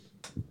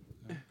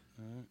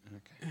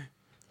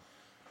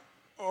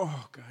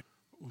Oh, God.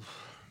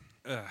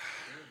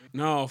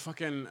 No,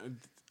 fucking...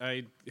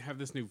 I have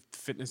this new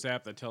fitness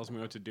app that tells me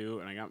what to do,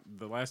 and I got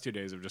the last 2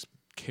 days have just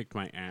kicked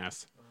my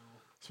ass.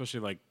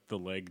 Especially, like, the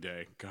leg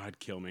day. God,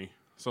 kill me.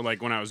 So,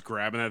 like, when I was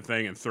grabbing that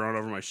thing and throwing it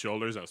over my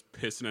shoulders, I was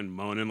pissing and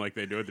moaning like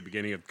they do at the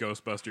beginning of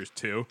Ghostbusters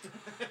 2.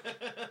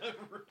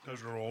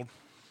 Because you're old.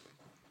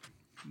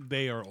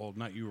 They are old,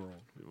 not you are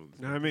old.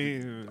 I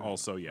mean,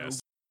 Also, yes.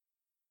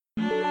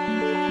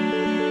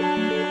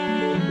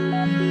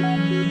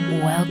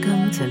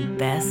 Welcome to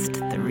Best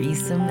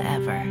Threesome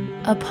Ever,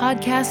 a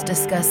podcast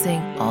discussing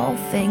all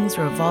things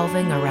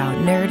revolving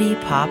around nerdy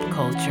pop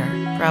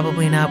culture.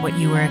 Probably not what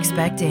you were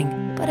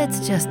expecting, but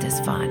it's just as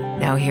fun.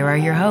 Now here are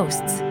your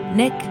hosts,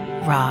 Nick,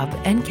 Rob,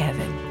 and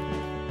Kevin.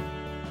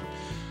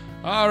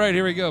 All right,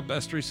 here we go.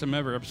 Best Threesome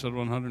Ever, episode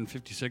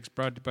 156,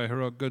 brought to you by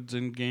Heroic Goods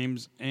and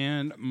Games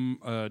and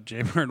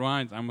Jaybird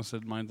Wines. I almost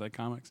said Minds Like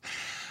Comics.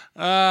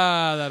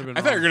 That'd have been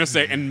I thought you were going to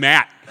say, and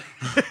Matt.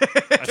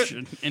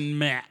 And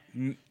Matt.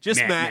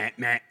 just Matt.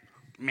 Matt.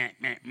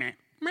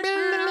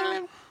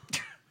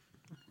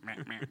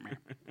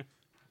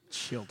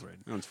 Children.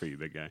 That one's for you,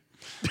 big guy.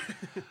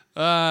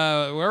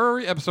 Where are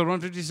we? Episode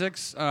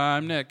 156.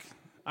 I'm Nick.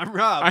 I'm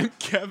Rob. I'm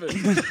Kevin.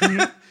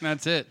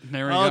 That's it.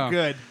 There we all go.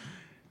 good.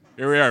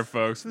 Here we are,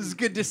 folks. This is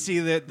good to see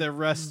that the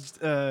rust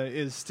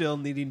is still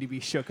needing to be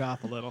shook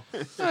off a little.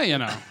 Well, you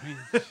know,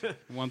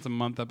 once a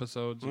month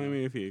episodes. Well, I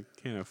mean, if you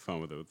can't have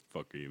fun with it, what the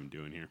fuck are you even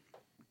doing here?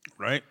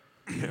 Right?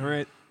 All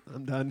right,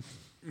 I'm done.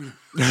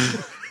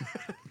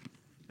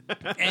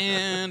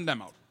 And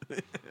I'm out.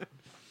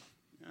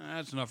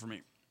 That's enough for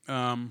me.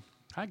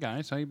 Hi,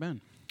 guys. How you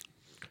been?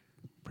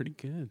 Pretty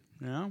good.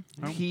 Yeah?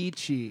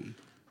 Peachy.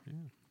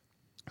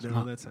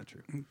 No, that's not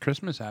true.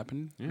 Christmas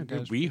happened. Yeah, You dude,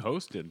 guys- we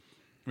hosted.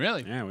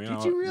 Really? Yeah, we had, Did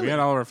all, you really? we had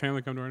all of our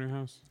family come to our new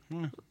house.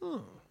 We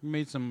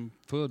made some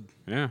food.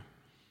 Yeah.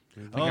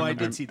 Oh, I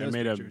did see those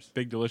I made pictures. a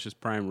big, delicious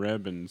prime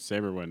rib, and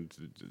Saber went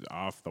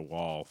off the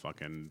wall,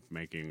 fucking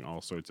making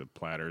all sorts of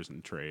platters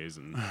and trays,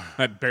 and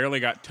that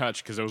barely got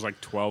touched because there was like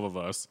 12 of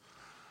us.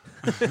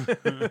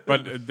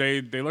 But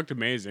they looked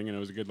amazing, and it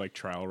was a good like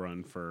trial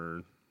run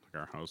for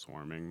like our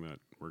housewarming that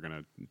we're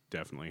gonna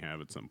definitely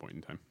have at some point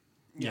in time.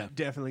 Yeah.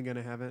 Definitely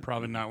gonna have it.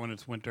 Probably not when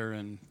it's winter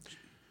and...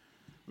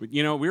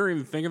 You know, we were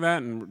even thinking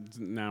that, and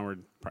now we're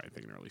probably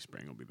thinking early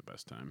spring will be the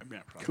best time.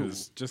 Yeah, probably.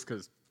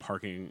 Because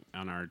parking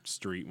on our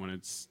street when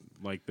it's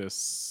like this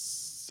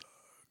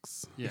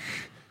sucks. Yeah.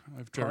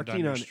 I've driven down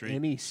Parking your on street.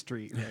 any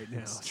street right now.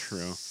 It's true.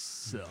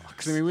 Sucks.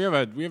 'Cause, I mean, we have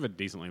a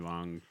decently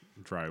long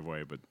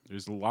driveway, but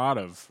there's a lot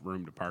of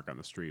room to park on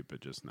the street, but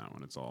just not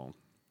when it's all.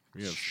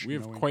 We have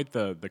Snowing. quite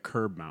the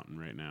curb mountain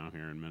right now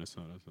here in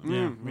Minnesota. So.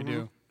 Yeah, we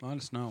do. A lot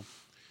of snow.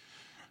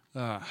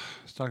 I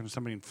was talking to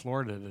somebody in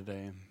Florida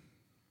today, and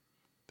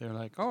they're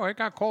like, "Oh, it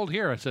got cold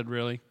here." I said,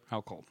 "Really?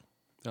 How cold?"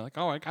 They're like,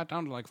 "Oh, it got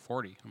down to like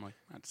 40." I'm like,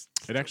 "That's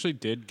It actually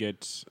did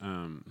get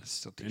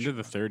still into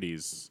the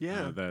 30s.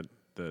 Yeah.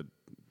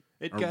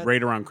 It or got.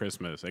 right around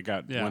Christmas. It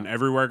got Yeah. when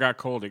everywhere got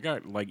cold. It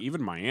got like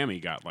even Miami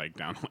got like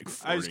down to like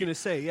 40. I was gonna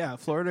say, yeah,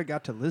 Florida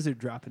got to lizard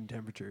dropping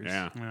temperatures.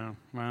 Yeah. yeah."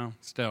 Well,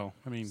 still,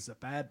 I mean, It's a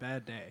bad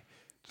day.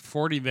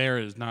 40 there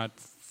is not.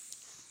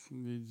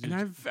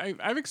 And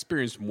I've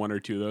experienced one or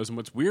two of those, and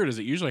what's weird is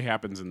it usually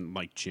happens in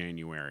like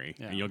January,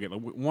 Yeah. and you'll get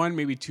like, one,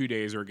 maybe 2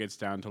 days where it gets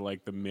down to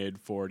like the mid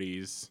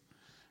 40s,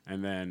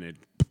 and then it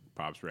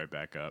pops right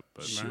back up.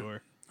 But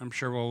Sure. I'm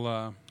sure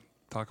we'll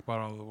talk about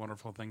all the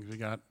wonderful things we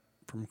got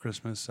from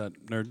Christmas at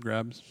Nerd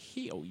Grabs.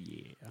 hell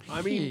yeah,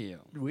 I mean,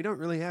 Hell. we don't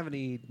really have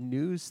any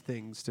news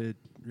things to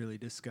really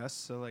discuss,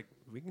 so like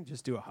we can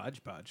just do a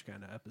hodgepodge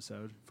kind of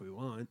episode if we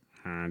want.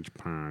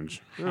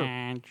 hodgepodge.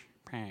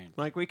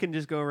 Like we can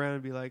just go around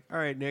and be like, "All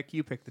right, Nick,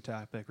 you pick the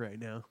topic right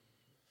now."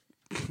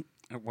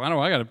 Why do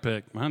I got to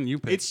pick? Why don't you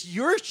pick? It's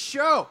your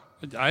show.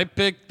 I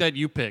pick that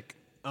you pick.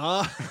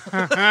 Wow.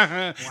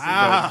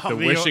 The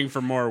wishing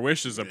for more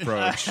wishes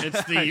approach.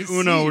 It's the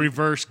Uno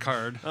reverse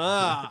card.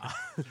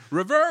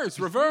 reverse.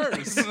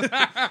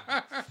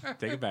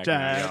 Take it back,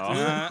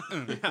 now,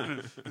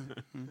 y'all.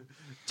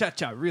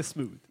 Cha-cha, real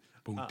smooth.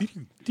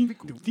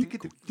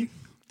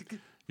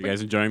 You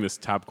guys enjoying this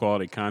top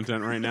quality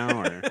content right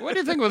now? Or? What do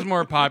you think was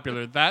more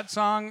popular, that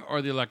song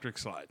or the Electric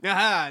Slide?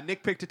 Aha,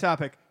 Nick picked a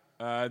topic.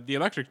 The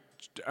electric.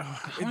 I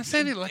want to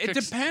say the Electric.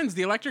 It depends.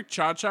 The electric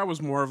cha-cha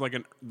was more of like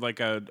an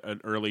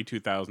early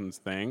 2000s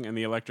thing, and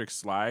the electric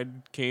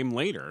slide came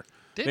later.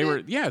 Did they it?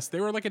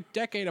 were like a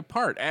decade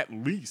apart at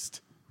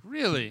least.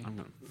 Really? I'm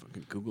gonna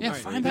fucking Google. Yeah,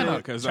 this find right that now,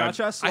 out. 'cause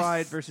Cha-cha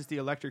slide versus the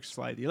electric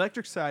slide. The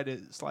electric slide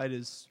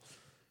is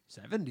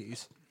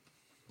 70s.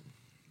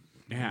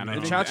 Yeah, and The I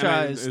think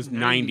cha-cha is is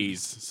 90s,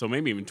 so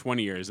maybe even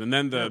 20 years. And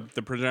then the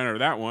progenitor of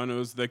that one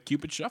was the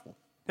Cupid Shuffle.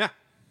 Yeah.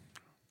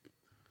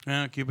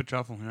 Yeah, Cupid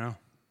Shuffle. Yeah.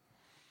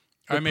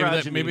 The Maybe that.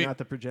 progeny, not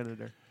the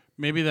progenitor.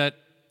 Maybe that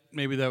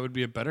would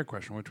be a better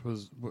question. Which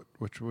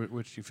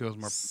you feel is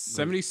more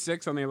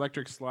 76 on the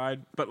electric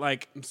slide, but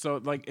like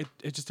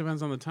it just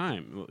depends on the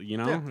time, you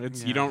know. Yeah.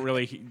 It's you don't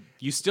really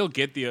you still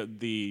get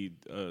the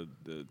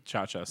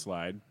cha-cha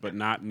slide, but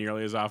not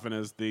nearly as often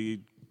as the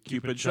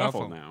Cupid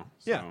Shuffle now.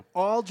 Yeah, So.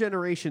 all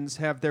generations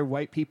have their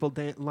white people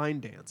line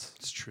dance.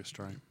 It's a true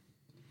story.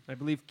 I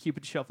believe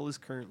Cupid Shuffle is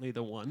currently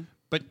the one.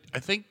 But I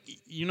think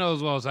you know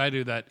as well as I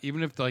do that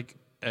even if like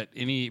at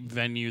any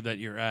venue that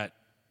you're at,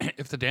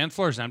 if the dance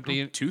floor is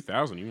empty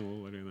 2000, even a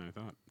little later than I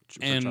thought. For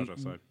and Cha-Cha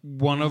Slide.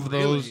 one of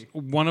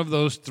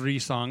those 3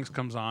 songs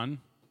comes on,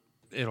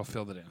 it'll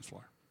fill the dance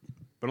floor.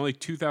 But only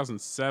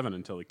 2007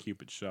 until the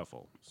Cupid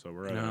Shuffle. So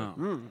we're at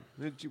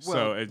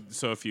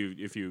so if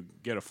you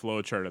get a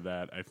flow chart of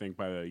that, I think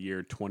by the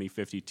year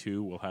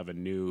 2052 we'll have a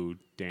new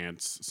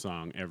dance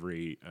song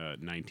every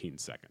 19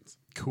 seconds.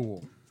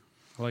 Cool.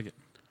 I like it.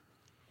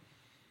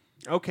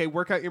 Okay,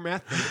 work out your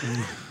math.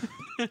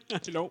 I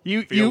don't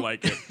You- feel you-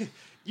 like it.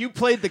 You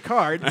played the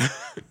card.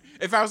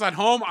 If I was at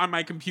home on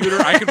my computer,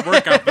 I could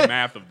work out the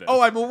math of this.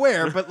 Oh, I'm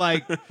aware, but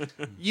like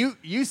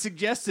you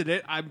suggested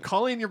it. I'm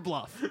calling your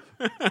bluff.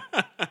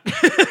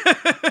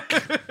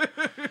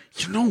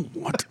 you know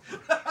what?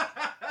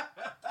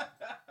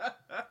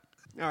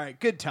 All right,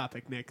 good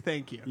topic, Nick.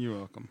 Thank you. You're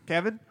welcome.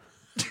 Kevin?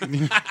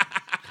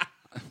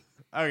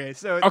 Okay,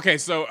 so Okay,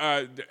 so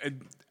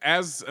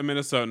as a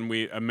Minnesotan,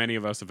 we many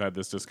of us have had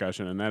this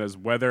discussion, and that is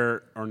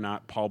whether or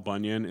not Paul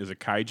Bunyan is a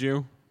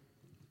kaiju.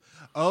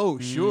 oh,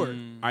 sure.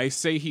 I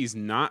say he's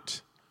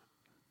not,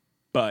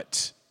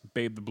 but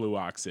Babe the Blue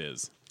Ox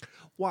is.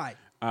 Why?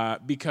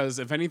 Because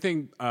if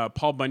anything,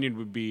 Paul Bunyan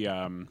would be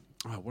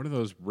what are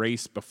those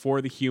race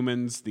before the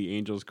humans? The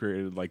angels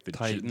created like the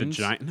Titans?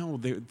 giant. No,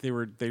 they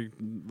were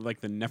like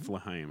the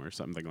Nephilim or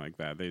something like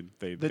that. The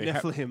they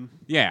Nephilim.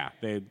 yeah,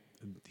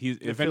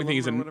 if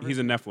anything, or whatever? he's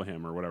a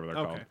Nephilim or whatever they're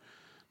Okay. called.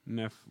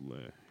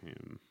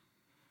 Nephilim,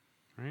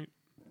 right?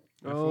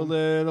 Oh,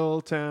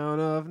 little town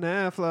of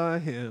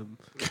Nephilim.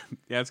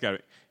 Yeah, it's got to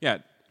be. Yeah,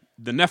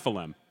 the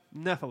Nephilim.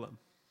 Nephilim.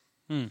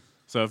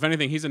 So if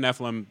anything, he's a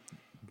Nephilim.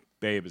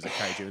 Babe is a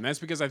kaiju, and that's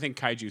because I think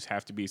kaijus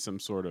have to be some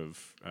sort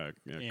of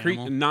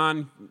Animal?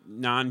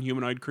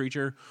 non-humanoid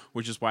creature,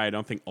 which is why I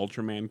don't think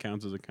Ultraman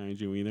counts as a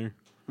kaiju either.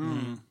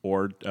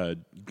 Or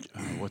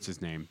what's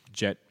his name?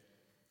 Jet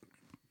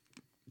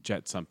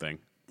something.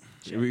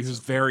 He was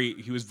very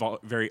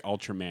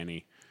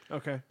Ultraman-y.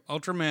 Okay.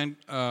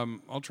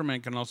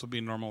 Ultraman can also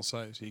be normal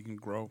size. He can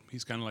grow.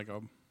 He's kind of like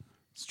a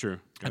It's true.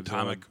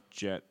 Atomic-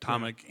 Jet.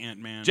 atomic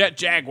Ant-Man. Jet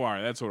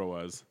Jaguar. That's what it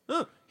was.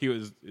 Huh. He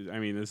was. I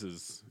mean, this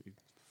is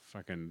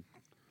fucking.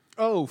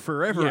 Oh,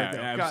 forever Yeah, ago.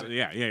 Got absolutely.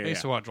 it. Yeah. I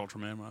used to watch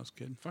Ultraman when I was a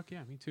kid. Fuck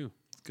yeah, me too.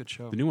 Good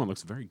show. The new one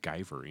looks very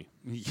Guyver-y.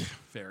 Yeah,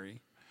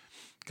 very.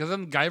 Because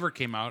then Guyver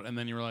came out, and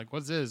then you were like,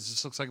 "What's this?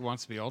 This looks like it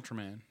wants to be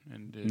Ultraman."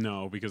 And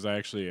No, because I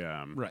actually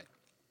right?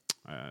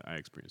 I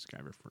experienced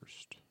Guyver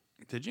first.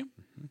 Did you?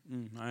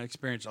 I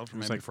experienced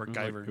Ultraman before it was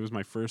Guyver, it was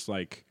my first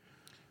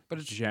but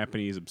it's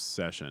Japanese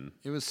obsession.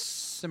 it was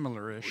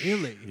similar-ish.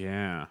 Really?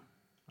 Yeah.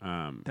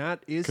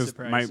 That is Because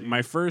surprising.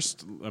 my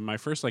first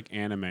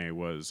anime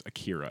was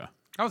Akira.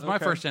 That was my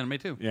Okay. first anime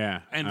too.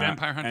 Yeah, And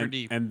Vampire Hunter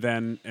D. and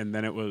then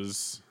it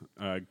was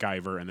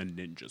Guyver, and then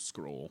Ninja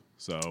Scroll.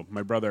 So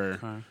my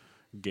brother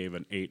gave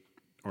an 8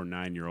 or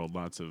 9-year-old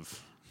lots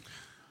of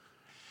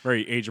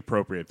very age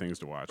appropriate things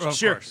to watch. Well, of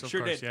Sure, course, of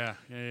sure course. did.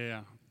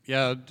 Yeah.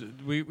 Yeah,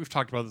 we've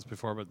talked about this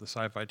before, but the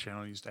Sci-Fi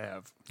Channel used to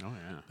have Oh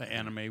yeah, the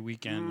anime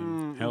weekend.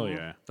 And hell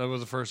yeah! that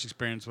was the first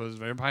experience. Was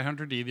Vampire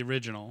Hunter D, the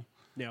original,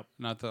 Yep.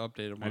 not the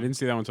updated one. I didn't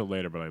see that one until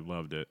later, but I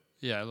loved it.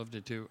 Yeah, I loved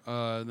it too.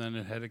 Then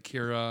it had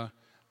Akira,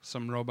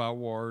 some Robot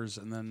Wars,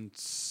 and then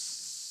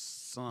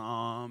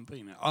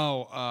something.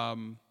 What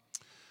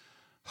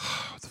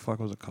the fuck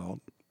was it called?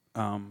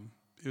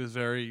 It was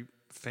very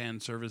fan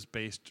service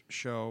based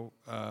show.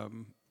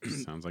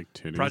 Sounds like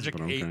titties, Project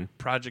but okay.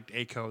 Project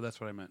ACO.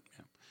 That's what I meant.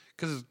 Yeah,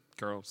 because it's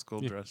girl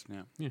school dress.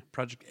 Yeah. Yeah.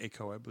 Project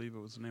ACO, I believe it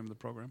was the name of the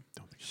program.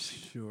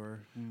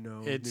 Sure.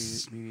 No.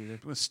 It's me neither.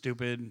 It was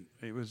stupid.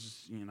 It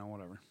was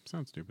whatever.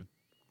 Sounds stupid.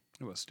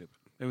 It was stupid.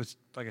 It was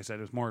like I said.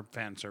 It was more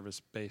fan service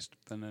based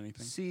than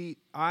anything. See,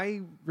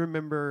 I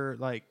remember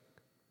like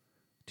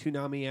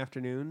Toonami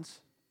afternoons.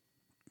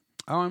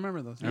 Oh, I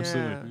remember those.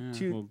 Absolutely. Yeah.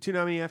 Yeah. Well-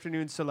 Toonami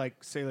afternoons. So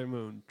like Sailor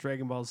Moon,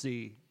 Dragon Ball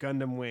Z,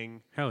 Gundam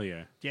Wing. Hell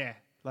yeah! Yeah.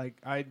 Like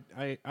I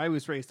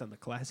was raised on the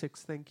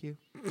classics. Thank you.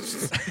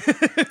 This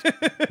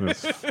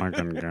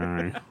fucking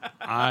guy.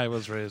 I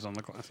was raised on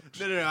the classics.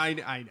 No. I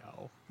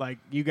know. Like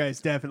you guys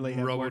definitely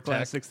have more Robotech.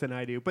 classics than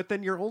I do. But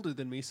then you're older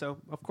than me, so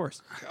of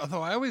course.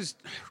 Although I always,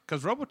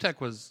 because Robotech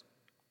was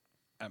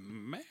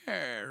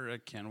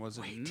American, was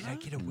it? Did I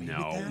get away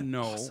No. with that?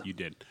 No. You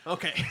did.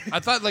 Okay. I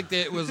thought like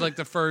it was like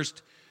the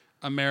first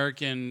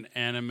American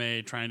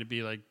anime trying to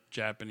be like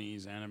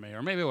Japanese anime,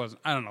 or maybe it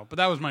wasn't. I don't know. But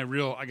that was my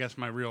real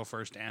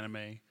first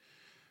anime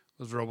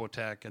was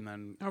Robotech, and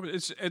then No, but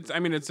it's. I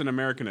mean, it's an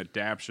American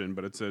adaptation,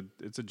 but it's a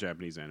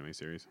Japanese anime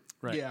series.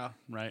 right, Yeah.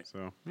 right.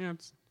 So yeah,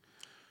 it's.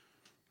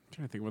 I'm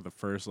trying to think what the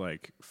first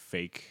like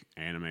fake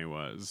anime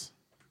was.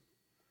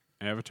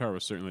 Avatar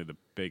was certainly the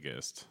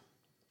biggest.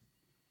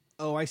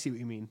 Oh, I see what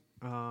you mean.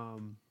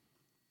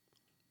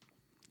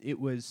 It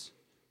was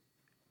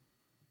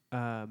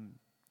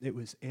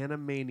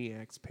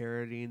Animaniacs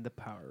parodying the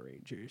Power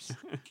Rangers.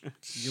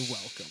 You're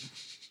welcome.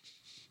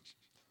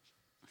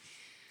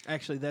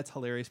 Actually, that's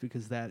hilarious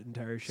because that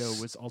entire show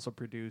was also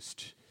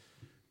produced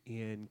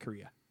in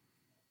Korea.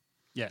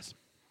 Yes.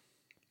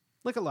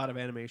 Like a lot of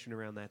animation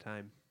around that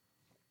time.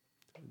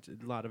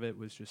 A lot of it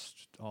was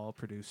just all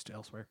produced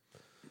elsewhere.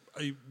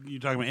 Are you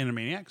talking about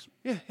Animaniacs?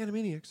 Yeah,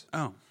 Animaniacs.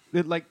 Oh.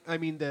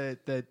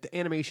 The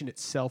animation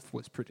itself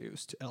was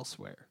produced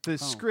elsewhere. The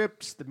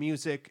scripts, the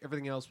music,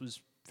 everything else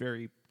was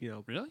very,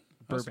 Really?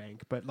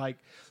 Burbank. But like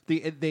they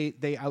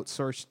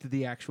outsourced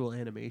the actual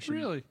animation.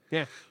 Really?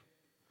 Yeah.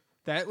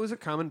 That was a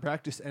common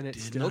practice, and it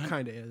still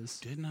kind of is.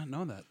 Did not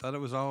know that. Thought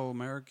it was all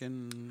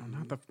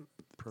American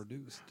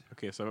produced.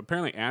 Okay, so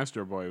apparently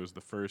Astro Boy was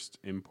the first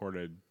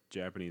imported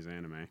Japanese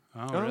anime.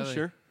 Oh, really?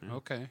 Sure.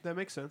 Okay. That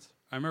makes sense.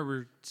 I remember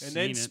And seeing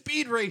then it.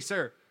 Speed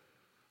Racer.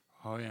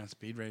 Oh yeah,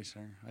 Speed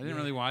Racer. I didn't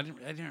really watch.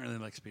 I didn't really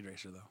like Speed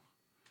Racer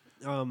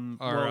though.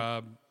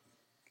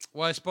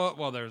 I suppose.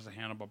 Well, there's the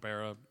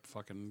Hanna-Barbera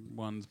fucking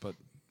ones, but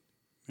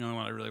the only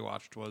one I really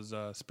watched was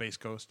Space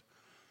Ghost,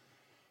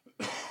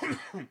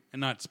 and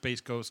not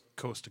Space Ghost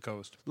Coast to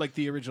Coast. like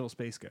the original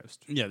Space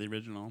Ghost, Yeah, the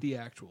original. the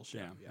actual show.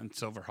 yeah, and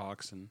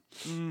Silverhawks, and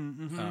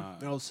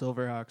Oh,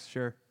 Silverhawks,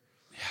 sure.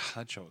 yeah,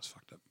 that show was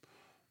fucked up.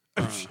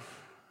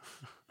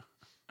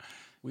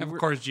 And of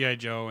course, G.I.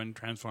 Joe and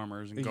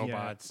Transformers and Yeah.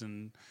 GoBots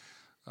and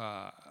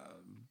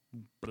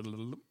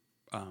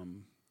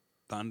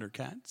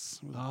Thundercats.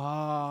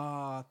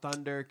 Ah,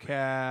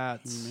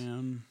 Thundercats.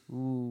 Man,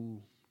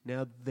 Ooh.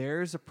 Now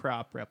there's a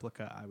prop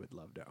replica I would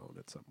love to own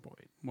at some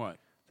point. what?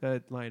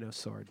 The Lino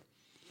sword.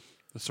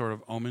 The Sword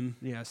of Omen.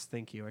 Yes,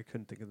 thank you. I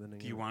couldn't think of the name.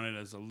 Do you want it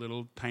as a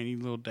little tiny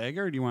little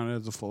dagger, or do you want it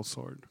as a full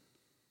sword?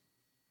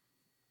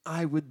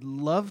 I would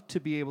love to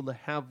be able to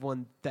have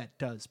one that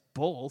does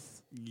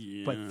both,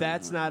 Yeah, but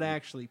that's not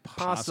actually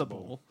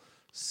possible.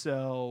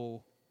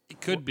 So, It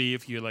could be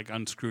if you like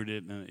unscrewed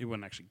it and it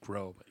wouldn't actually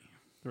grow. But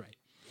right.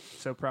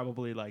 So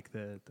probably like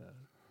the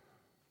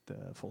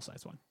full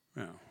size one.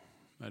 yeah,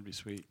 that'd be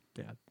sweet.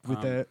 Yeah,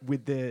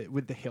 with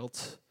the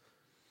hilt,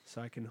 so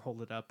I can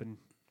hold it up and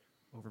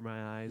over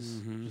my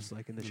eyes, just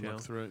like in the You show.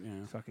 look through it.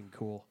 Yeah, Fucking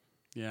cool.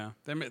 yeah.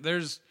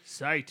 There's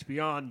Sight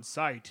beyond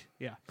sight.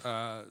 Yeah.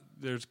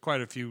 there's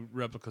quite a few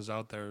replicas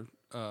out there.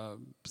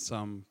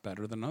 Some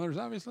better than others,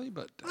 obviously,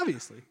 but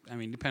Obviously. I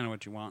mean, depending on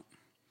what you want.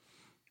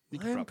 You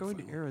could I'm probably going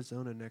find to one.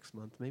 Arizona next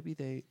month. Maybe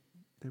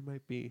there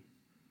might be,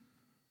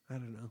 I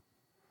don't know,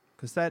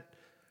 because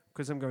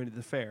I'm going to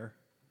the fair.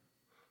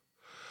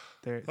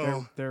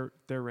 Their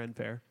Ren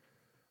Fair,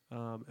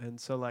 and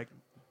so like,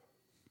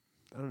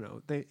 I don't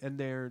know,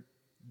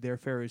 their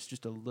fair is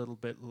just a little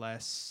bit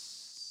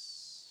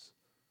less.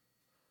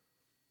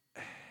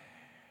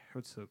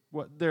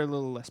 They're a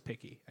little less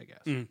picky, I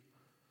guess.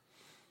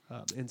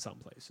 In some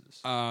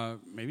places.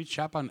 Maybe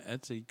shop on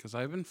Etsy because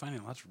I've been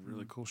finding lots of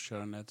really cool shit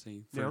on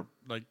Etsy. Yeah.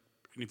 Like,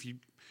 and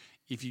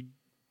if you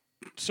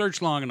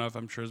search long enough,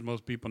 I'm sure as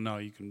most people know,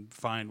 you can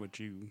find what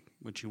you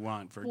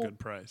want for a good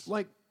price.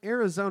 Like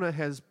Arizona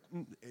has,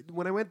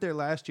 when I went there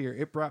last year,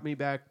 it brought me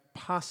back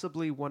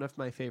possibly one of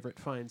my favorite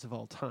finds of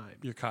all time.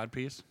 Your cod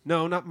piece?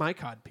 No, not my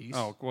cod piece.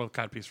 Oh, well,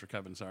 cod piece for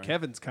Kevin. Sorry.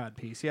 Kevin's cod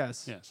piece,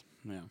 yes. Yes.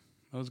 Yeah.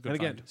 That was a good.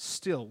 And again, find.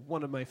 still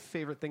one of my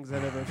favorite things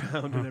I've ever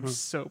found, and I'm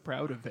so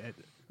proud of it.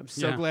 I'm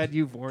so Yeah. glad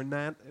you've worn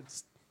that.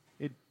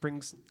 It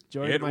brings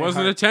joy to It my was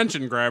an heart.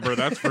 attention grabber,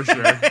 that's for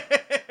sure.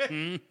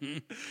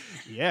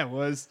 Yeah, it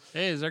was.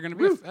 Hey, is there going to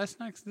be a fest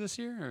next this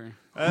year?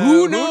 Or?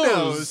 Who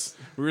knows?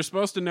 We were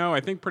supposed to know, I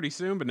think, pretty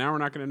soon, but now we're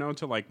not going to know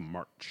until like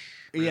March.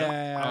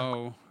 Yeah.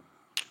 Oh,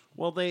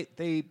 Well,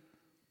 they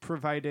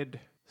provided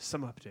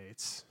some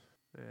updates,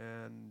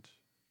 and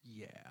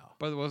yeah.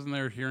 but wasn't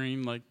there a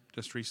hearing like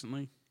just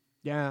recently?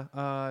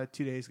 Yeah,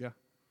 2 days ago.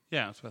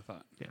 Yeah, that's what I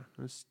thought. Yeah,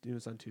 it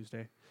was on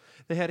Tuesday.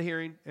 They had a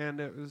hearing, and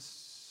it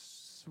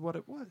was what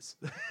it was.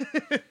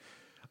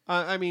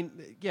 I mean,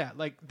 yeah,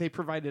 like they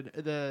provided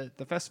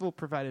the festival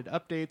provided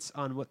updates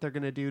on what they're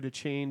going to do to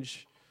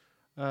change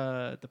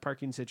the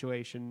parking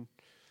situation.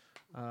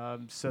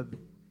 And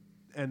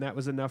that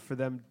was enough for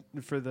them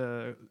for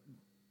the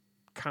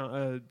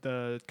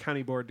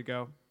county board to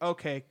go,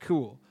 okay,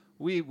 cool.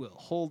 We will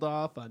hold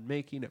off on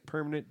making a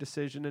permanent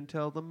decision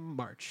until the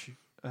March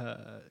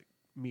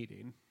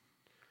meeting,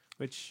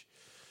 which.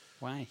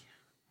 Why?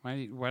 Why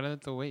do they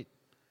have to wait?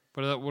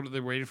 What are they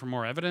waiting for?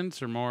 More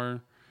evidence or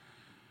more?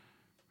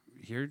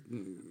 Here,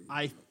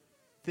 I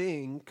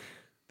think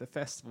the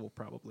festival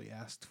probably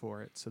asked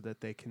for it so that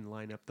they can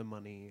line up the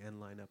money and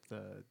line up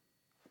the.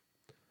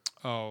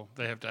 oh,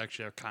 they have to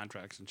actually have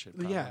contracts and shit.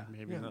 Probably. Yeah,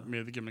 maybe yeah.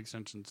 maybe they give them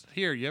extensions.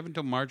 Here, you have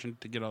until March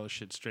to get all this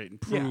shit straight and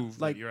Yeah, prove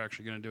like- that you're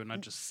actually going to do it,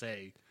 not just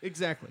say.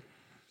 Exactly.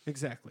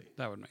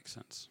 That would make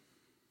sense.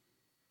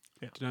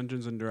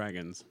 Dungeons and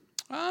Dragons.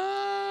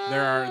 Oh.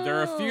 There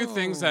are a few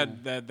things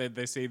that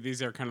they say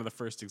these are kind of the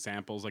first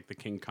examples, like the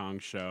King Kong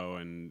show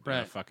and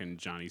Right. fucking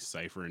Johnny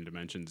Cypher in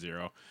Dimension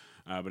Zero.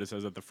 But it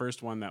says that the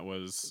first one that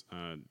was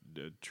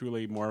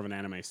truly more of an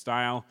anime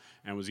style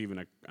and was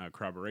even a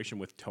corroboration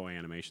with Toei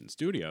Animation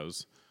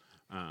Studios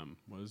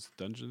was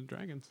Dungeons and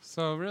Dragons.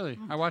 So really,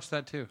 I watched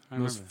that too. I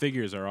Those remember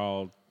figures are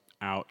all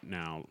out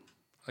now.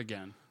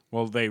 again.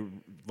 Well, they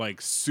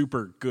like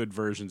super good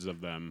versions of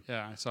them,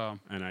 Yeah, I saw.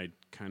 and I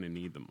kind of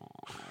need them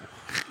all.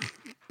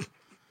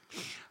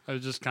 I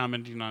was just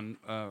commenting on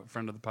a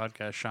friend of the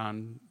podcast,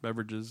 Sean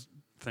Beveridge's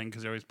thing,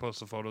 because he always posts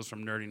the photos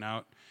from Nerding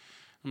Out.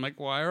 I'm like,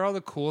 why are all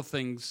the cool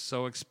things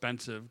so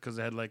expensive? Because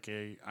they had like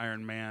a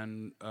Iron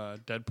Man,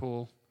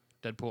 Deadpool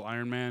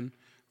Iron Man,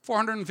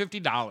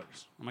 $450.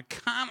 I'm like,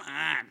 come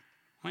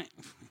on.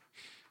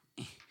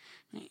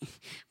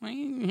 Why do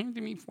you have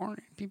to be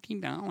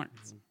 $450?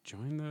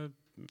 Join the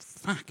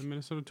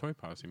Minnesota Toy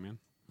Posse, man.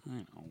 I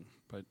know,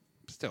 but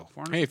still,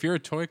 Hey, if you're a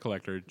toy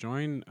collector,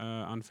 join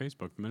on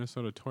Facebook, the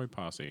Minnesota Toy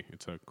Posse.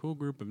 It's a cool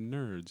group of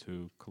nerds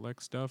who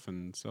collect stuff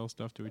and sell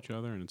stuff to each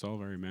other, and it's all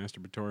very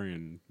masturbatory,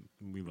 and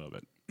we love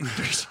it.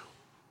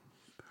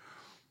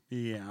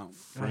 yeah.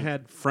 I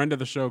had Friend of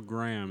the show,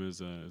 Graham,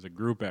 is a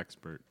group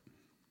expert.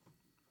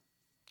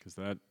 Because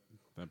that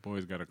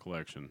boy's got a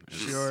collection.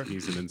 Sure.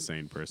 He's an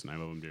insane person. I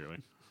love him dearly.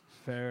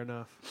 fair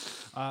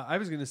enough. I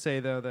was going to say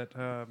though that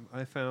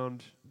I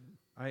found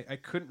I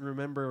couldn't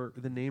remember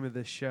the name of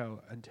this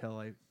show until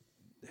I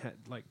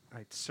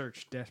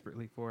searched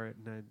desperately for it,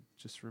 and it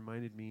just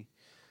reminded me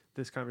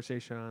this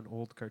conversation on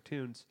old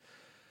cartoons.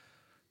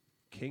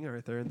 King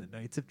Arthur and the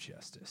Knights of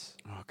Justice.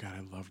 Oh, God,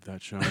 I loved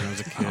that show when I was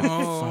a kid.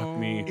 Fuck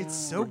me. It's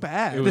so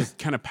bad. It was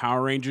kind of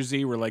Power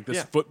Rangers-y, where like this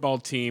Yeah. football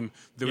team,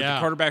 the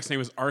quarterback's name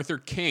was Arthur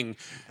King.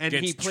 and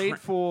gets he played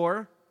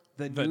for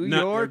the New Nu-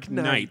 York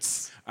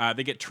Knights.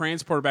 They get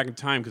transported back in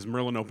time because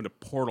Merlin opened a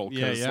portal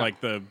because like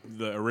the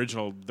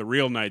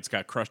real Knights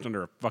got crushed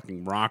under a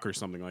fucking rock or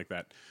something like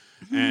that.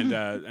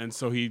 And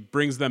so he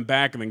brings them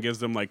back and then gives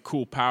them like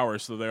cool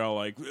powers, so they're all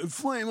like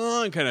flame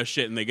on kind of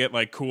shit, and they get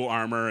like cool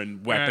armor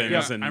and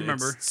weapons, and I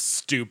remember. it's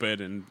stupid,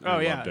 and Oh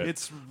I yeah, loved it.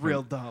 it's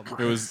real dumb.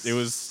 It was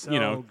so you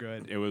know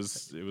good. It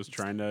was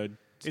trying to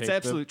take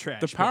absolute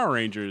trash, the but- Power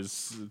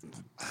Rangers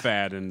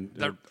fad, and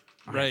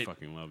right. I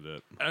fucking loved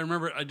it. I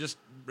remember.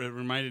 It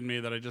reminded me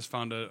that I just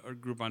found a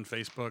group on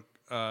Facebook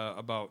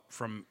about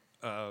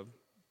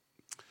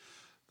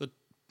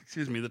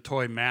the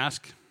toy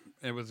Mask.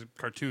 It was a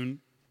cartoon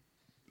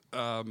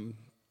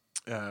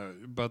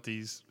about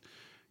these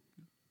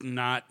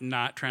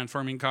not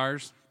transforming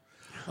cars.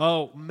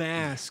 Oh,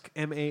 Mask,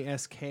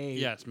 M-A-S-K.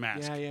 Yes,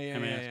 Mask. Yeah.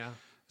 MAS.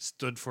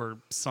 Stood for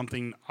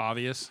something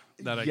obvious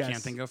that I Yes.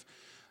 can't think of.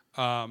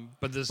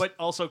 But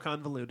also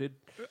convoluted.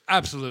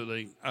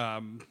 absolutely,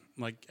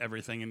 like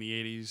everything in the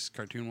 '80s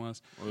cartoon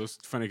was. Well, it was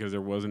funny because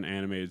there was an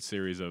animated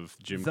series of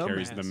Jim The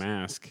Carrey's The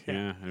Mask. Mask.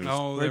 Yeah, it was,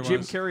 Oh, Where there Jim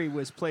was. Carrey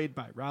was played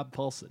by Rob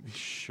Paulson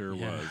sure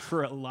Yeah. was.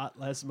 for a lot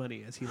less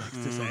money, as he likes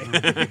to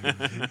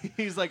say.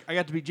 He's like, I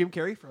got to be Jim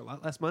Carrey for a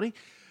lot less money.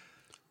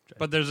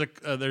 But there's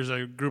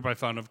a group I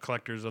found of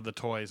collectors of the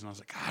toys, and I was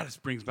like, this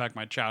brings back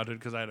my childhood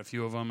because I had a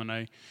few of them, and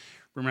I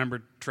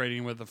remember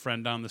trading with a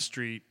friend down the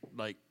street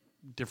like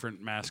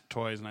different Mask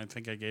toys, and I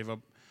think I gave up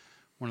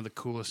one of the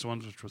coolest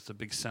ones, which was the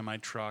big semi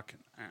truck.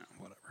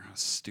 Whatever, I was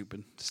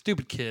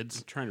stupid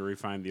kids. Trying to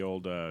refine the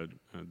old.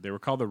 They were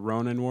called the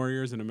Ronin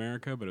Warriors in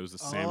America, but it was the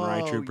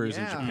Samurai Oh, Troopers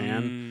in yeah.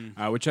 Japan,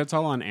 which that's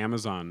all on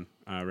Amazon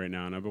right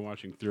now, and I've been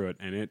watching through it,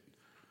 and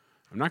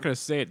I'm not going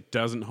to say it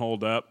doesn't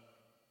hold up.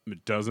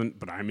 It doesn't,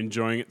 but I'm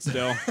enjoying it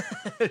still.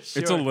 It's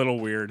a little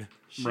weird.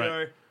 Sure.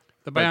 Right.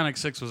 The Bionic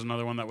 6 was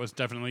another one that was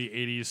definitely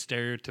 80s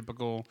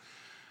stereotypical.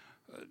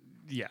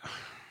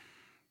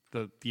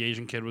 The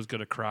Asian kid was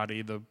good at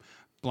karate. The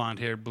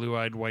blonde-haired,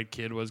 blue-eyed white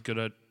kid was good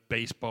at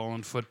baseball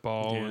and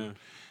football. Yeah. And,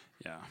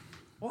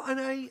 Well, and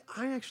I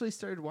actually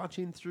started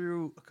watching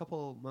through a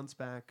couple months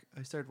back.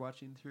 I started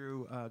watching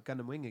through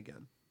Gundam Wing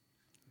again.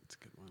 That's a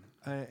good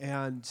one.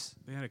 And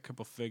They had a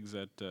couple figs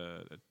at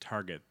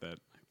Target that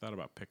I thought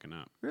about picking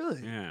up.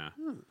 really? Yeah.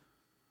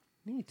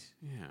 Neat.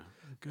 Yeah.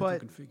 Good But-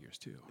 looking figures,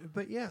 too.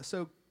 But yeah,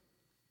 so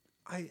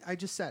I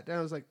just sat down.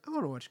 I was like, I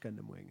want to watch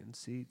Gundam Wing and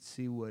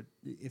see what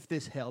if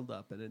this held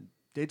up, and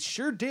it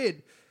sure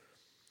did.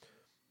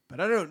 But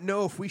I don't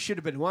know if we should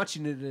have been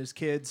watching it as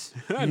kids.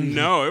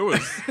 No,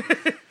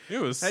 it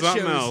was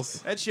something else.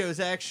 That show's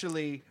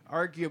actually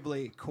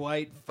arguably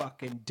quite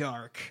fucking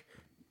dark.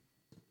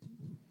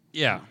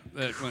 Yeah.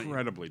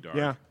 Incredibly dark.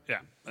 Yeah. Yeah.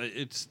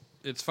 It's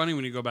funny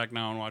when you go back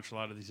now and watch a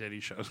lot of these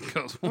 80s shows. It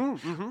goes,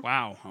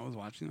 wow, I was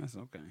watching this?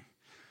 Okay.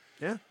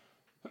 Yeah.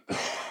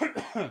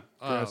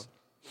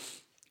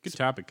 Good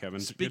topic,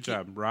 Kevin. Good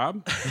job.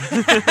 Rob?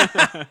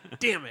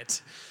 Damn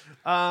it.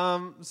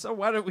 So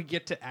why don't we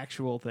get to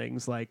actual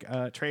things like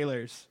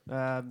trailers?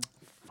 I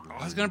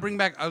was gonna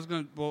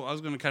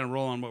kind of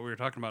roll on what we were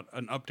talking about,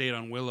 an update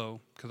on Willow,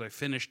 because I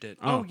finished it.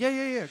 Oh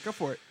yeah. Go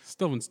for it.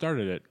 Still haven't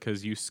started it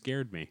because you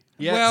scared me.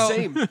 Yeah, Well-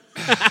 same.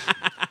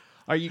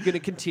 Are you going to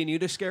continue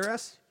to scare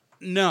us?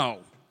 No,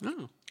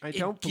 No. I it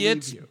don't believe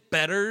gets you.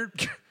 better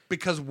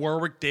because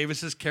Warwick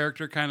Davis's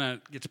character kind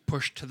of gets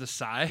pushed to the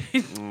side.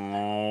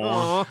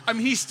 Oh. I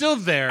mean, he's still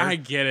there. I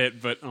get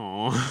it, but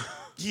oh.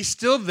 He's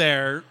still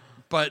there,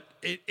 but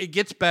it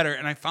gets better.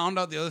 And I found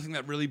out the other thing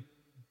that really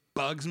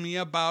bugs me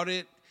about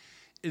it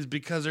is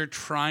because they're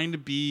trying to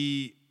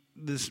be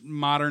this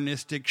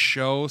modernistic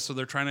show, so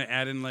they're trying to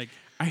add in like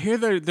I hear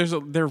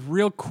they're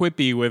real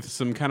quippy with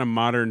some kind of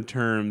modern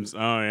terms. Oh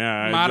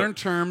yeah, Modern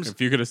terms. If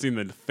you could have seen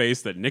the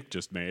face that Nick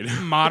just made.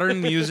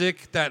 Modern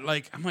music that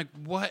like I'm like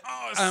what?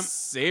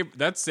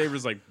 That's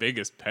Saber's like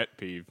biggest pet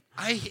peeve.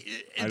 I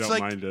don't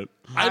mind it.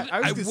 I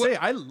was gonna say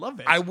I love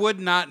it. I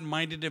would not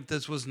mind it if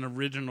this was an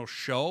original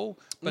show,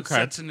 but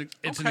Okay. since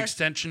it's an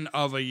extension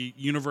of a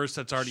universe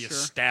that's already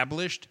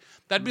established.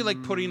 That'd be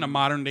like putting a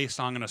modern day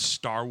song in a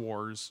Star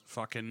Wars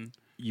fucking.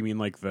 You mean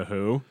like The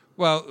Who?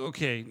 Well,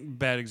 okay,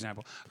 bad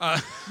example.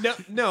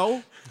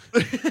 no.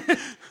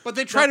 But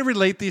they try to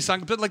relate these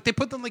songs, but like they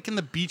put them like in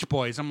the Beach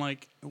Boys. I'm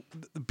like,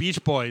 the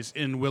Beach Boys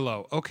in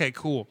Willow. Okay,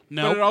 cool.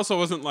 No, But it also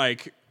wasn't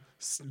like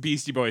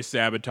Beastie Boys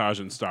Sabotage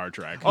and Star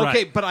Trek. Okay,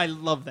 Right. but I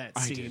love that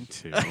I scene. did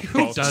too.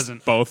 Who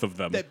doesn't? Both of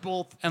them. That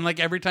both. And like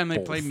every time they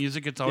play Both.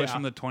 music, it's always Yeah.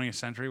 from the 20th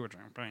century, which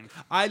I'm playing.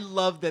 I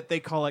love that they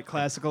call it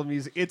classical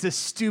music. It's a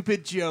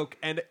stupid joke,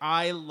 and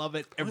I love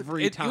it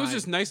every It time. was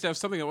just nice to have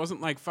something that wasn't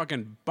like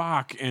fucking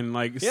Bach and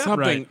like Yeah.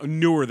 something Right.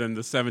 newer than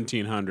the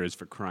 1700s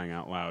for crying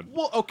out loud.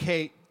 Well,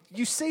 okay,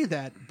 you say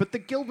that, but the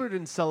Gilbert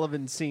and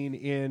Sullivan scene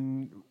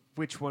in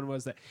which one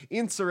was that?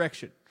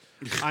 Insurrection.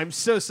 I'm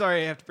so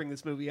sorry I have to bring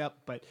this movie up,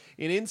 but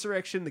in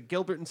Insurrection, the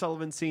Gilbert and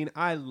Sullivan scene,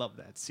 I love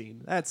that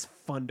scene. That's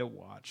fun to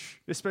watch,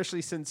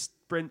 especially since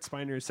Brent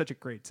Spiner is such a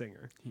great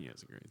singer. He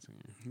is a great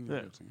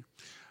singer.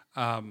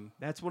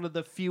 That's one of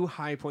the few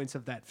high points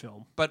of that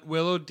film. But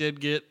Willow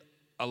did get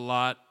a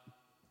lot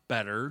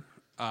better.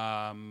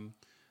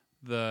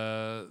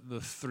 The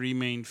three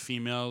main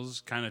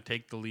females kind of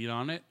take the lead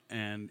on it,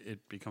 and it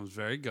becomes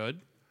very good.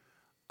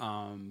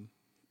 And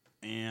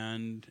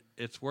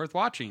it's worth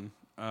watching.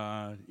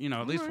 At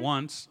least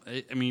once.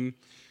 I mean,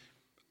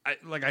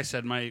 like I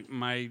said, my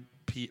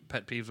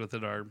pet peeves with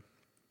it are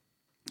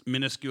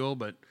minuscule,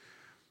 but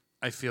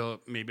I feel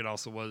maybe it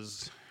also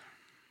was.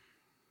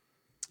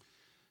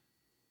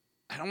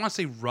 I don't want to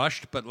say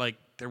rushed, but like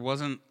there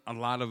wasn't a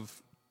lot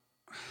of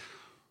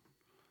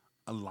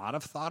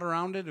thought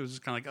around it. It was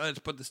just kind of like, let's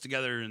put this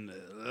together and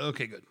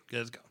okay, good,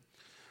 let's go.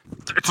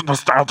 It's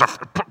nostalgia.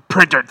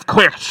 Print it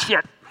quick,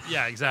 shit.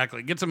 Yeah,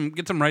 exactly. Get some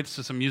rights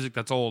to some music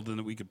that's old and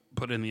that we could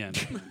put in the end.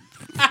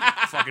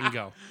 Fucking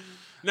go.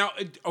 Now,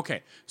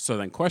 okay, so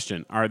then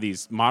question, are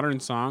these modern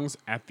songs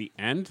at the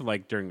end,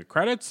 like during the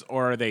credits,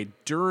 or are they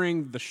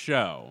during the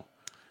show?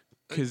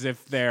 Because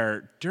if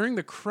they're during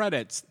the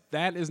credits,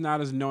 that is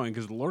not as annoying,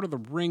 because Lord of the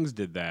Rings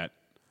did that.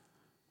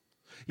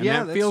 And Yeah,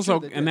 that that's feels true,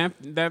 okay, they and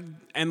did. that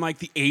and like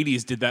the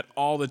 80s did that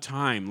all the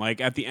time.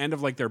 Like at the end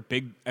of like their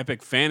big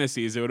epic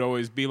fantasies, it would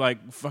always be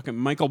like fucking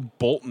Michael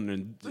Bolton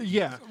and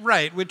Yeah.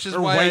 Right, which is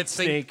Or why I White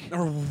think, Snake.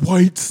 or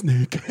White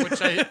Snake.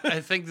 which I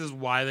think is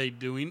why they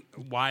did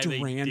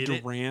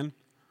it. Duran.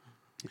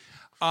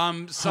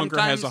 Sometimes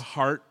Hunger has a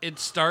heart. It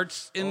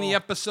starts in the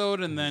episode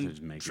and Just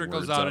then making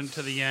trickles words out up.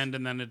 into the end,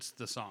 and then it's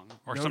the song.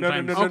 Or No,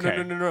 sometimes,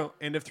 Okay. no.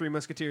 End of Three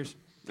Musketeers.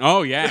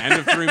 Oh yeah, End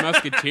of Three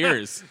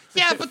Musketeers.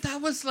 yeah, but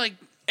that was like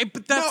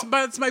But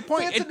that's my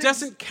point. that's It an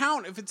doesn't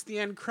count if it's the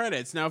end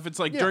credits. Now, if it's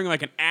like during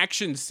like an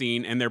action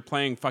scene and they're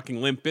playing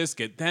fucking Limp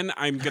Bizkit, then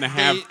I'm gonna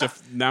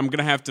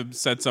have to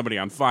set somebody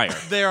on fire.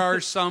 there are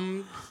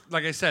some.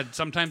 Like I said,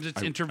 sometimes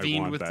it's intervened I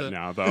want with that the.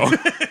 now, though.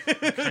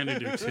 Kind of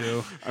do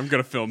too. I'm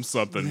gonna film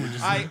something. We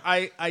just-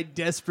 I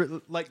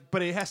desperately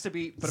but it has to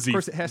be. But of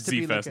course, it has to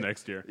be Z-Fest like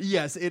next year.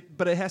 Yes,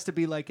 but it has to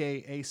be like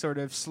a sort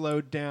of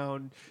slowed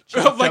down,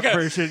 chopped like up a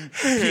version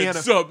piano.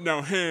 hands up,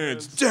 now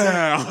hands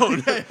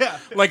down.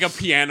 Like a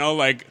piano,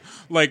 like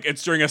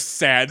it's during a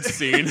sad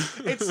scene.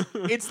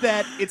 It's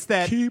that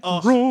Keep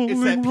it's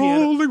rolling, that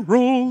piano.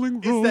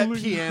 rolling. It's that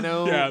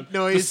piano Yeah,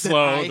 noise the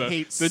slow, that I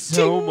hate the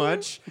so ting.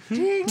 much.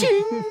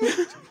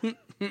 Ting.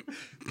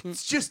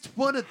 It's just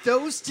one of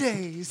those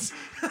days.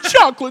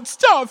 Chocolate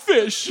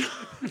starfish.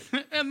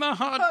 And the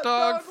hot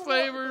dog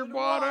flavored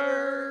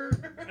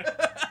water.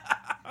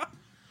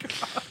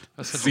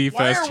 Z-Fest,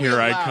 Why are we here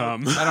I allowed?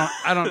 come.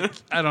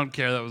 I don't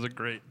care. That was a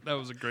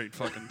great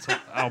fucking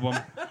album.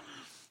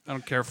 I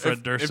don't care if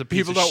Fred Durst's a If piece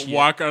people of don't shit.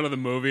 walk out of the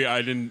movie,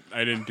 I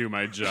didn't do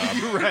my job.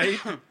 Right?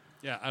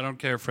 Yeah, I don't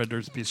care if Fred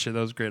Durst's a piece of shit.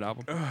 That was a great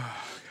album.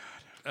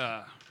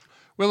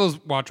 Willow's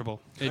watchable.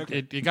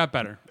 It got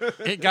better.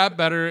 It got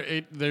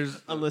better. There's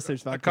Unless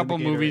there's a vodka couple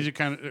in the movies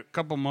Gatorade. a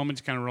couple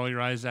moments you kind of roll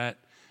your eyes at.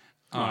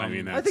 I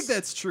mean, I think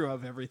that's true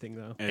of everything,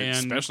 though. and-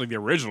 especially the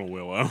original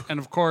Willow. And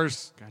of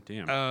course, God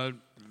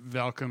damn.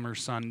 Val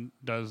Kilmer's son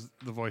does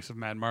the voice of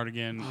Mad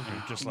Mardigan,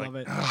 and just like Love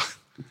it.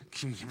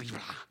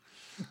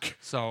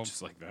 so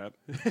Just like that.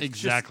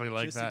 exactly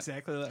like Just that.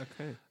 exactly that.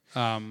 Okay.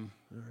 All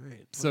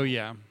right. So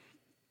yeah,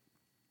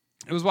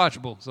 it was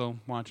watchable. So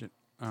watch it.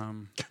 All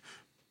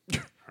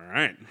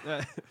right.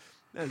 That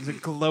was a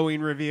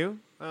glowing review.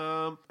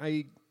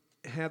 I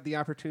had the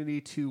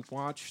opportunity to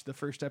watch the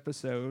first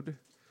episode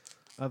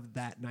of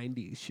That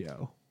 90s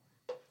Show.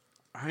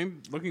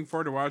 I'm looking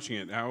forward to watching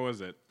it. How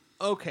was it?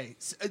 Okay,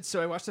 so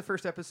I watched the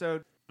first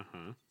episode.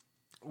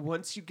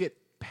 Once you get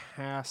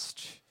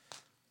past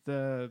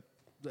the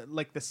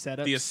like the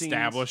setup, The scenes.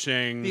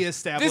 establishing. The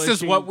establishing. This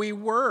is what we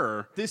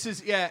were. This is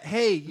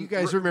Hey, you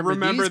guys remember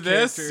remember these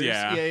this? characters?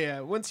 Yeah. yeah.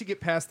 Once you get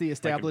past the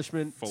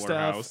establishment Fuller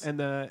stuff House. and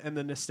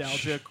the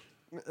nostalgia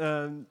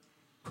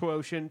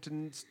quotient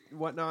and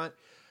whatnot,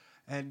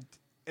 and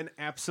an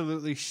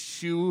absolutely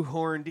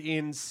shoehorned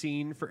in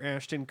scene for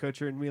Ashton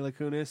Kutcher and Mila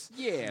Kunis.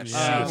 Yeah.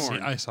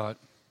 I saw it.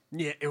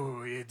 Yeah,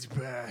 it's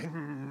bad.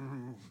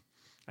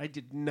 I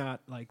did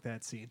not like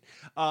that scene.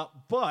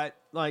 But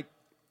like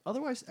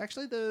otherwise,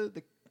 actually,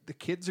 the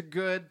kids are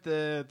good.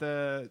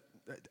 The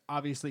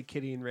obviously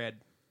Kitty and Red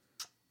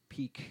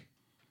peak.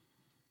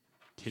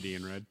 Kitty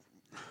and Red.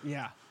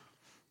 Yeah,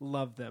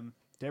 love them.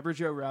 Deborah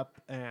Jo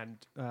Rupp and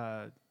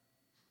oh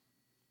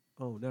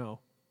no,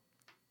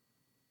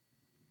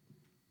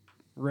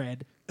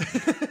 Red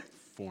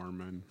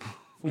Foreman.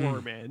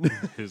 Foreman.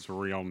 His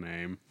real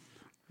name.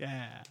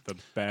 Yeah, The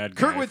bad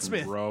guy Kurtwood from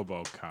Smith.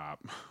 RoboCop.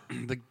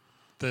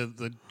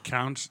 The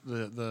count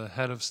the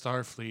head of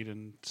Starfleet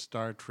in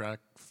Star Trek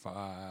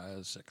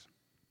 6.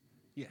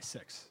 yes,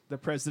 6. The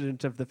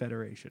president of the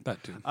Federation.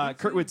 That too.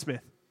 Kurtwood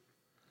Smith.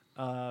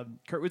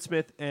 Kurtwood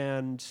Smith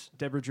and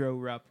Deborah Jo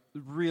Rupp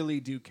really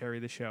do carry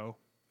the show,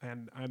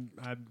 and I'm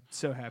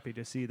so happy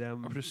to see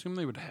them. I would assume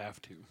they would have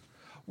to.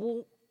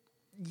 Well,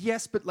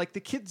 yes, but like the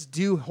kids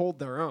do hold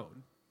their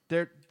own.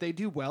 They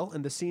do well,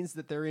 and the scenes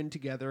that they're in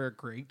together are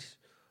great.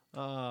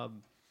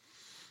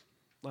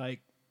 Like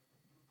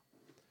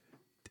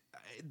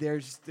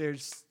there's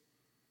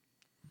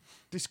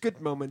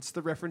good moments.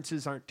 The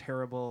references aren't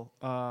terrible.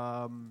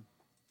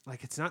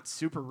 Like it's not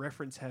super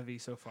reference heavy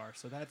so far,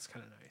 so that's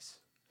kind of nice.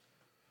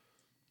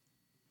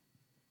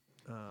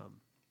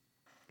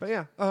 But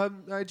yeah,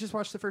 I just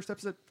watched the first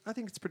episode. I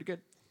think it's pretty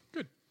good.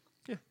 Good.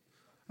 Yeah.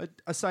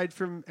 Aside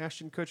from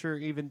Ashton Kutcher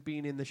even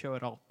being in the show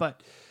at all,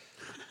 but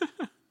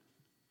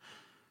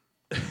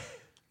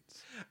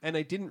and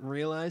I didn't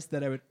realize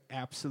that I would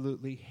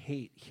absolutely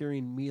hate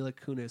hearing Mila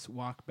Kunis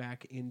walk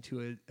back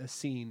into a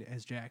scene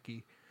as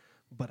Jackie,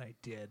 but I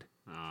did.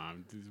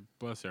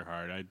 Bless her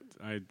heart.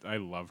 I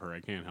love her. I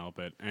can't help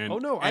it. And Oh,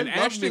 no, I and love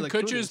Ashton Mila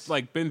Kutcher's Kunis.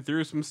 like been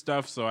through some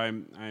stuff, so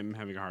I'm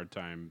having a hard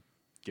time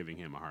giving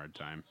him a hard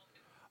time.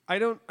 I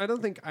don't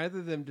think either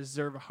of them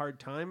deserve a hard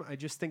time. I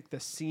just think the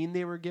scene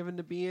they were given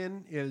to be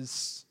in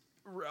is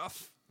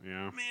rough.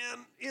 Yeah.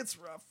 Man, it's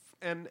rough.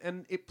 And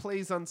it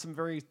plays on some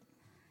very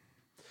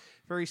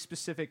very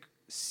specific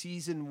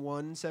season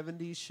 1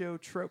 70s show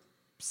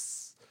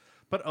tropes.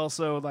 But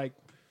also like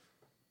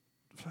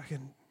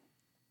fucking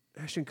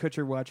Ashton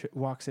Kutcher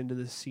walks into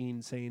the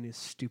scene saying his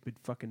stupid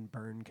fucking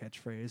burn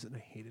catchphrase, and I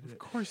hated it. Of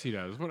course he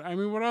does. What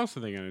else are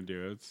they gonna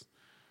do? It's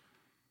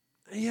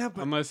Yeah,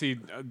 but unless he.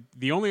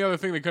 The only other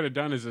thing they could have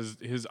done is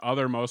his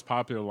other most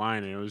popular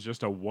line, and it was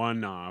just a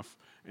one-off,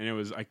 and it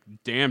was like,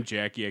 "Damn,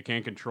 Jackie, I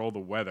can't control the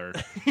weather."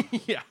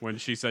 yeah, When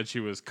she said she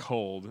was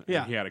cold, Yeah.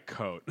 and he had a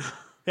coat.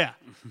 yeah.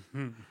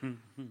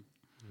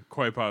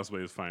 Quite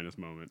possibly his finest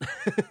moment.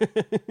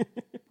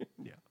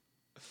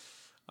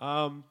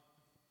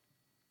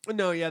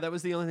 No, yeah, that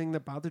was the only thing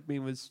that bothered me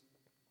was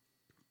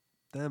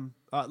them.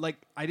 Like,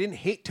 I didn't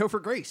hate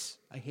Topher Grace.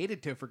 I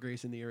hated Topher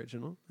Grace in the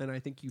original, and I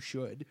think you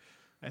should.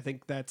 I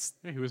think that's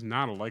Yeah, he was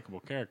not a likable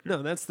character.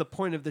 no, that's the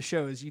point of the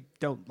show is you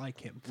don't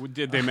like him.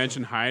 Did they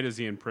mention Hyde? Is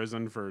he in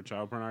prison for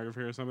child pornography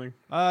or something?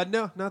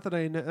 No, not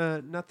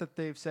that not that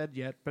they've said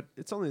yet, but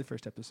it's only the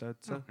first episode,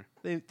 so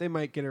they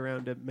might get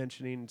around to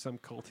mentioning some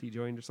cult he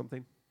joined or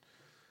something.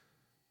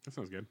 That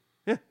sounds good.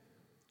 Yeah.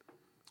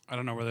 I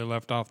don't know where they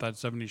left off that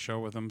 70s show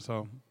with him,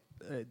 so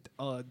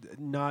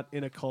Not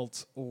in a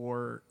cult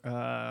or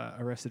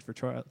arrested for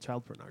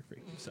child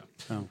pornography. So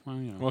well,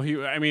 you know. Well,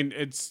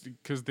 it's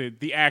because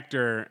the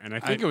actor, and I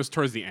think it was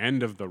towards the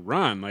end of the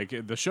run. Like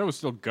the show was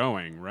still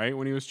going, right?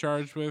 When he was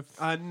charged with.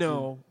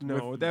 no,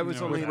 that was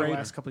no, only with the rape.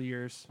 last couple of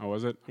years. Oh,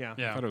 was it? Yeah.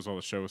 Yeah. I thought it was while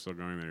the show was still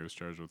going that he was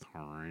charged with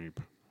rape.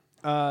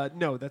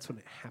 No, that's when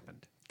it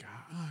happened.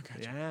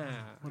 Gotcha.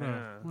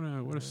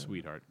 Yeah. What a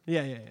sweetheart.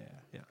 Yeah.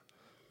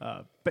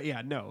 But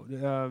yeah,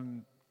 no.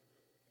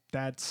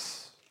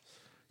 That's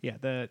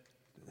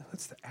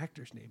what's the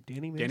actor's name?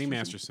 Danny Masterson. Danny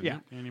Masterson. Yeah,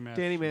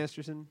 Danny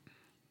Masterson.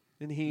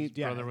 And he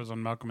brother was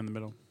on Malcolm in the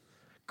Middle.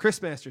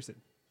 Chris Masterson.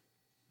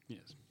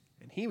 Yes.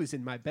 And he was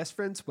in my best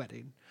friend's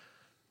wedding.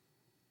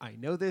 I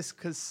know this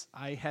because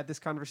I had this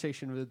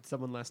conversation with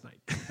someone last night.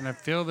 And I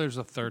feel there's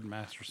a third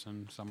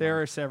Masterson somewhere.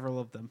 There are several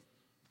of them.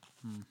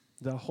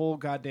 The whole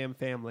goddamn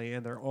family,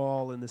 and they're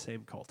all in the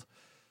same cult.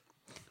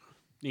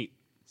 Neat.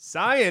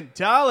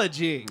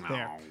 Scientology.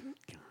 There. Oh,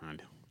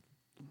 God.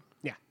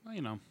 Yeah. Well,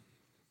 you know.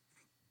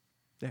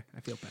 There.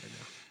 I feel better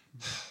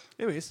now.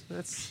 Anyways,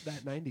 that's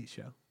that 90s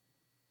show.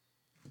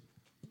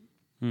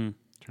 Trying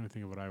to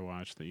think of what I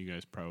watched that you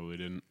guys probably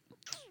didn't.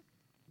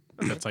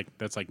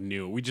 That's like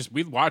new.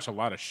 We watch a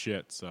lot of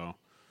shit, so.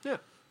 Yeah.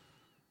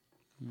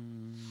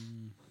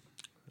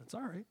 That's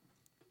all right.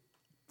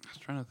 I was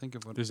trying to think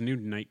of what. There's a new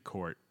Night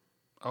Court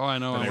Oh, I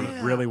know. that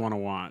I really want to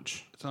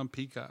watch. It's on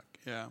Peacock.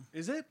 Yeah.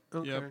 Is it?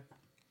 Okay. Yep.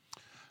 I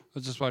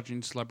was just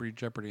watching Celebrity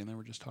Jeopardy, and they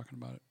were just talking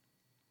about it.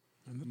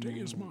 And the day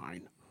is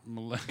mine.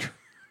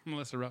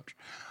 Melissa Rauch.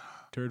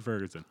 Turd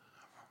Ferguson.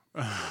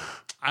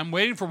 I'm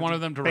waiting for one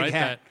of them to Big write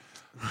hat.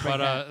 that.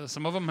 But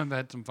some of them have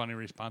had some funny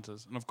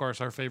responses. And of course,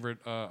 our favorite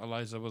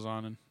Eliza was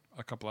on in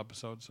a couple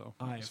episodes. So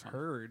it was I've fun.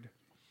 heard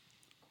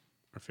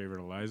Our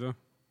favorite Eliza.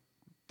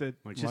 that.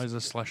 Like just-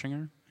 Eliza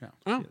Schlesinger. Yeah.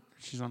 Oh.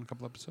 She's on a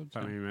couple episodes. I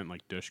Yeah. thought you meant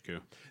like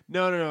Dushku.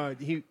 No.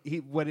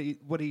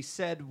 What he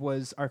said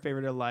was our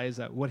favorite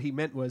Eliza. What he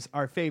meant was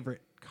our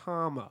favorite,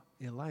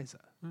 Eliza.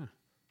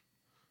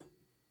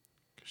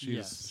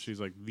 She's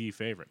like the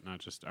favorite, not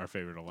just our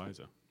favorite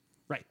Eliza.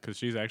 Right. Because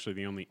she's actually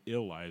the only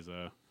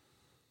Eliza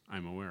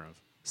I'm aware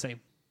of. Same.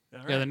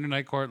 Yeah, the new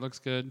Night Court looks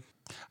good.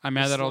 I'm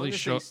mad that all these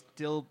shows,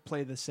 still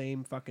play the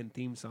same fucking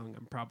theme song.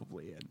 I'm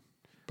probably in.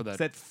 but That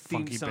that theme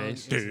funky song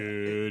bass.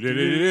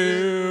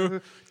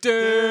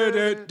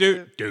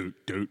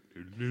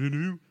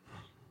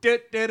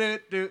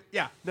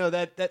 Yeah, no,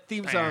 that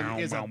theme song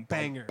is a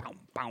banger.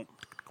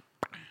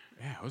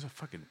 Yeah, it was a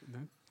fucking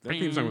that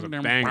theme song was a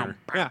banger.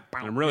 Yeah,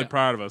 I'm really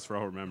proud of us for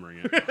all remembering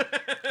it.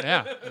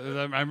 Yeah,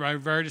 I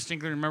very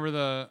distinctly remember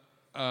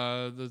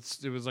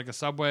it was like a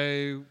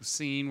subway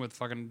scene with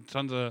fucking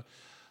tons of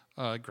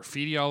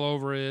graffiti all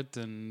over it,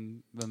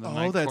 and then the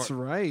oh, that's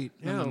right.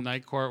 Then Yeah, the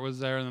Night Court was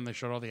there, and then they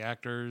showed all the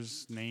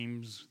actors'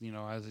 names,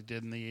 as they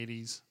did in the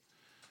 80s.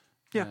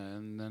 Yeah.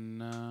 And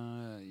then,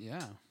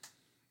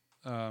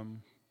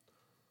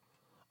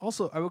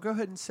 Also, I will go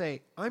ahead and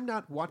say I'm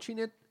not watching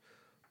it,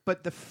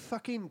 but the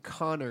fucking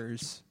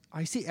Connors.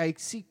 I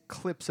see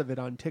clips of it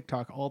on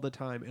TikTok all the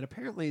time, and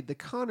apparently the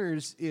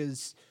Connors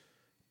is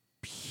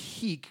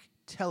peak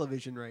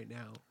television right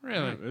now.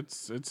 really? Yeah,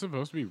 it's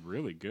supposed to be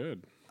really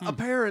good.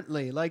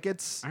 Apparently, like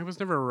it's I was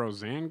never a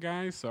Roseanne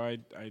guy, so I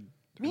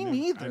Me I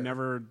neither.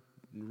 never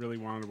really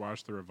wanted to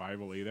watch the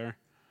revival either.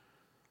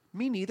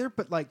 me neither.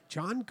 But like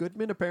John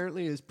Goodman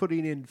apparently is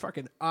putting in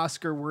fucking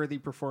Oscar-worthy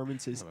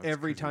performances Well, that's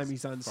every 'cause time he's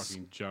he's on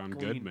fucking John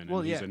screen. Goodman, Well,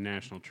 and he's yeah. a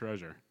national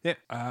treasure. Yeah,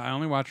 I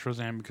only watched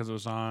Roseanne because it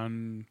was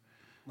on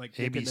like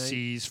Nick at Night.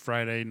 ABC's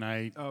Friday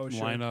night Oh,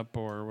 sure. lineup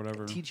or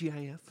whatever.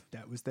 TGIF.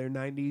 That was their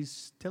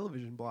 '90s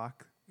television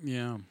block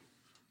Yeah,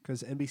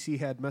 because NBC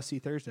had Must See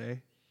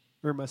Thursday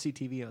or Must See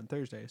TV on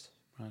Thursdays.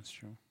 that's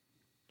true.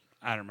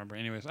 I don't remember.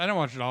 Anyways, I didn't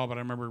watch it all, but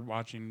I remember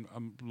watching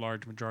a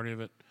large majority of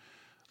it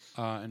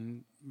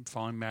and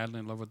falling madly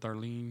in love with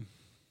Darlene.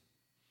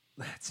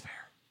 That's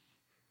fair.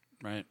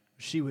 Right?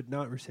 She would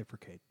not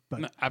reciprocate, but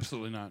No,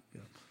 absolutely not.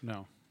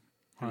 No.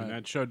 I mean,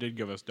 that show did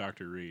give us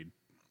Dr. Reed.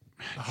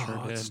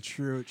 oh, it's did.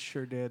 true. It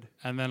sure did.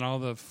 And then all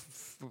the,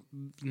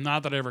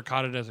 not that I ever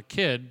caught it as a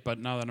kid, but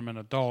now that I'm an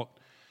adult,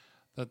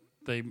 that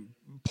they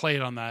played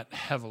on that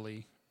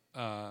heavily.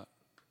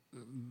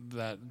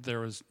 That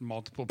there was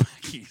multiple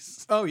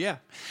Beckys Oh yeah,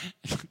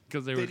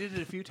 because they they were. did it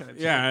a few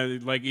times. Yeah,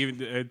 like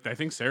even I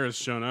think Sarah's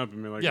shown up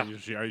and been like,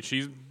 Yeah.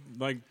 she's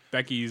like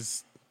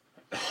Becky's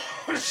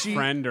she,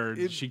 friend, or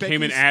it- she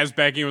came in Becky's- as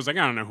Becky and was like,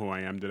 I don't know who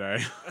I am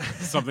today,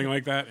 something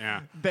like that.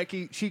 Yeah,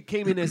 Becky. She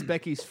came in as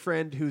Becky's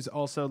friend, who's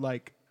also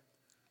like,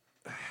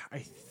 I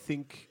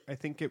think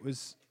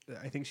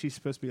she's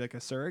supposed to be like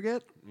a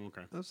surrogate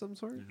okay. of some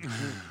sort.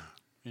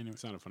 It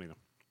sounded funny though.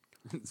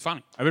 It's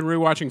funny. I've been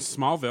rewatching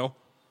Smallville.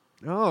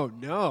 Oh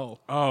no!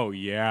 Oh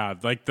yeah,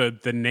 like the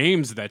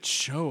names that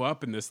show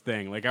up in this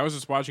thing. Like I was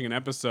just watching an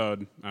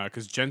episode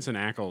because Jensen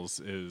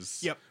Ackles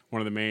is Yep.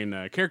 one of the main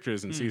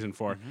characters in season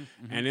 4,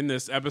 and in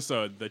this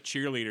episode, the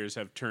cheerleaders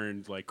have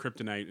turned like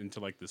kryptonite into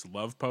like this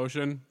love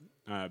potion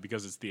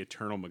because it's the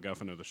eternal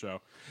MacGuffin of the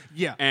show.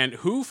 Yeah, And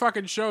who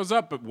fucking shows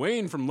up but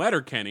Wayne from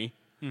Letterkenny?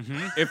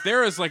 If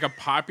there is like a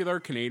popular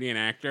Canadian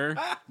actor,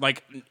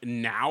 like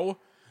now,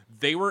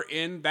 they were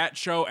in that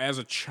show as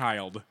a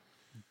child,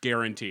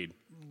 guaranteed.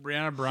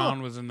 Brianna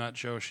Brown was in that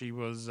show. She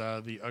was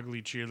the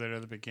ugly cheerleader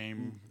that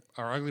became,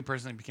 or ugly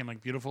person that became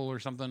like beautiful or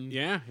something.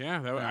 Yeah.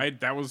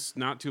 That was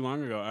not too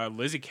long ago.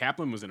 Lizzie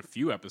Kaplan was in a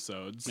few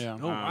episodes. Yeah.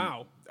 Oh,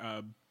 wow.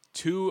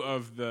 2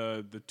 of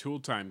the Tool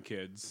Time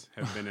kids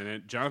have been in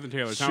it. Jonathan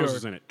Taylor Sure. Thomas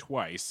was in it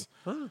twice.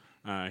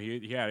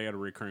 He had a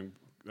recurring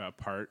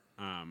part.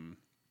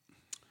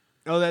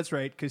 Oh, that's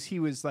right, because he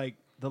was like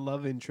the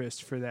love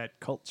interest for that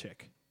cult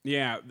chick.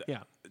 Yeah.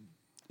 Yeah,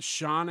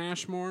 Sean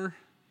Ashmore.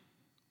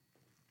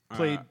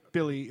 played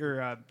Billy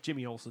or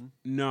Jimmy Olsen.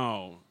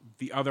 No,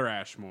 the other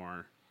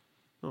Ashmore.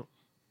 Oh.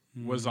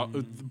 Was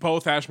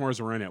both Ashmores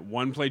were in it.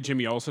 One played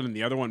Jimmy Olsen, and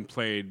the other one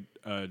played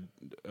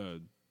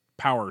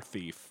Power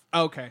Thief.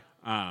 Okay.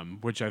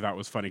 Which I thought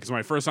was funny because when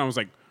I first saw him, I was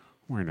like,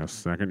 "Wait a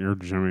second, you're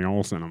Jimmy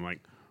Olsen." I'm like,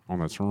 "Oh,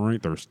 that's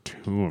right. There's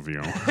 2 of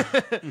you."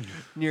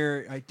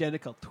 You're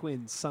identical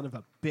twins, son of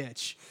a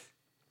bitch.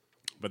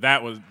 But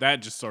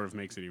that just sort of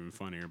makes it even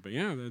funnier. But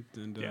yeah,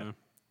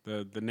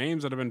 the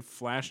names that have been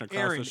flashing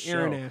across the show.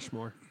 Aaron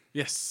Ashmore.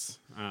 Yes.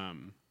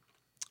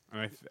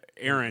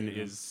 Aaron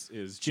is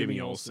Jimmy Jimmy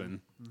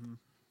Olsen.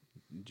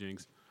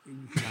 Jinx.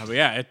 But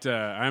yeah,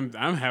 I'm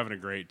having a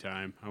great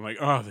time. I'm like,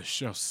 oh, this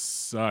show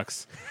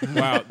sucks.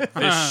 Wow,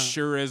 this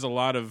sure is a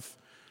lot of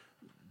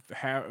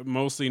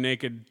mostly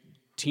naked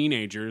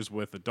teenagers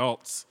with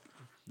adults.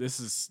 This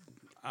is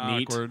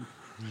neat. Awkward.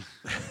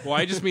 Well,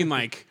 I just mean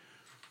like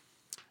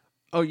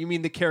Oh, you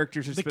mean the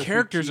characters are The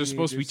characters are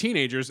supposed to be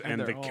teenagers, and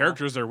they're the all-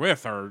 characters they're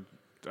with are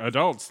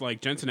adults.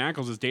 Like Jensen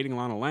Ackles is dating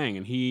Lana Lang,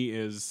 and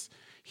they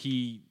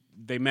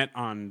met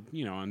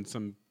on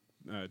some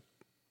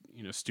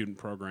student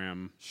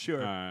program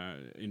Sure.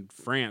 in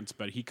France,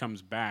 but he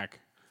comes back.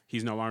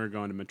 He's no longer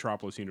going to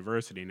Metropolis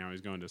University. Now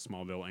he's going to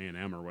Smallville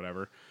A&M or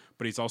whatever.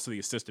 But he's also the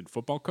assistant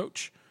football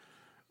coach.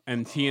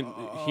 And he and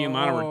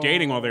Lana were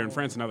dating while they're in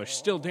France, and now they're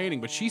still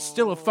dating. But she's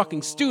still a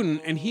fucking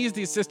student, and he's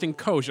the assistant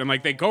coach. And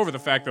like they go over the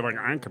fact that like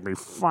I could be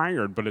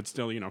fired, but it's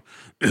still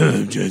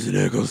I'm Jensen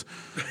Ackles,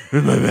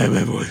 my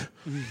Batman voice.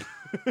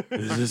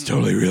 This is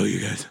totally real,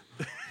 you guys.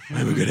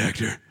 I'm a good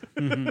actor.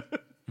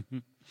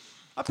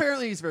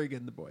 Apparently, he's very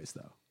good in The Boys,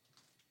 though.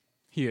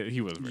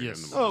 He was very Yes.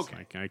 good in the Boys.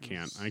 Okay.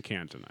 I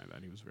can't deny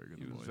that he was very good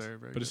in the Boys. very,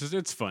 very but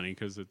it's funny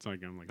because it's like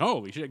I'm like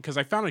holy shit because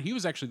I found out he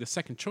was actually the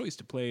second choice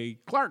to play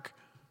Clark.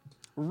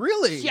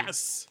 Really?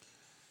 Yes.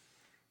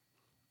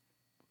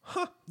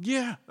 Huh.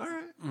 Yeah. All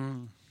right.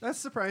 That's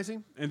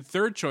surprising. And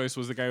third choice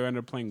was the guy who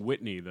ended up playing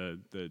Whitney, the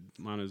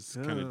Lana's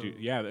kind of dude.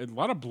 Yeah, a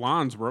lot of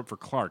blondes were up for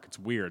Clark. It's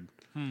weird.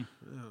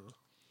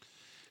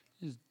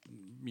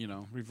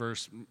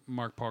 Reverse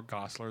Mark Paul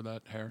Gosselaar,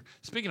 that hair.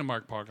 Speaking of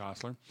Mark Paul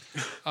Gosselaar,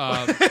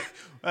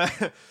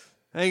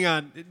 Hang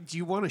on. Do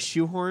you want a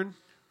shoehorn?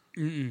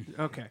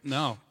 Okay.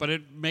 no, but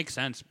it makes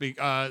sense.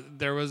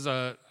 There was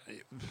a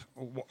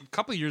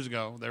couple of years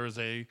ago, there was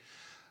a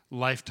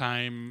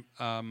Lifetime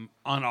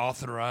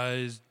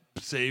unauthorized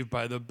Saved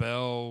by the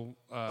Bell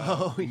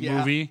yeah.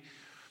 movie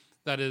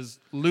that is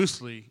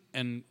loosely,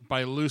 and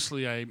by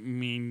loosely I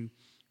mean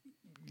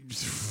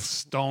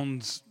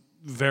stones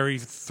very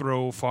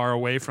far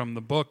away from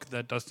the book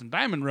that Dustin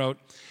Diamond wrote,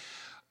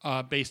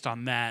 based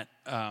on that.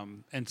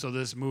 And so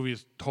this movie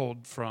is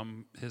told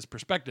from his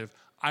perspective.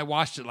 I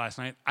watched it last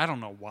night. I don't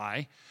know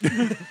why.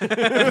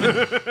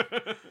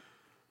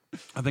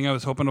 I think I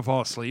was hoping to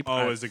fall asleep.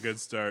 Always a good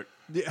start.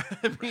 Yeah,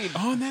 I mean,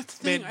 Oh, and that's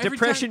the thing. man,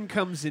 depression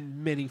comes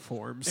in many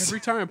forms. Every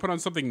time I put on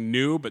something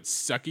new but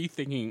sucky,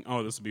 thinking,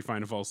 "Oh, this will be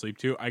fine to fall asleep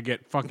to," I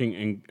get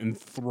fucking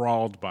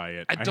enthralled by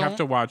it. I have don't-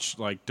 to watch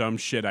like dumb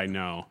shit I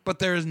know. But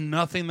there is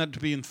nothing that to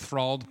be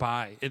enthralled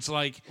by. It's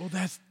like, Well,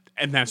 that's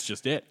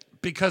just it.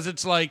 because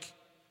it's like,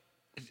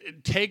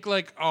 take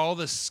like all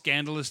the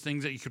scandalous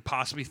things that you could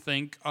possibly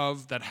think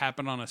of that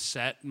happen on a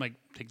set, like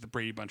take the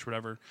Brady Bunch,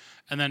 whatever,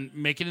 and then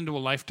make it into a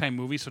Lifetime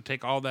movie. So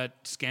take all that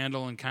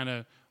scandal and kind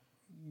of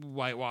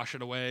whitewash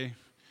it away,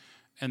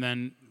 and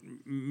then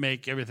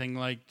make everything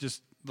like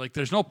just like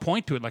there's no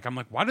point to it. Like I'm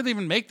like, why did they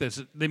even make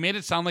this? They made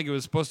it sound like it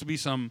was supposed to be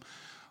some,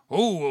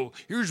 well,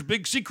 here's a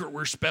big secret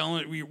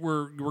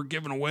we're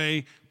giving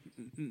away.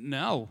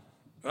 No,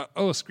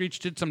 Screech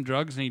did some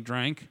drugs and he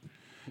drank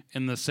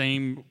in the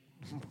same.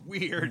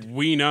 Weird.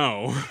 We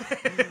know.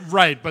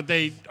 Right, but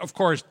they, of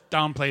course,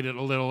 downplayed it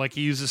a little. Like,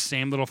 he used the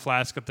same little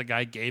flask that the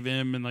guy gave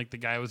him, and, like, the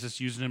guy was just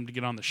using him to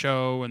get on the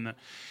show, and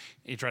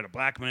he tried to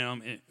blackmail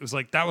him. It was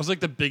like, that was, like,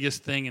 the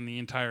biggest thing in the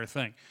entire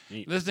thing.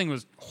 This thing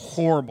was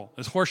horrible.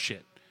 It's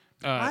horseshit.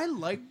 I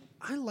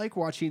like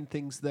watching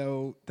things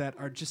though that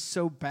are just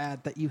so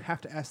bad that you have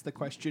to ask the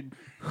question,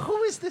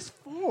 "Who is this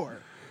for?"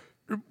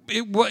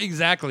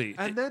 Exactly.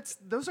 And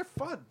those are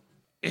fun.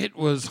 It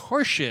was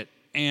horseshit,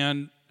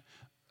 and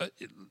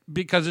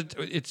because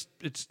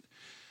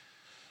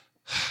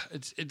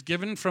it's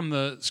given from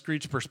the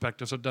Screech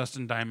perspective, so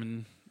Dustin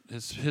Diamond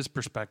his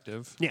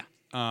perspective. Yeah.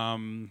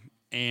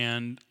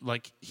 And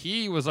like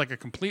he was like a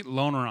complete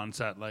loner on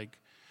set, like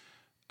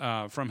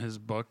from his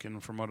book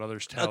and from what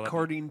others tell.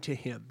 According to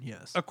him,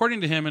 yes.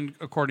 According to him and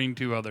according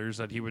to others,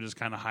 that he would just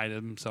kind of hide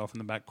himself in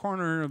the back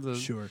corner of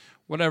the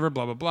whatever,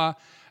 blah blah blah.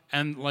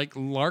 And like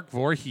Lark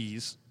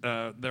Voorhees,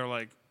 they're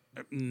like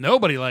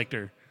nobody liked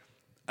her.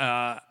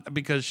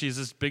 Because she's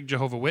this big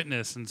Jehovah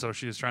Witness, and so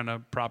she was trying to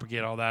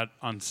propagate all that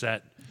on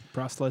set.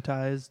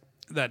 Proselytized.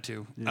 That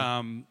too.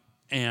 Yeah.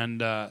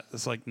 And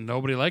it's like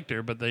nobody liked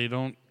her, but they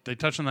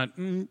touch on that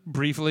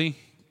briefly,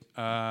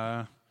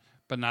 but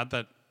not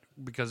that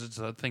because it's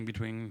a thing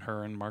between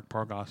her and Mark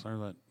Paul Gosselaar.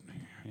 That,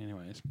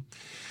 anyways,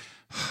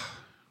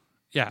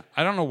 yeah,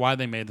 I don't know why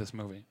they made this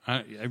movie.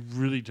 I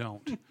really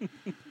don't.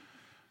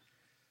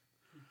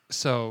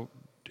 So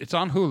it's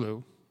on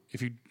Hulu.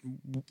 If you,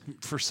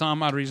 for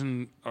some odd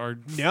reason, are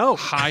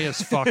high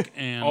as fuck,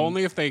 and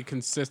Only if they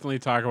consistently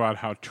talk about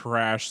how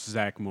trash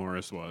Zach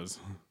Morris was.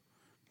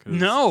 'Cause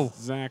No.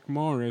 Zach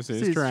Morris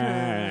is He's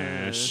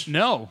trash.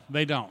 no,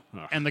 they don't.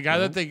 Ugh. And the guy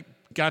that they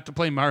got to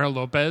play Mario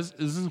Lopez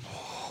is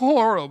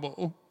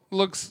horrible.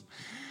 Looks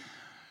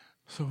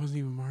So it wasn't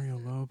even Mario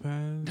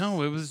Lopez?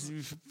 no, it was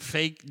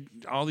fake.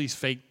 All these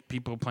fake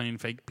people playing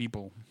fake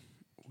people.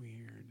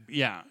 Weird.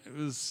 Yeah, it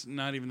was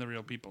not even the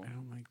real people I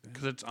don't like that.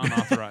 because it's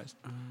unauthorized.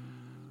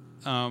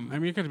 I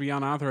mean, you could be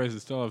unauthorized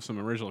and still have some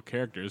original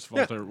characters.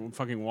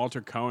 Fucking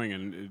Walter Cohen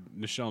and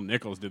Nichelle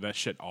Nichols did that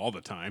shit all the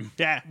time.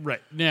 Yeah.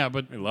 Right. Yeah,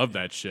 but I love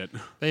that shit.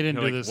 they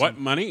didn't They're do like, this. what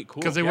money? Cool.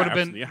 Because they Yeah, would have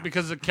been absolutely, yeah.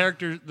 because the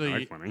characters, the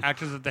like money.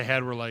 actors that they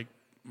had were like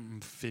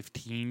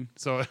 15.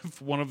 So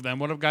if one of them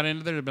would have got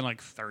into there, it'd have been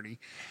like 30.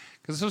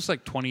 Because this was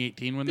like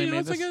 2018 when they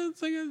made this.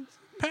 It's like a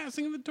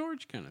passing of the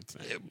torch kind of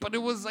thing. But it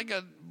was like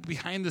a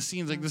behind the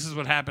scenes, like this is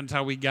what happened,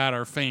 how we got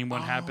our fame,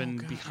 what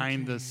happened God,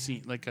 behind the okay.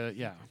 scene, like a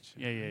yeah.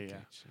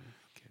 Getcha.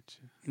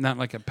 Not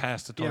like a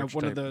pass the torch.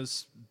 one type. of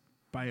those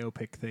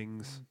biopic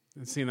things.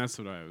 See, that's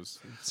what I was.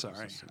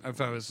 Sorry,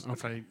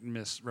 if I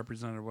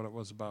misrepresented what it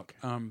was about.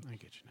 I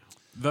get you now.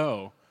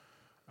 Though,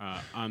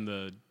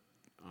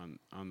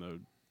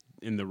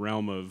 in the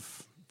realm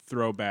of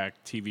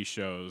throwback TV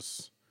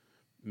shows,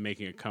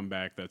 making a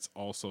comeback that's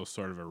also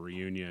sort of a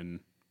reunion,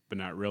 but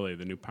not really.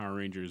 The new Power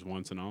Rangers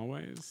Once and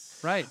Always.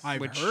 Right,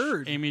 I've which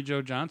heard. Amy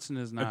Jo Johnson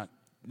is not.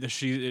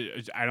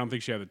 I don't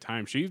think she had the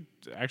time. She's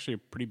actually a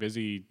pretty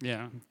busy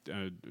Yeah,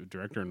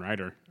 director and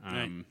writer.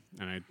 Right.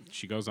 And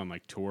she goes on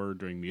like tour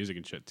doing music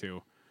and shit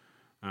too.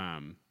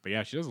 But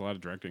yeah, she does a lot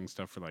of directing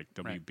stuff for like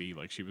WB.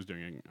 Like she was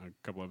doing a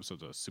couple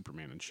episodes of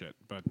Superman and shit.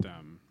 But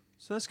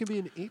So that's gonna be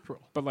in April.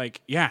 but like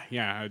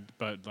yeah.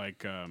 But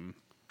like a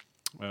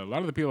lot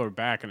of the people are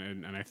back,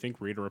 and I think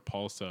Rita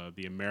Repulsa,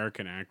 the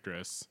American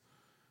actress,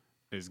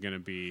 is gonna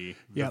be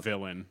the Yep.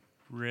 villain.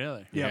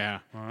 really. Yep. Yeah,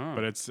 Oh.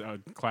 but it's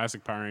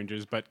classic Power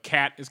Rangers. But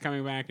Kat is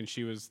coming back, and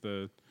she was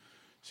the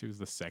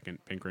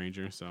second Pink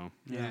Ranger, so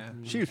Yeah,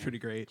 she was pretty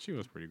great. she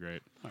was pretty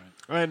great.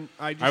 And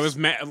I was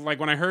mad. Like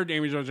when I heard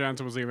Amy Jo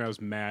Johnson was leaving, I was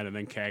mad, and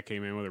then Kat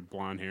came in with her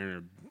blonde hair and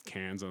her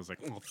cans. I was like,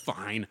 "Oh,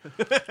 fine."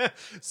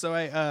 So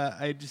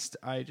I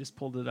just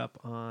pulled it up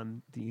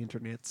on the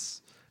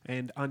internets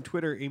and on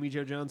Twitter. Amy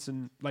Jo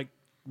Johnson, like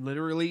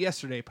literally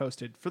yesterday,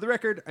 posted, "For the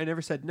record, I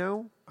never said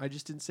no. I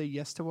just didn't say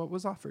yes to what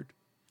was offered."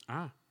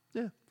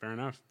 Yeah. Fair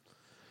enough.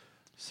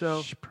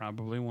 So She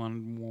probably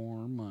wanted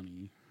more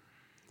money.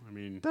 I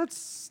mean,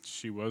 that's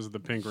she was the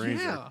Pink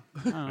Ranger. yeah,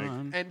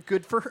 Um, and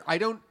good for her. I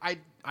don't.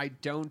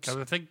 Because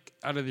I think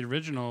out of the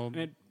original,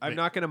 I'm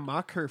not going to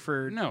mock her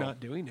for No. not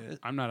doing it.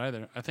 I'm not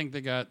either. I think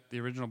they got the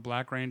original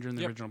Black Ranger and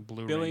the Yep. original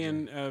Blue Billy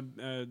Ranger.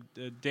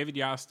 and David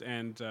Yost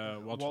and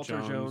Walter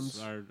Walter Jones,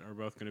 Jones. are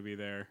both going to be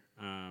there.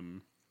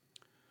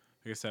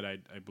 Like I said,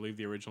 I believe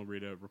the original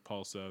Rita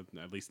Repulsa,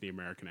 at least the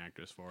American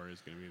actress for,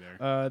 is going to be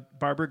there.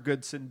 Barbara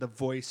Goodson, the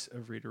voice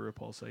of Rita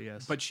Repulsa,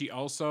 yes. But she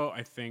also,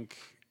 I think,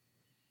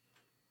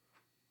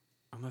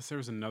 unless there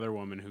was another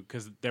woman who,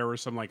 because there were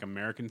some like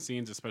American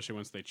scenes, especially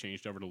once they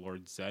changed over to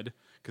Lord Zed,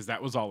 because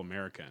that was all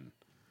American.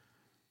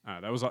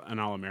 That was an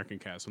all American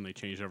cast when they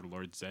changed over to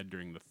Lord Zed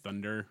during the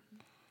Thunder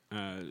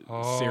series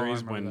I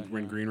remember when that,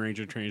 when yeah. Green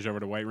Ranger changed over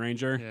to White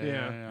Ranger.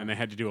 Yeah. And they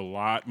had to do a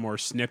lot more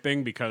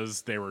snipping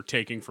because they were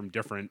taking from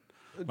different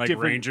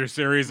Different Ranger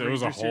series. It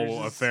was a Ranger whole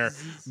series. affair.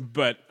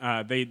 But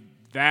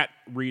that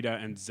Rita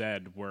and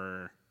Zed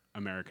were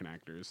American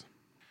actors.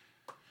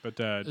 But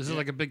Is it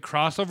like a big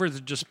crossover? Or is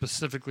it just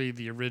specifically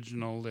the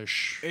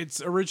original-ish?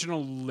 it's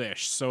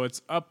original-ish, so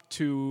it's up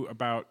to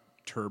about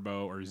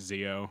Turbo or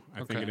Zeo, I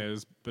think Okay. it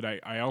is. But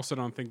I also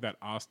don't think that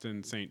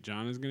Austin St.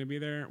 John is going to be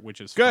there, which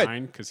is Good.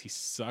 fine because he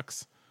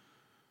sucks.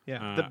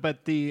 yeah,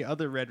 but the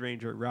other Red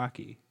Ranger,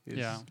 Rocky, is,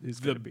 Yeah. is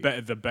The gonna be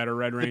the better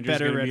Red the Ranger is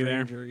better going to Red be there.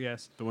 Ranger.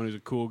 Yes. The one who's a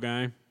cool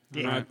guy.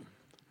 Yeah.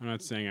 I'm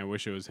not saying I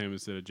wish it was him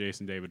instead of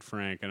Jason David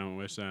Frank. I don't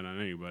wish that on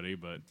anybody,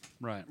 but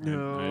Right.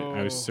 No.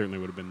 I certainly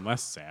would have been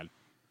less sad.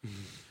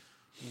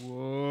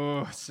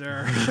 Whoa,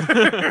 sir.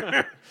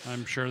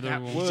 I'm sure there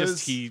That will. was-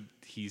 Just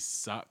he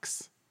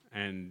sucks,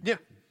 and yeah.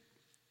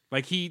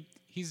 like he's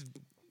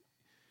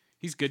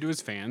good to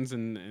his fans,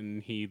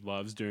 and he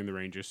loves doing the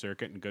Ranger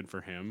circuit, and good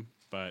for him.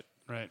 But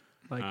Right.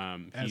 Like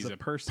as he's a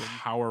person,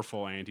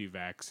 powerful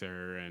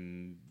anti-vaxxer,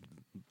 and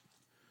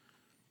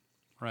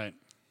Right.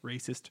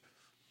 racist,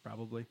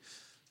 probably.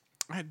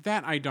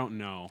 that I don't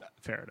know.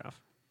 Fair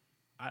enough.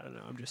 I don't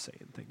know. I'm just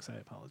saying things. I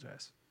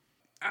apologize.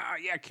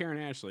 Yeah, Karen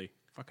Ashley,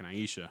 fucking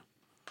Aisha.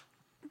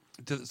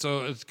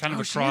 So it's kind of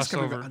a she is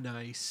coming crossover. back.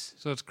 Nice.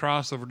 So it's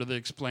crossover. Do they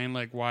explain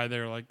like why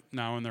they're like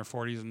now in their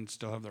 40s and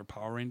still have their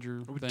Power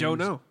Ranger? We things? don't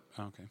know.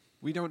 Oh, okay.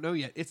 We don't know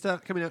yet. It's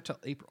not coming out till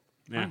April.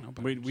 Yeah, know,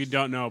 but we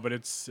don't know, but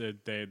it's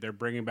they're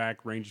bringing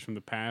back Rangers from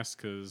the past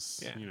because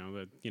Yeah.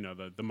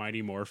 the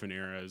Mighty Morphin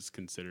era is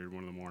considered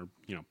one of the more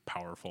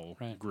powerful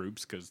Right.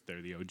 groups because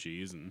they're the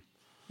OGs, and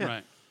Yeah.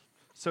 Right.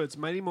 So it's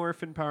Mighty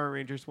Morphin Power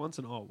Rangers once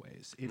and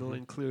always. It'll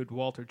include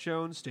Walter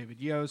Jones,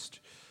 David Yost,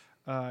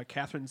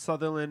 Catherine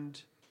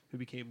Sutherland, who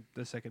became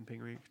the second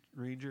Pink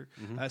Ranger,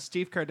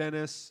 Steve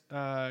Cardenas,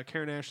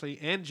 Karen Ashley,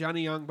 and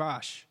Johnny Young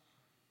Bosch.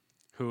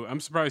 who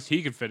I'm surprised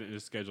he could fit in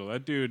his schedule.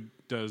 That dude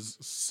does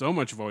so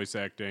much voice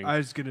acting. I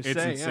was gonna it's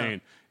say,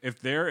 insane. yeah. If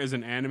there is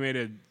an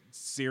animated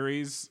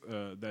series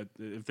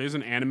if there's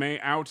an anime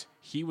out,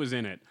 he was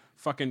in it.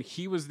 Fucking,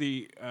 he was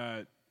the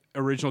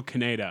original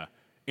Kaneda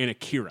in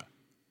Akira,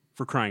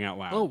 for crying out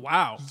loud. Oh,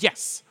 wow.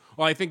 Yes.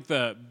 Well, I think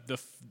the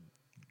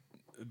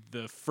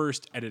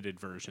first edited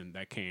version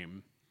that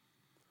came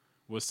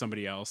was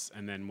somebody else,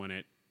 and then when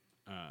it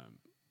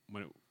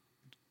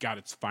got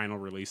its final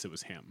release, it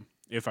was him,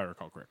 if I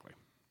recall correctly.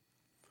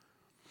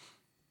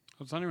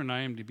 Well, it's not even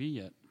IMDb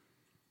yet.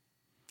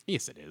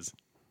 Yes, it is.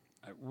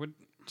 I would.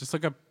 Just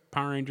look up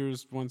Power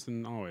Rangers Once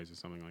and Always or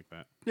something like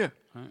that. Yeah.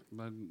 I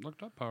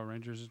looked up Power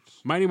Rangers.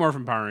 It's Mighty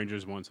Morphin Power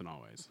Rangers Once and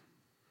Always.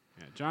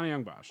 Yeah, Johnny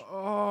Young Bosch.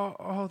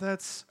 Oh,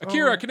 that's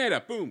Akira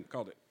Kaneda. Boom.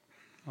 Called it.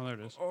 Oh, there it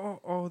is.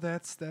 Oh,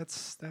 that's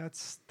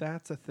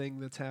a thing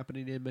that's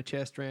happening in my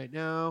chest right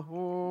now.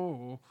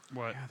 Oh,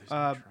 What? Yeah, there's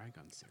a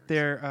Trigun series.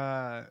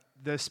 they're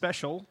the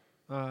special,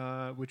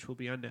 which will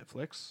be on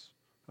Netflix,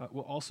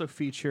 will also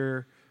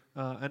feature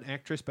an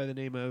actress by the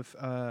name of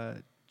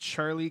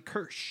Charlie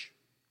Kirsch.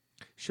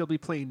 She'll be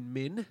playing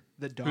Min,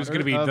 the daughter. Who's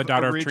gonna be the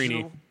daughter of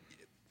original- Trini.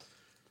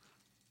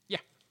 Yeah.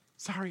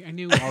 Sorry, I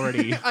knew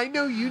already. I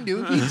know you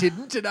knew he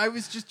didn't, and I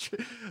was just.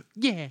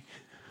 Yeah.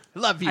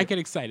 Love you. I get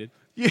excited.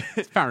 Yeah,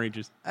 It's Power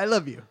Rangers. I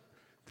love you.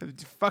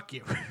 Fuck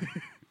you.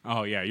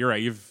 Oh yeah, you're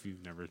right. You've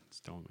never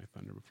stolen my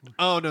thunder before.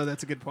 Oh no,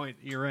 that's a good point.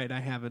 You're right.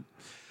 I haven't.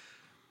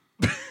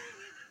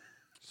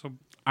 So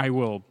I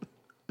will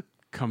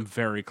come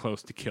very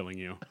close to killing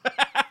you.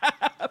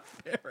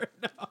 Fair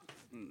enough.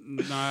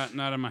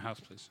 not in my house,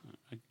 please.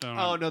 I don't.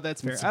 Oh no,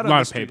 that's fair. It's Out a on lot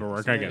the of street.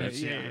 paperwork, I get it.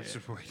 Yeah, It's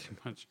just way too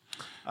much.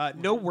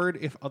 No word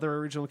if other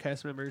original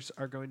cast members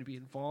are going to be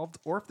involved,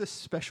 or if this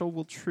special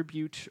will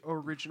tribute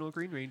original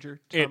Green Ranger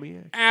Tommy.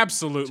 It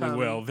absolutely Tommy.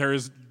 will. There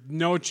is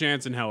no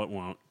chance in hell it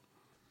won't.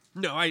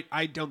 No,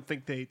 I don't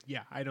think they.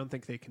 Yeah, I don't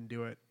think they can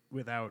do it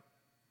without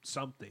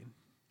something.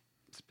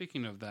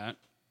 Speaking of that,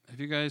 have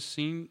you guys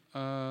seen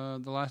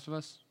The Last of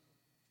Us?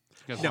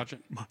 You guys No. watch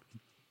it?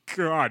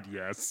 God,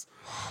 yes.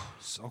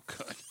 So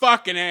good.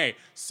 Fucking A.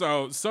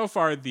 So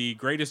far, the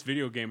greatest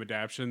video game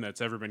adaptation that's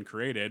ever been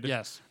created.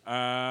 Yes.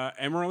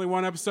 And we're only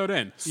one episode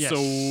in. Yes.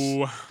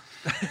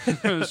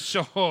 So,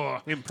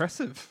 Sure.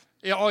 Impressive.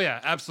 Yeah, oh yeah,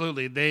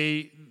 absolutely.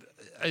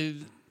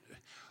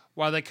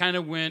 While they kind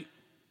of went,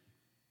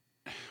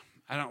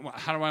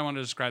 how do I want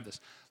to describe this?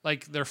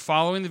 Like they're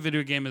following the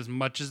video game as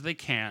much as they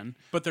can.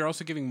 but they're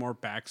also giving more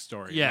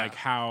backstory. Yeah. Like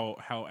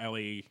how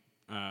Ellie,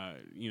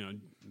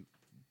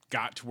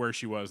 got to where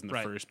she was in the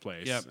Right. first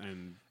place. Yep.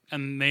 And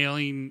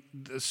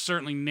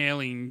Certainly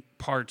nailing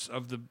parts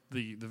of the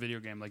video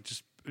game, like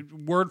just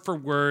word for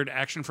word,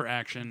 action for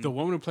action. the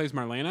woman who plays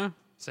Marlena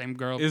Same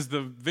girl. is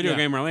the video Yeah.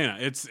 game Marlena.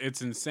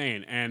 It's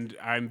insane. And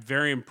I'm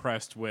very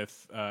impressed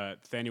with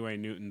Thanue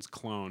Newton's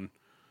clone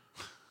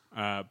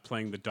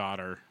playing the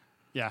daughter.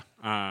 yeah.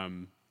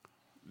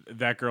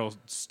 That girl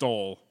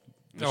stole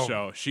the Oh.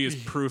 show. She is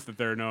proof that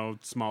there are no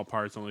small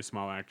parts, only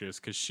small actors,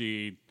 because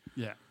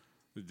Yeah.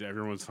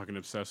 everyone's fucking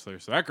obsessed with her.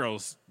 So that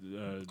girl's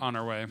On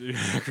our way.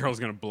 that girl's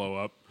gonna blow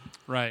up.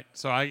 Right.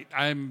 So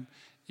I'm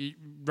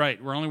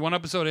right. We're only one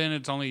episode in.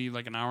 It's only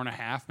like an hour and a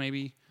half,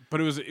 maybe.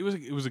 But it was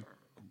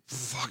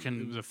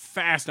a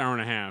fast hour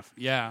and a half.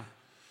 Yeah.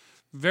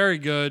 Very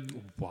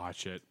good,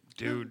 Watch it,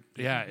 dude.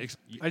 Yeah.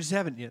 I just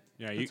haven't yet.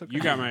 yeah. That's okay.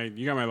 You got my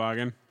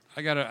login.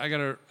 I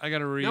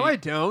gotta read. No, I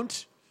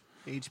don't.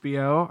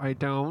 HBO, I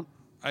don't.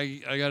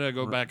 I gotta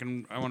go back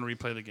and I want to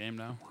replay the game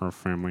now. Her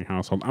family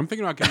household. I'm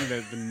thinking about getting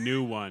the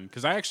new one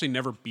because I actually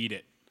never beat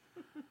it.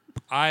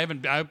 I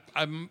haven't.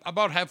 I'm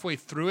about halfway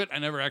through it. I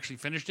never actually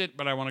finished it,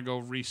 but I want to go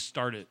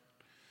restart it.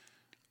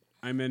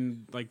 I'm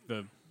in like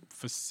the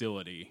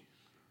facility,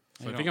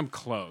 so I think I'm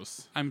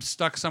close. I'm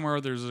stuck somewhere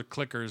where there's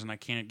clickers and I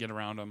can't get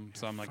around them.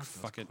 So I'm like,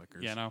 fuck it.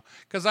 clickers. You know,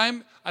 because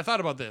I thought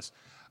about this.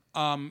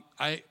 I'm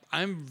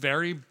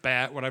very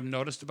bad. What I've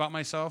noticed about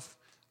myself,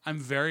 I'm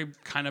very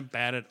kind of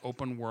bad at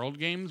open world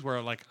games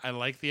where like I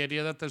like the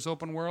idea that there's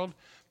open world,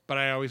 but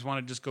I always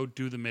want to just go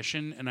do the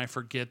mission and I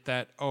forget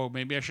that, oh,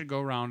 maybe I should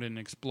go around and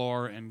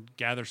explore and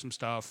gather some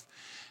stuff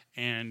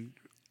and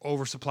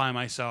oversupply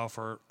myself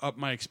or up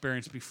my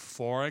experience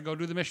before I go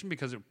do the mission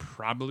because it would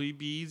probably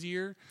be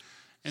easier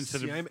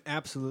instead See, of I'm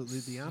absolutely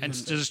the and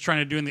opposite. just trying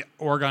to do in the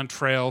Oregon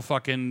Trail,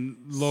 fucking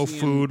low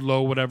food,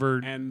 low whatever,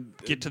 and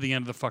get to the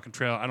end of the fucking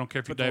trail. I don't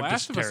care if you But The dive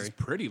Last of Us is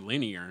dysentery. pretty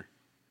linear.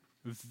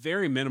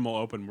 Very minimal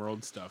open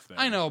world stuff there.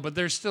 I know, but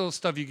there's still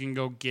stuff you can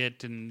go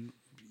get, and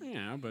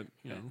Yeah, but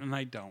and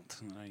I don't.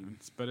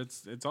 but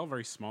it's all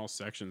very small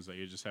sections that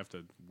you just have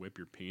to whip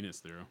your penis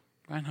through.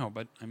 I know,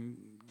 but I'm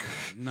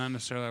not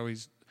necessarily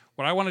always.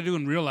 What I want to do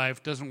in real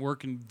life doesn't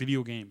work in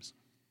video games,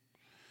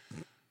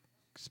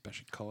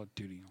 especially Call of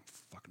Duty. I'm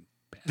fucking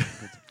bad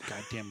with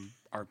goddamn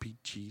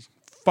RPGs.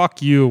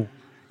 Fuck you.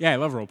 Yeah, I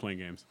love role playing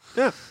games.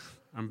 Yeah.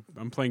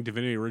 I'm playing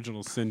Divinity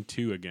Original Sin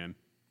 2 again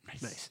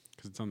Nice.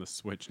 because it's on the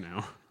Switch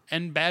now.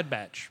 And Bad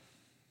Batch,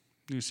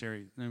 new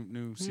series,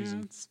 new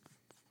season. It's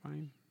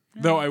fine.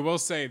 Though I will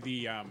say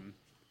the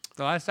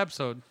The last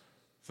episode,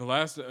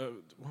 last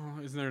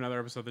isn't there another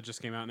episode that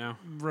just came out now?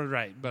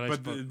 right? But I But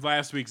suppose, the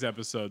last week's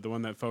episode, the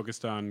one that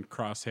focused on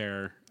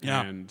Crosshair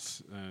Yeah.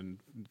 and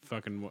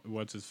fucking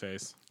what's his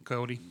face?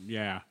 Cody.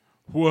 Yeah,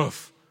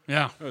 woof.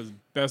 Yeah. That was the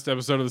best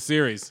episode of the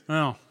series.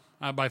 No,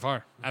 by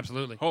far,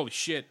 absolutely. Holy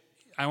shit!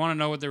 I want to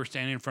know what they were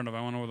standing in front of.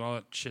 I want to know what all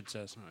that shit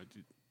says.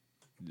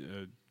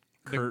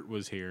 Kurt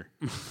was here.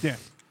 Yeah.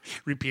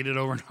 Repeat it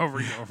over and over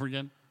and over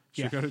again.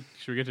 Should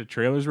we get to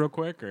trailers real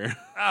quick, or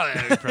Oh,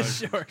 yeah,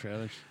 probably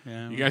trailers.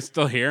 Yeah, you guys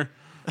still here?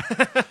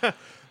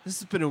 This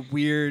has been a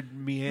weird,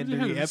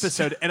 meandering Yes.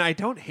 episode, and I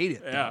don't hate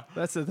it. though. Yeah.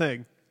 That's the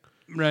thing.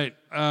 right.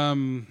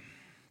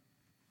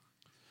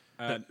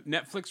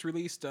 Netflix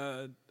released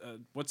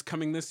what's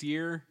coming this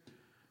year.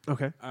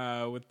 Okay.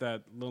 with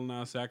that Lil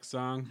Nas X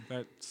song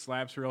that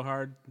slaps real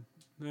hard.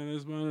 And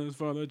this one is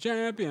for the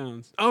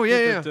champions. Oh,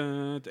 yeah,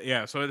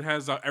 Yeah, so it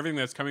has everything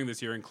that's coming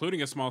this year,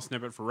 including a small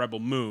snippet for Rebel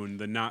Moon,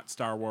 the not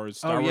Star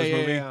Wars yeah,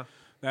 movie yeah.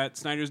 that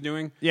Snyder's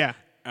doing. Yeah.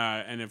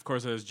 And of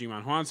course, it has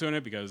Jimon Hwansu in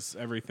it because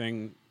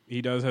everything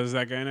he does has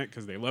that guy in it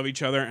because they love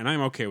each other, and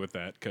I'm okay with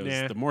that because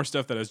the more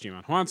stuff that has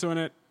Jimon Hwansu in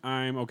it,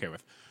 I'm okay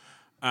with.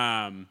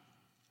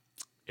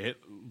 It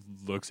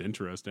looks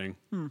interesting.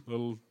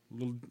 Little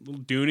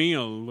Dooney,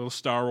 a little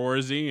Star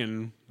Warsy,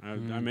 and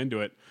I'm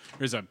into it.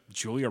 There's a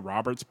Julia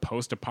Roberts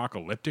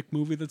post-apocalyptic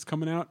movie that's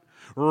coming out.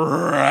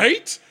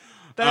 Right?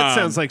 That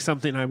sounds like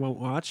something I won't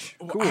watch.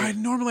 Cool.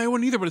 Normally I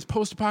wouldn't either, but it's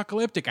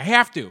post-apocalyptic. I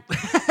have to.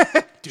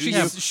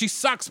 She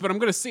sucks, but I'm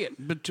going to see it.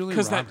 But Julia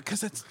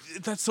Because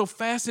that's so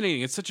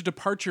fascinating. It's such a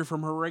departure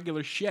from her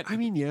regular shit. I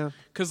mean, yeah.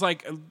 Because,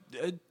 like,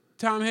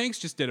 Tom Hanks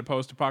just did a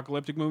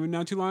post-apocalyptic movie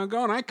not too long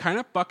ago, and I kind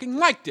of fucking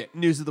liked it.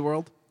 News of the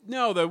World?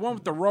 No, the one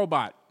with the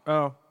robot.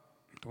 Oh.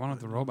 The one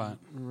with the robot.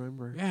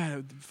 Remember. Yeah,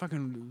 the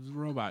fucking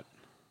robot.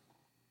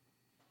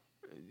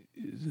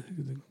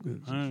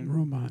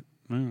 Robot.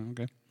 Oh,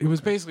 okay. It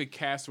was basically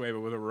Castaway, but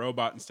with a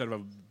robot instead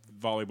of a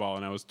volleyball,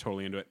 and I was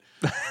totally into it.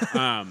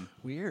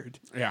 Weird.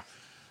 Yeah.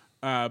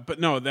 But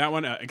no, that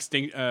one,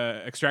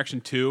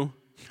 Extraction 2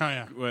 Oh,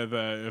 yeah.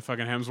 with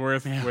fucking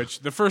Hemsworth,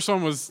 which the first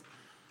one was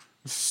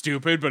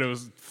stupid, but it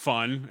was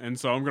fun, and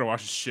so I'm going to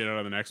watch the shit out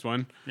of the next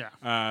one.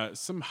 Yeah.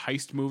 Some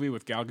heist movie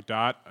with Gal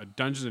Gadot, a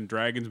Dungeons and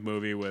Dragons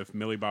movie with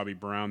Millie Bobby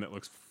Brown that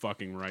looks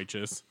fucking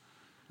righteous.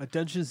 A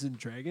Dungeons and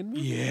Dragons?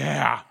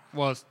 Yeah.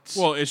 Well,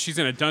 She's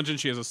in a dungeon,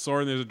 she has a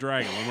sword, and there's a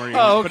dragon.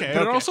 Oh, But okay, it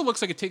okay. also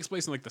looks like it takes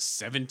place in like the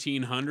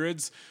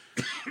 1700s.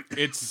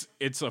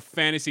 It's a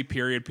fantasy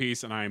period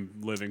piece, and I'm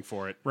living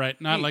for it. right.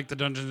 Not like the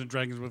Dungeons and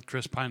Dragons with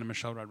Chris Pine and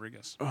Michelle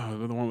Rodriguez. Oh,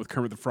 the one with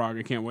Kermit the Frog,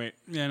 I can't wait.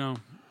 Yeah, no.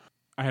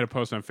 I had a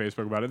post on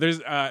Facebook about it. There's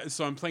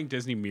so I'm playing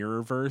Disney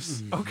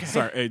Mirrorverse. Okay.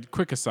 Sorry,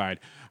 quick aside.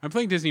 I'm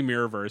playing Disney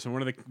Mirrorverse, and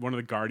one of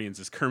the guardians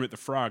is Kermit the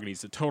Frog, and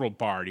he's a total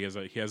bard. He has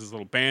his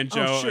little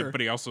banjo, Oh, sure. but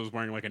he also is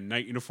wearing like a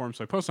knight uniform.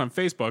 So I posted on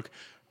Facebook.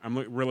 I'm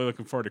really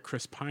looking forward to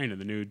Chris Pine in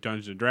the new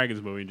Dungeons and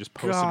Dragons movie, and just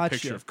posted a Gotcha.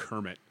 picture of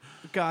Kermit.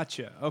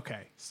 Gotcha.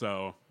 Okay.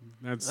 So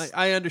that's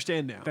I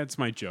understand now. that's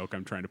my joke.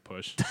 I'm trying to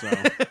push. So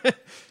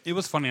It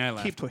was funny. I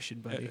laughed. Keep pushing,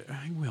 buddy.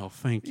 I will.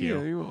 Thank Yeah,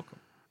 you. you're welcome.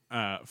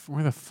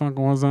 Where the fuck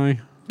was I?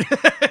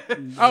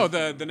 Oh,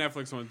 the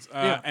Netflix ones.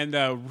 And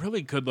a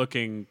really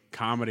good-looking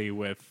comedy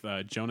with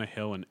Jonah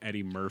Hill and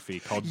Eddie Murphy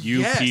called You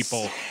Yes.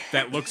 People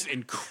that looks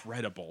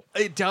incredible.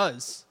 It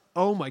does.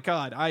 Oh my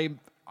god.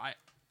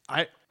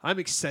 I'm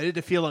excited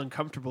to feel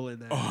uncomfortable in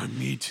that. Oh,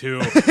 me too.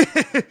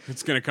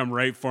 It's going to come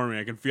right for me.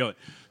 I can feel it.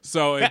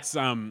 So it's,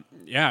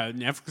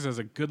 Netflix has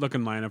a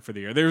good-looking lineup for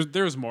the year.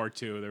 There's more,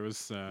 too. There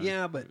was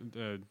but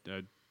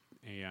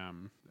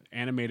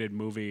animated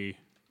movie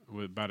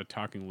about a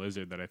talking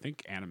lizard that I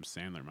think Adam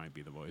Sandler might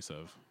be the voice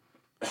of.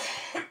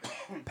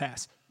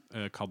 pass.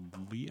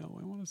 Called Leo,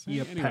 I want to say.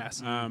 Yep, Anyway,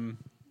 pass.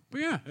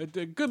 but yeah, a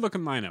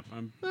good-looking lineup.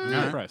 I'm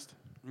impressed.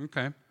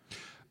 Okay.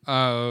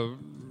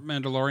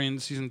 Mandalorian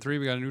season 3.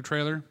 We got a new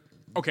trailer.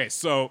 Okay,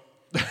 so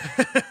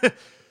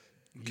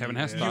Kevin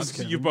has thoughts.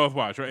 you both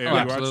watched, right? Oh, You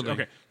watched?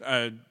 absolutely.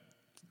 Okay.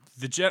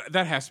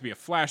 That has to be a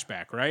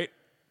flashback, right?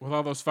 With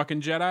all those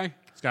fucking Jedi?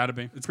 It's got to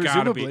be. It's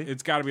gotta be. Presumably.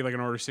 It's gotta be like an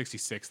Order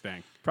 66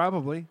 thing.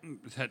 Probably.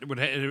 It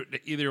would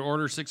either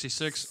Order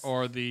 66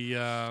 or the.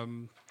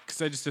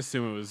 Because I just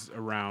assume it was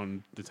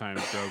around the time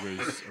of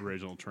Grogu's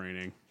original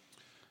training.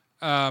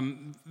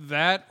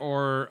 That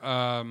or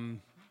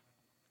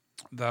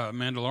the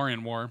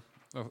Mandalorian War,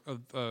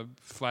 a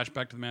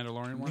flashback to the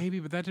Mandalorian War. Maybe,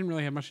 but that didn't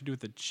really have much to do with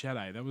the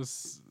Jedi. That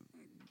was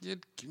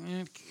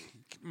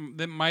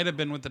That might have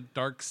been with the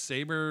dark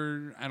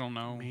saber. I don't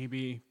know.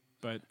 maybe,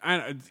 but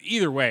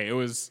either way, it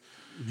was.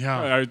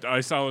 Yeah.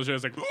 I saw those. I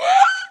was like,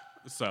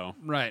 so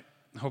Right.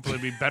 Hopefully,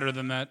 it'll be better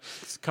than that.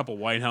 it's a couple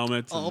white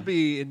helmets. I'll and-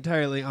 be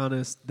entirely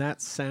honest.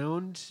 That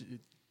sound,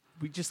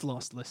 we just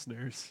lost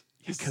listeners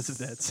because of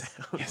that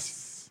sound.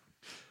 Yes.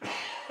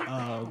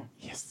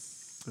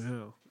 Yes.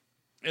 Wow.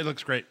 It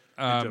looks great.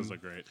 It does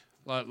look great.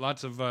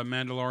 Lots of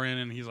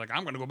Mandalorian, and he's like,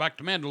 I'm going to go back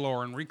to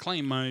Mandalore and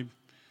reclaim my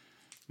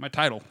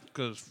title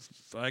because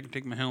I can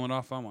take my helmet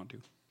off if I want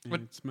to.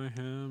 It's my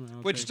helmet.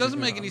 I'll Which take doesn't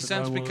it make off. any If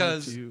sense I want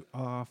because to,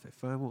 off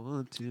if I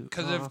want to.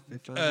 because off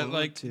if I want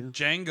like to.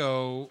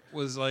 Django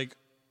was like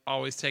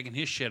always taking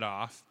his shit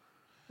off.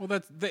 Well,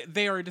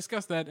 they already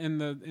discussed that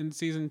in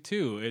season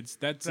 2.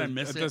 That's Did I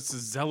miss it? a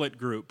zealot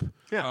group.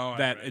 Yeah. Oh,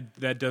 that right.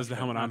 that does the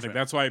helmet on that's thing. right.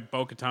 That's why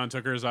Bo-Katan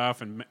took hers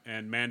off, and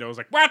Mando was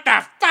like, "What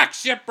the fuck,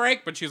 shipbreak?"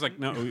 But she's like,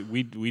 "No,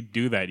 we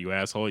do that, you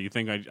asshole. You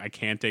think I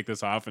can't take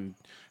this off and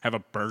have a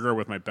burger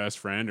with my best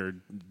friend or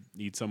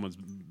eat someone's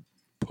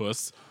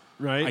puss?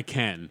 Right. I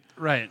can.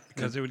 Right,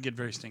 because it would get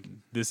very stinky.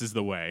 This is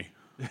the way."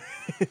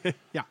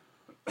 Yeah.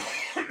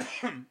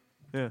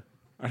 Yeah.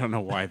 I don't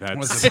know why that's.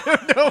 Was it, is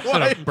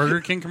that a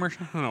Burger King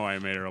commercial? I don't know why I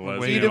made her a Eat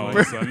lesbian a all of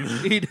a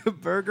sudden. Eat a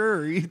burger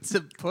or eat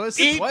some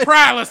pussy. Eat What?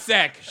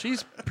 Prilosec.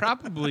 She's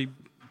probably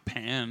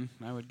pan,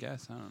 I would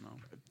guess. I don't know.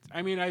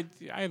 I mean,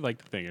 I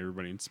like to think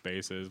everybody in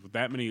space is. With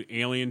that many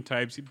alien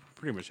types, you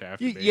pretty much have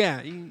to be.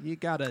 Yeah, you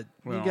gotta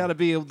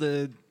be able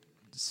to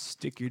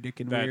stick your dick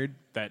in that, weird.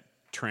 That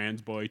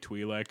trans boy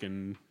Twi'lek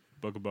in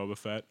Book of Boba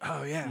Fett.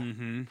 Oh yeah.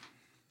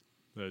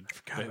 The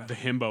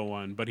himbo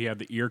one, but he had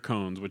the ear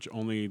cones, which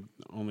only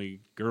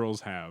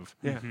girls have.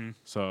 Yeah.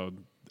 So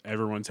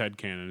everyone's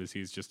headcanon is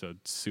he's just a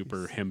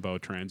super himbo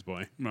trans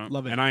boy.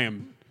 Love it. And I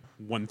am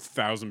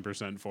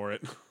 1,000% for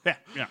it. Yeah.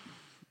 Yeah.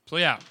 So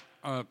yeah,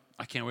 I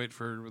can't wait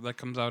for that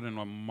comes out in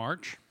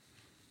March.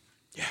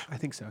 I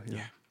think so.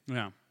 Yeah.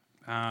 Yeah.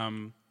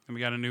 And we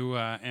got a new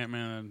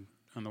Ant-Man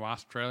and the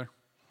Wasp trailer.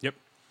 Yep.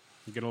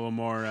 You get a little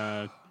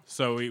more.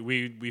 So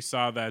we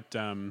saw that.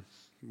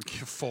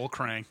 Full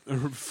crank.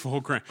 Full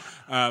crank.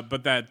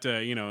 But that,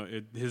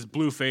 his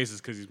blue face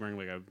is because he's wearing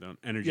like an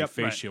energy face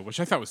right. shield, which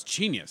I thought was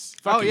genius.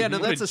 Oh, yeah, no,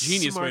 what that's a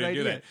genius smart way to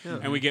do idea. that. Yeah.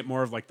 And we get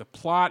more of like the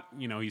plot.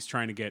 He's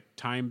trying to get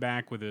time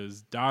back with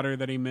his daughter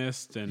that he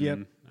missed. And Yep.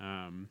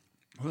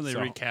 Who they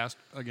So- recast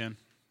again?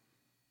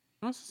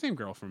 Oh, it's the same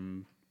girl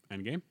from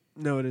Endgame.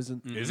 No, it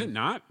isn't. Is it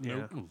not?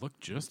 Yeah. It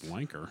looked just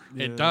like her.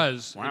 It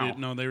does. Wow.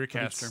 No, they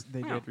recast her.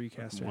 They did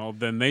recast her. Well,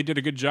 then they did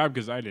a good job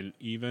because I didn't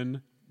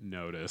even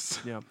notice.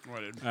 Yeah.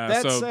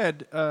 That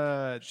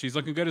Said, she's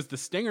looking good as the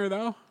Stinger,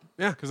 though.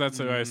 Yeah. Because that's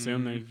who I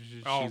assume.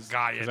 Oh,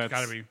 God, yeah, it's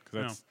gotta be.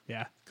 Because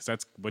yeah,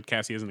 that's what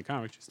Cassie is in the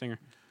comics. She's Stinger.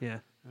 yeah.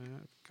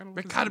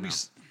 It gotta be.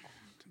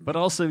 But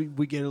also,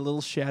 we get a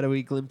little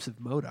shadowy glimpse of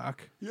MODOK.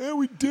 Yeah,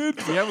 we did.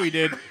 Yeah, we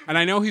did. And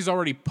I know he's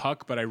already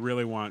Puck, but I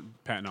really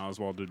want Patton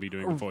Oswalt to be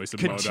doing the voice of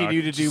MODOK.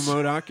 Continue to do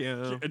MODOK.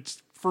 Yeah.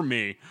 It's for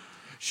me.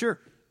 Sure.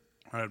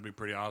 That'd be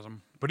pretty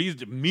awesome. But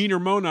he's meaner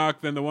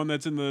MODOK than the one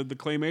that's in the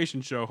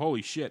claymation show.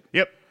 Holy shit.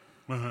 Yep.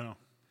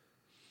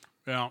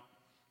 Well,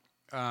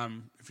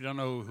 if you don't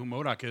know who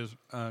MODOK is,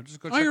 just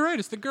go Oh, check. you're right.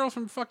 It's the girl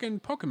from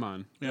fucking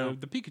Pokemon. Yeah.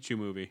 The Pikachu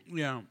movie.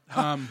 Yeah.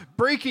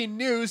 Breaking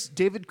news: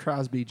 David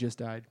Crosby just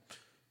died.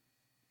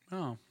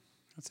 Oh,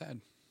 that's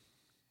sad.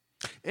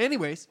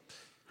 Anyways.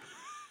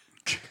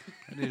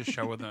 I did a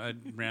show with him. I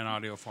ran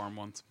audio for him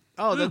once.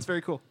 Oh, that's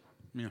very cool.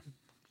 Yeah.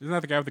 Isn't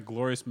that the guy with the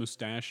glorious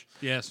mustache?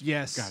 Yes.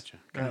 Yes. Gotcha.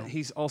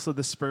 He's also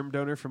the sperm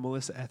donor for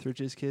Melissa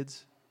Etheridge's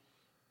kids.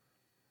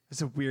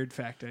 It's a weird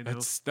fact, I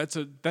know.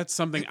 That's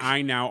something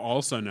I now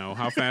also know.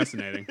 How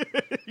fascinating.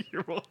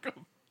 You're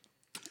welcome.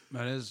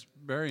 That is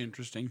very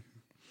interesting.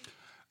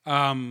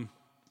 So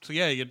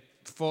yeah, you get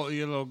a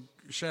little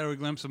shadowy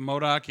glimpse of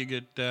MODOK. You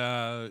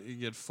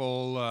get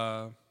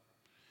full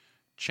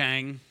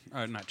Chang,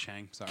 not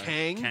Chang. Sorry,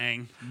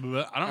 Kang?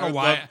 Blech. I don't know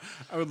why.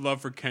 I would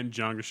love for Ken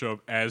Jeong to show up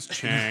as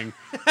Chang.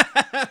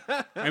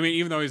 I mean,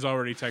 even though he's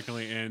already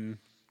technically in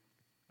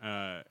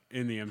the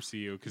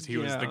MCU because he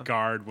was the Yeah.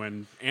 guard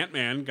when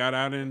Ant-Man got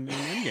out in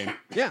Endgame.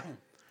 Yeah.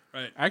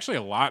 Right. Actually,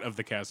 a lot of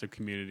the cast of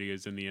Community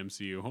is in the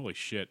MCU. Holy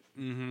shit!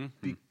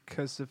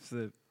 Because of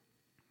the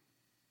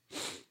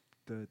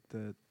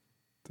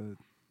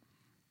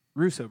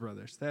Russo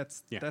brothers.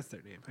 That's their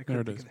name. I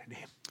couldn't There it think of their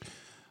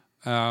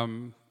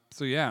name.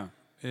 So yeah,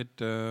 it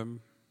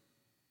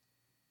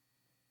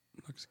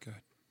looks good.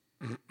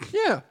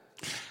 Yeah.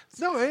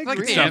 No, I agree. Like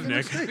the Stuff, end.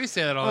 Nick. We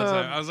say that all the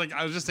time.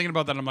 I was just thinking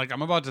about that. I'm like,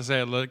 I'm about to say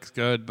it looks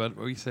good, but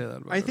we say that.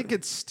 About I think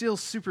it's still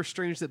super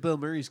strange that Bill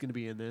Murray's going to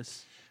be in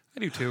this. I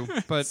do too.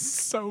 But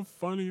So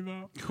funny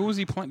though. who is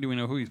he playing? Do we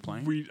know who he's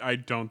playing? I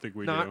don't think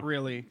we Not do.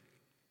 really.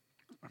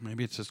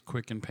 Maybe it's just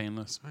quick and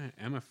painless,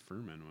 Emma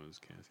Furman was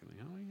Cassie Lee.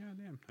 Oh my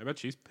goddamn! I bet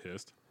she's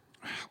pissed.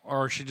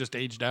 or she just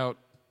aged out.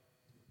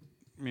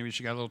 Maybe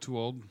she got a little too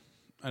old.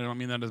 I don't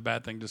mean that as a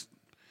bad thing. Just,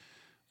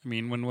 I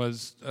mean, when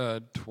was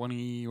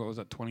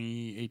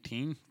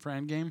 2018 for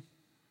Endgame?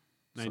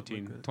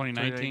 19.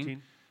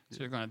 2019. So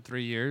you're going to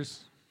 3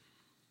 years.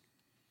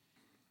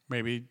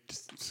 Maybe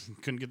just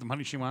couldn't get the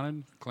money she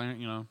wanted.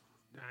 Clarence,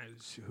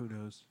 Who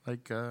knows?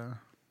 like the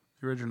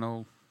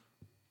original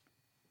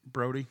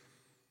Brody.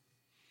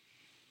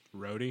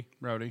 Rhodey.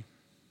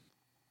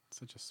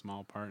 Such a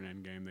small part in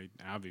Endgame. They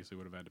obviously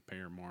would have had to pay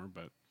her more,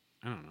 but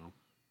I don't know.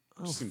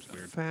 Oh, Seems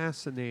weird.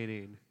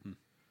 Fascinating.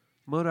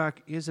 MODOK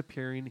is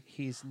appearing.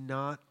 He's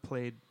not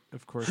played,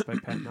 of course, by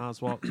Patton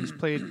Oswalt. He's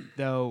played,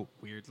 though,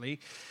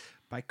 weirdly,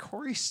 by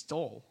Corey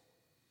Stoll.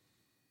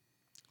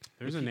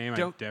 There's a name I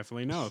don't-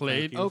 definitely know.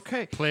 Played- Thank you.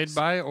 Okay. Played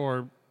by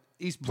or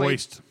He's played.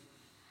 voiced?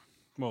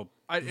 Well,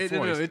 No,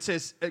 voiced. it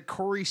says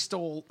Corey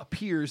Stoll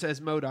appears as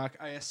MODOK.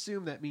 I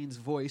assume that means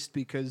voiced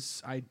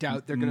because I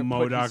doubt they're going to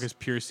put MODOK his, is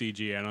pure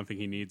CG. I don't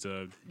think he needs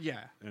a.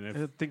 Yeah. And I if-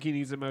 don't think he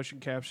needs a motion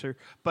capture.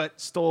 But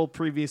Stoll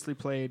previously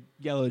played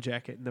Yellow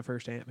Jacket in the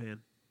first Ant-Man.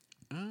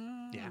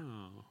 Yeah.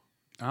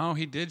 Oh,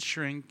 he did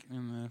shrink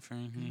in the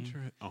frame.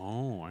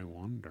 Oh, I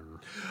wonder.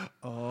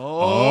 Oh!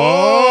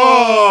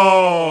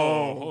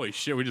 Holy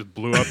shit! We just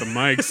blew out the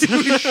mics.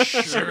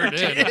 Sure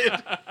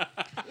did.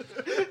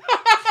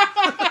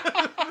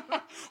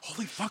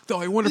 Holy fuck!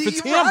 Though I wonder if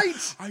it's You're him.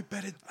 right. I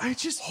bet it. I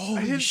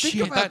Holy didn't shit.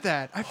 think about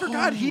that. I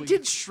forgot he Holy-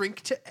 did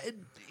shrink to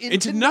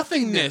Into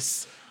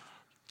nothingness.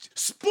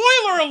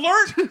 Spoiler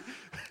alert!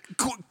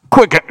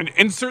 Quick,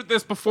 Insert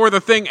this before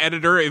the thing,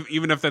 editor,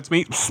 even if that's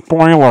me.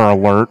 spoiler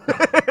alert.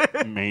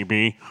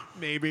 Maybe.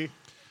 Maybe.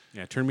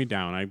 Yeah, turn me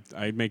down.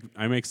 I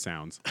make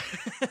sounds.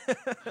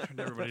 Turned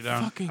everybody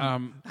down.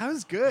 That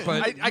was good.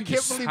 But I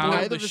can't believe How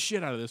neither the of us.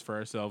 shit out of this for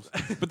ourselves.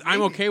 But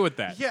I'm okay with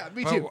that. Yeah,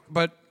 me too.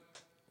 But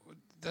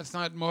that's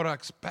not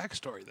MODOK's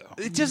backstory, though.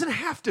 It doesn't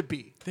have to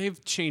be.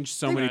 They've changed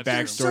so many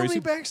There's so backstories.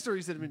 many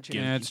backstories that have been changed.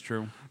 Yeah, it's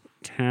true.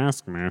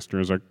 Taskmaster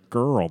is a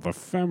girl. The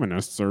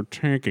feminists are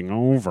taking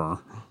over.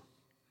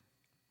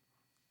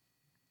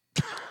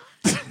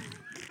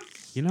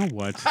 You know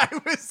what? I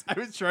was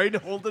trying to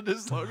hold it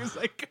as long as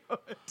I could.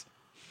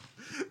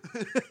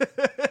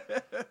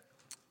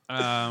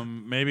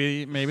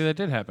 Maybe that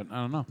did happen. I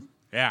don't know.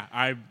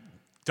 Yeah,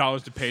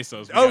 dollars to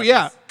pesos. We Oh got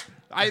yeah,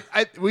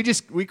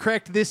 this we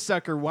cracked this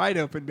sucker wide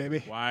open,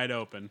 baby. wide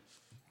open.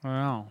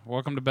 Well,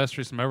 welcome to Best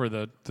Threesome Ever.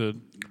 The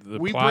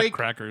We plot break-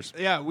 crackers.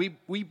 Yeah,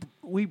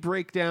 we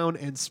break down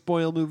and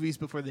spoil movies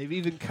before they've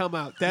even come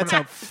out. That's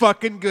how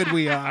fucking good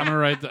we I'm are. gonna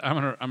write. I'm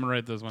gonna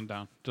write this one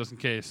down just in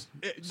case.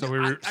 So we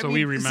I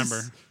we mean, this remember.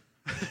 is-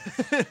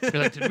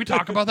 You're like, did we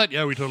talk about that?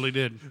 Yeah, we totally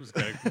did.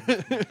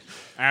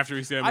 After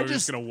we say that, I we're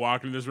just just- gonna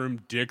walk into this room,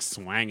 dick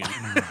swanging.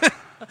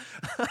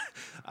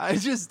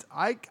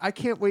 I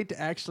can't wait to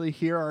actually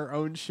hear our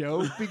own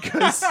show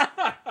because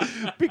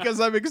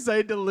I'm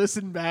excited to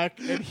listen back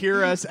and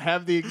hear us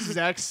have the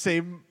exact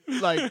same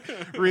like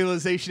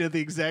realization at the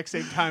exact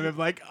same time of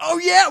like, oh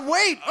yeah,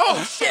 wait,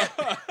 oh shit.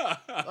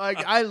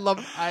 Like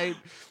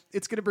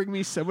it's gonna bring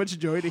me so much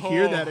joy to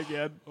hear that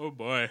again. Oh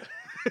boy.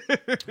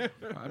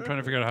 I'm trying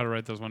to figure out how to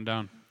write this one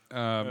down.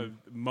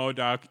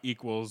 MODOK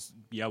equals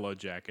Yellow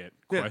Jacket?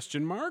 Yeah.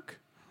 Question mark?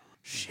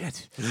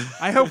 Shit.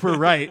 I hope we're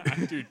right.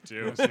 I do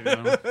too.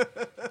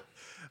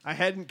 I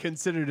hadn't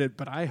considered it,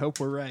 but I hope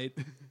we're right.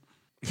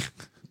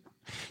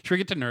 Should we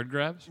get to nerd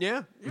grabs?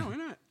 Yeah. Yeah, why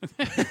not?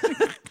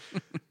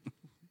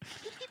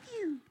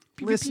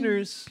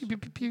 Listeners,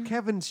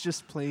 Kevin's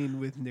just playing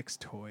with Nick's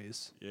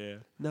toys. Yeah.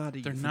 Not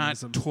a They're not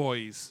euphemism.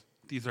 toys.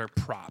 These are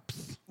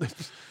props.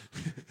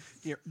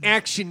 Your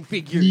action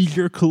figures.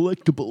 are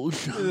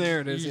collectibles.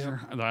 There it is. These Yeah.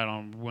 are- I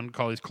wouldn't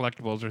call these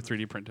collectibles. They're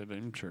 3D printed.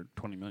 I'm sure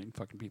 20 million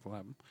fucking people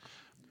have them.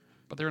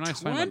 But they're a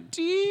nice find.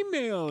 20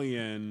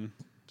 million.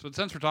 So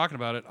since we're talking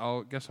about it,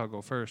 I'll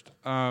go first.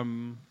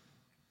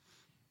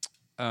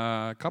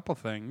 A couple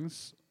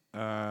things.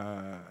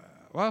 Well,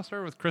 I'll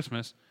start with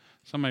Christmas.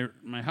 So my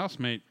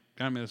housemate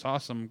got me this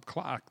awesome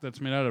clock that's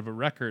made out of a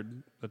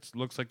record that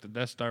looks like the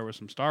Death Star with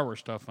some Star Wars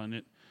stuff on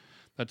it.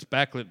 That's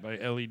backlit by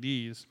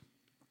LEDs.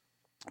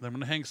 That I'm going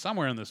to hang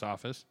somewhere in this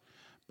office.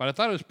 But I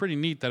thought it was pretty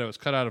neat that it was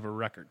cut out of a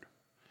record.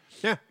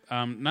 Yeah.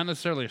 Not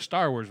necessarily a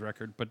Star Wars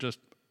record, but just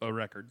a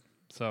record.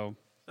 So,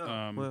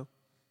 Well,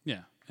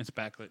 yeah, it's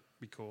backlit.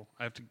 Be cool.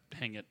 I have to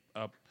hang it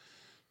up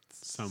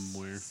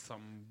Somewhere.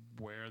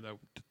 though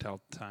to tell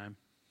time.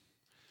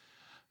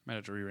 Might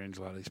have to rearrange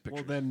a lot of these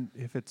pictures. well, then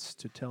if it's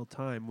to tell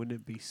time, wouldn't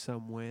it be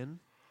some when?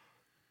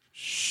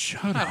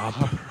 Shut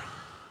up.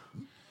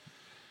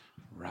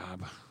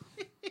 Rob.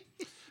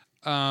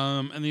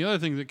 And the other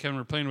thing that Kevin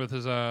were playing with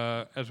is,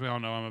 as we all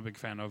know, I'm a big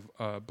fan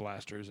of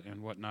blasters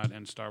and whatnot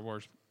and Star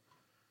Wars.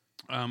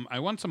 I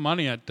won some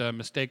money at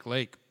Mistake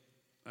Lake.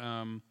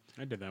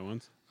 I did that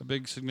once. A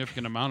big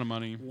significant amount of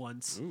money.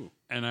 Once. Ooh.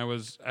 And I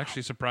was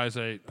actually surprised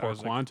I Or was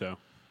like, Quanto.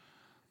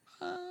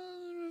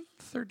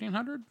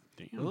 1,300.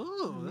 Damn.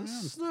 Oh,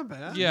 that's not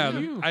bad. Yeah,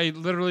 I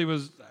literally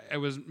was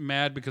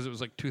mad because it was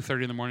like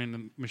 2:30 in the morning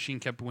and the machine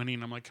kept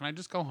winning. I'm like, can I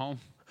just go home?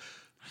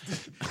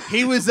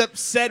 He was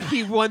upset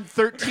he won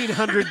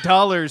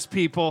 $1,300,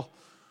 people.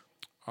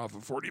 Off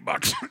of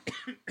 $40.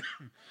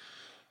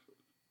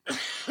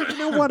 You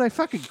know what? I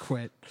fucking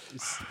quit.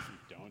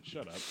 Don't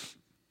shut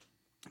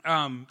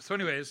up. So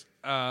anyways,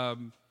 I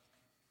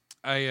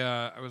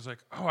was like,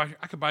 oh, I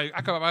could buy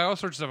all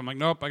sorts of stuff. I'm like,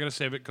 nope, I gotta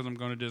save it because I'm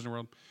going to Disney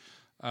World.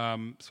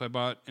 So I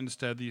bought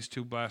instead these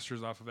two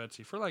blasters off of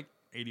Etsy for like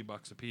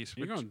 $80 a piece.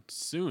 You're which- going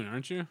soon,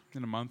 aren't you?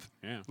 in a month.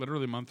 Yeah.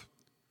 Literally a month.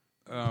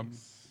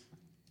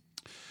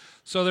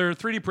 So they're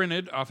 3D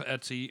printed off of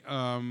Etsy.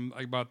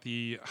 I bought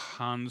the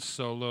Han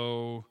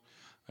Solo,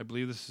 I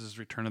believe this is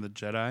Return of the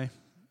Jedi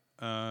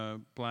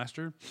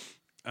blaster.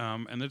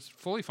 And it's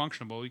fully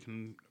functionable. You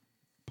can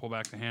pull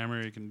back the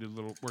hammer. You can do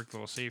work a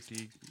little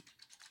safety,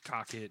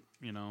 cock it,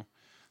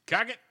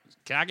 Cock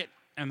it.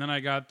 And then I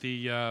got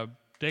the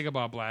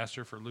Dagobah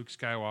blaster for Luke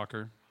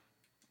Skywalker.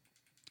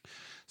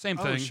 Same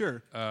Oh, thing.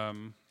 sure.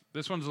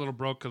 This one's a little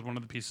broke because one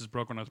of the pieces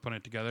broke when I was putting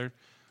it together.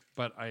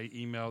 But I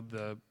emailed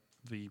the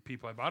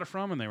people I bought it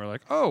from, and they were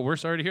like, "Oh, we're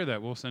sorry to hear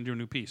that. We'll send you a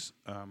new piece."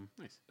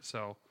 Nice.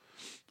 So,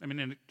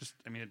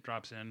 it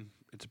drops in.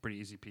 It's a pretty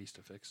easy piece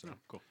to fix. So. Oh,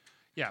 cool.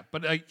 Yeah,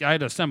 but I had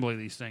to assemble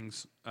these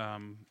things.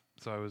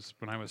 So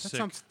when I was That sick,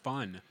 sounds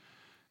fun.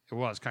 it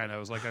was kind of. I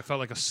was like, I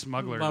felt like a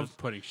smuggler. Love just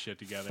putting shit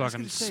together.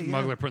 fucking say,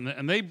 smuggler putting it.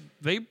 And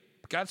they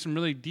got some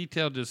really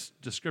detailed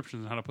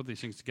descriptions on how to put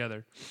these things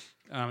together.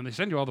 And they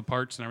send you all the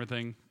parts and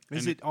everything.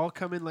 Does it all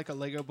come in like a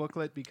Lego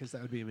booklet? Because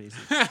that would be amazing.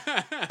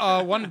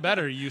 One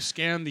better. You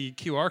scan the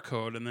QR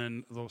code, and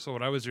then so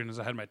what I was doing is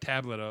I had my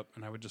tablet up,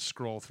 and I would just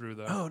scroll through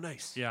the. Oh,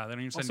 nice. Yeah, they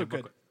don't even send Also you a good.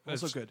 booklet.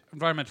 Also It's good.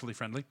 Environmentally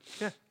friendly.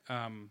 Yeah.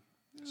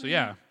 So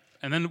yeah,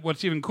 and then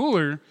what's even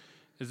cooler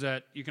is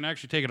that you can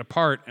actually take it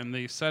apart, and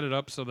they set it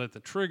up so that the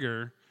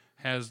trigger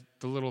has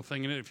the little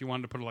thing in it. If you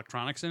wanted to put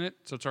electronics in it,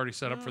 so it's already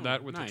set up for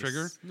that with the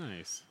trigger.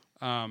 Nice.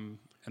 And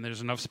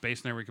there's enough space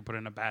in there where you can put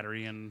in a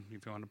battery, and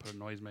if you want to put a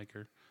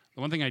noisemaker.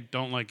 The one thing I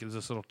don't like is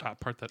this little top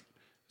part that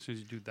as soon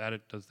as you do that,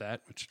 it does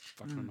that, which is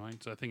fucking annoying.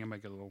 So I think I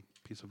might get a little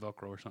piece of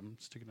Velcro or something,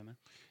 stick it in there.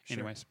 Sure.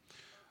 Anyways,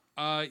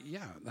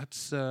 yeah,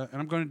 that's and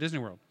I'm going to Disney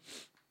World.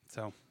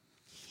 So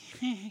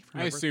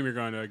I assume you're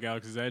going to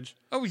Galaxy's Edge.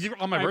 oh, you're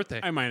on my birthday.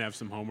 I might have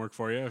some homework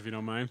for you if you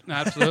don't mind.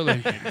 Absolutely.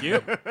 Thank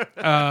you.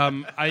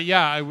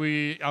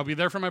 I'll be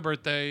there for my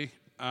birthday,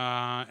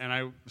 and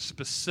I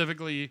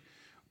specifically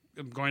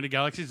am going to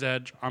Galaxy's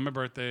Edge on my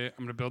birthday. I'm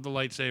going to build the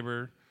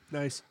lightsaber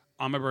Nice.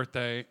 on my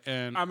birthday,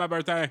 and On my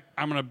birthday.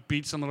 I'm going to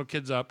beat some little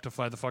kids up to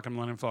fly the fucking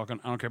Millennium Falcon.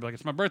 I don't care, but like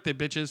it's my birthday,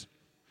 bitches.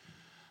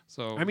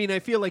 So I mean, I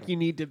feel like you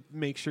need to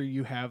make sure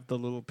you have the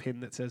little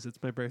pin that says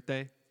it's my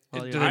birthday.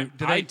 while Did you're-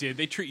 I- I did.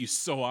 They treat you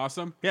so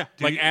awesome. Yeah.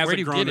 Like as where a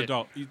do you grown get it?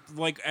 adult.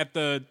 Like at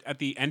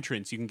the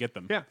entrance, you can get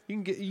them. Yeah,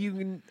 and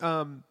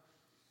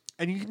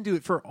you can do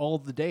it for all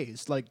the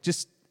days. Like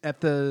just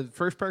at the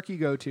first park you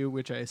go to,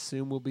 which I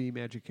assume will be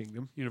Magic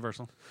Kingdom.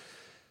 Universal,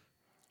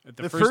 At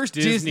The first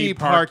Disney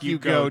park you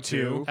go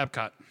to.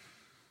 Epcot,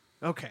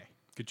 Okay.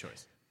 Good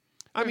choice.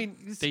 I mean,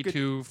 it's day good.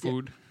 2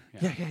 food.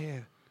 Yeah.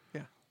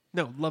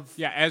 No, love.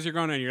 Yeah, as you're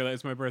going in, you're like,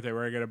 it's my birthday.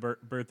 Where I get a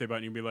birthday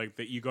button, you'd be like,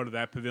 that. You go to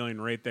that pavilion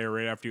right there,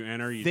 right after you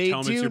enter. You They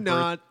tell them it's do your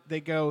not.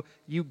 They go.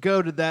 You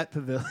go to that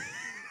pavilion.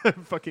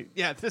 Fucking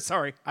yeah.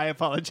 Sorry, I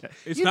apologize.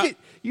 It's you not- did.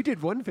 You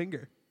did one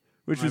finger,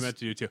 which I was meant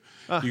to do too.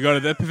 You go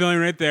to that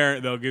pavilion right there.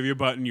 They'll give you a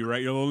button. You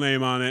write your little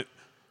name on it,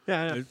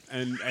 yeah.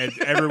 and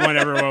everyone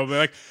will be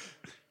like,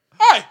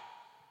 "Hi,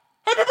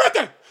 happy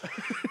birthday!"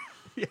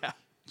 Yeah.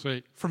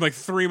 Sweet, From like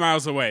 3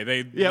 miles away.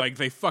 They Yep.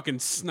 they fucking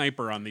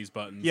sniper on these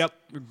buttons. Yep.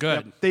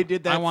 good. Yep. They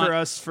did I that want- for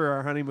us for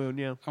our honeymoon.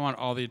 Yeah. I want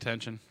all the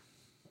attention.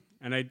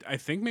 And I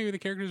think maybe the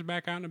characters are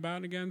back out and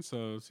about again.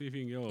 So see if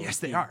you can get a little Yes,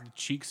 they are.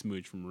 cheek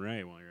smooch from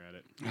Ray while you're at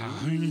it.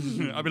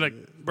 I'll be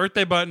like,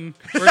 birthday button,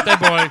 birthday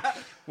boy.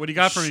 What do you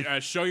got for me?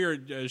 Show your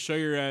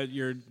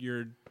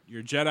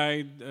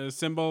Jedi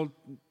symbol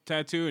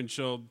tattoo, and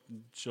she'll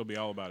be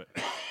all about it.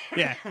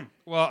 Yeah.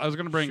 Well, I was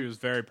gonna bring. She was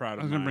very proud of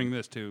I was gonna mine. bring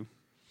this too.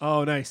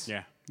 Oh, nice.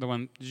 Yeah. The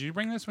one. Did you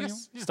bring this when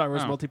Yes. you? Star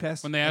Wars Oh.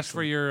 Multipass. When they asked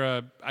for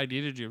your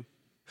ID, did you?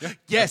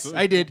 Yes,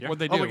 Absolutely. I did. Yeah. What'd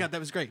they Oh my do? god, that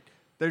was great.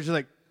 They're just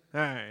like,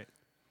 all right.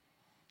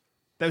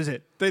 That was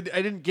it. I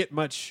didn't get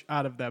much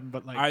out of them,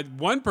 but like,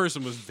 One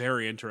person was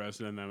very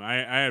interested in them. I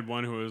had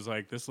one who was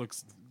like, "This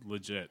looks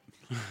legit."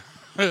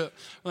 Then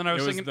I It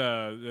was was thinking.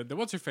 the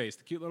what's her face,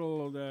 the cute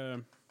little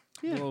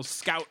little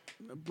scout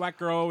black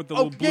girl with the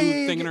oh little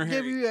blue thing in her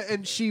hair. yeah,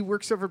 and she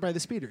works over by the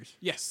speeders.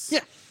 Yes. Yeah.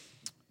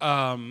 So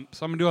I'm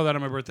gonna do all that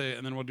on my birthday,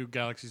 and then we'll do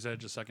Galaxy's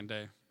Edge the second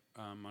day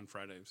on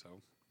Friday.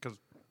 So because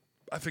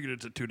I figured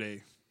it's a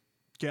 2-day.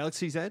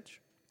 Galaxy's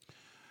Edge.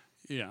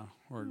 Yeah.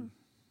 Or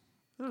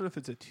I don't know if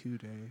it's a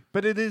 2-day,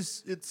 but it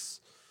is.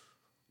 It's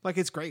like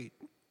it's great.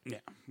 yeah.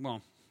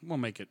 Well, we'll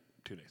make it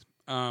 2 days.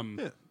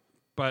 Yeah.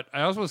 But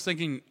I also was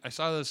thinking. I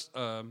saw this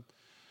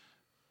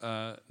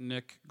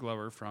Nick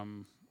Glover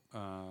from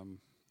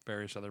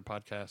various other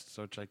podcasts,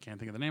 which I can't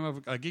think of the name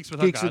of. Geeks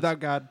Without Geeks Gods. Without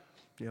God.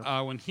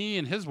 Yeah. When he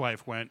and his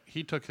wife went,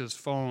 he took his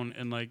phone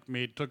and like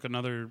took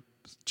another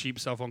cheap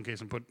cell phone case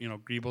and put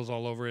greebles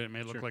all over it and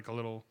made it look like a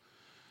little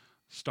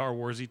Star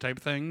Warsy type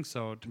thing.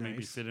 So to maybe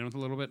Nice. fit in with a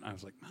little bit. And I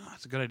was like, oh,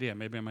 that's a good idea.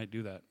 Maybe I might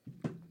do that.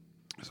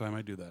 So I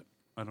might do that.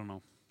 I don't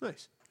know.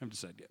 Nice. I haven't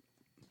decided yet.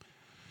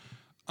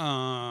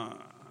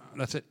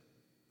 That's it.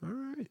 All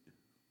right.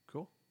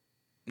 Cool.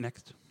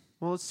 Next.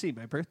 Well, let's see.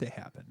 My birthday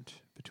happened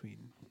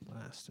between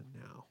last and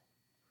now.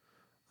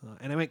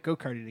 And I went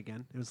go-karting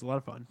again. It was a lot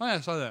of fun. Oh yeah, I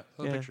saw that.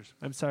 Saw the Yeah. pictures.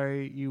 I'm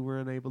sorry you were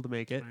unable to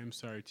make it. I'm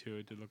sorry too.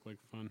 It did look like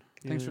fun.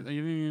 Thanks Yeah. for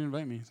you didn't even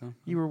invite me. So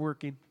You were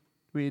working.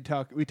 We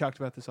talked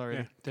about this already.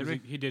 Yeah, Did 'cause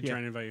we? he did Yeah. try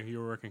and invite you. You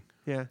were working.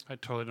 Yeah. I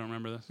totally don't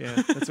remember this. Yeah,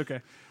 that's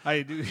okay.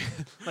 I do.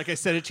 Like I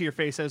said it to your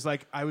face. I was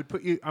like, I want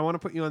to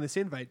put you on this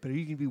invite, but are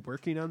you gonna be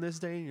working on this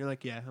day? And you're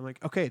like, yeah. I'm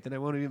like, okay, then I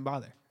won't even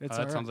bother. It's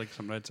That sounds like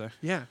something I'd say.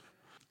 yeah.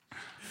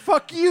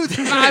 Fuck you.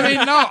 Then. I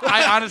mean, no,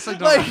 I honestly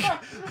don't.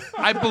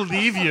 I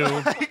believe you.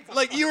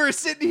 like you were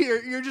sitting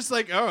here, you're just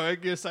like, oh, I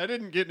guess I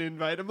didn't get an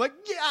invite. I'm like,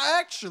 yeah,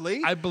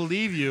 actually, I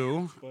believe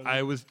you.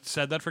 I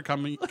said that for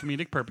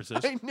comedic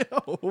purposes. I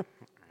know.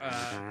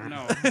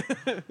 No,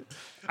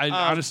 I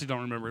honestly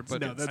don't remember it,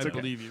 but no, that's I okay.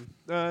 believe you.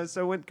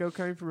 So I went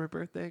go-karting for my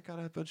birthday. Got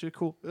a bunch of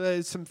cool.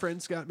 Some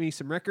friends got me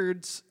some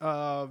records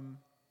for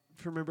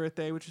my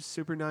birthday, which is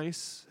super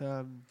nice.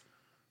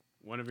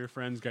 One of your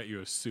friends got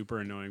you a super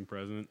annoying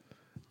present.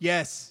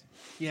 Yes,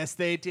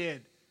 they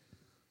did.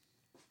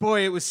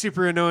 Boy, it was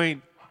super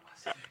annoying.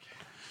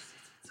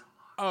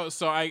 Oh,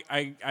 so I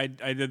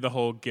did the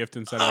whole gift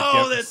inside of a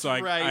Oh, gift. that's so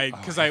right.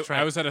 Because that's I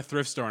right. was at a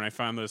thrift store and I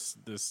found this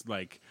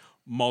like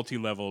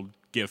multi-level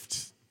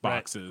gift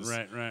boxes.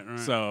 Right.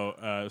 So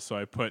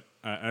I put,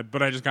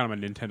 but I just got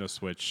him a Nintendo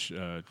Switch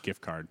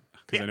gift card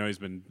because I know he's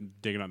been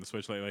digging on the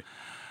Switch lately.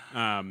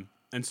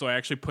 And so I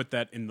actually put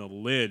that in the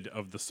lid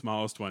of the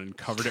smallest one and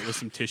covered it with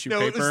some tissue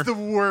No, it paper. was the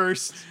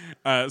worst.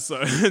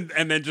 So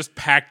and then just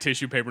packed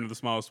tissue paper into the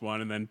smallest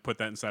one, and then put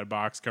that inside a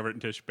box, cover it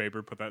in tissue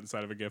paper, put that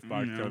inside of a gift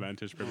box, cover that in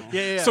tissue paper.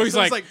 Yeah. So he's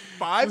it's like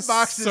 5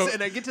 boxes, so-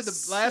 and I get to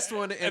the last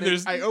one, and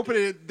there's I open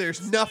it.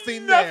 There's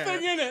nothing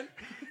nothing there. in it.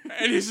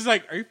 And he's just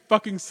like, "Are you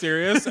fucking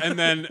serious?" And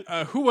then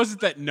who was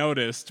it that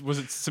noticed? Was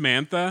it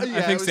Samantha? Yeah, I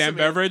it think was Sam Samantha.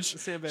 Beveridge.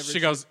 Sam Beveridge. She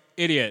goes,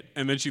 "Idiot!"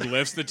 And then she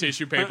lifts the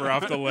tissue paper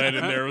off the lid,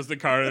 and there was the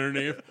card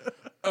underneath.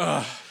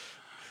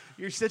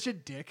 You're such a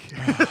dick.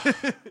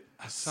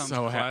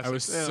 So I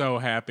was so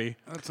happy.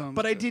 That sounds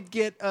But I did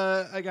get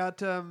I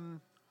got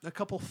a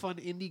couple fun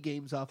indie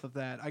games off of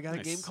that. I got a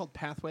Nice. game called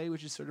Pathway,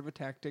 which is sort of a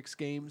tactics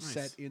game Nice.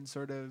 set in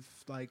sort of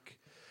like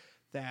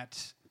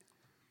that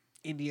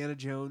Indiana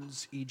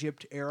Jones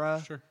Egypt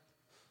era. Sure.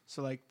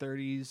 So like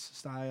 30s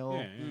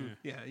style. Yeah.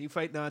 Yeah, you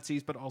fight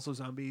Nazis but also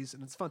zombies,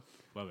 and it's fun.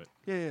 Love it.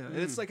 Yeah. And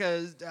it's like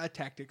a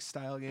tactics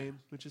style game,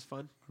 which is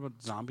fun. What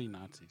about zombie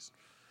Nazis?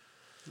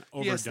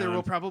 Yes, there Overdone.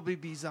 will probably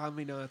be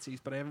zombie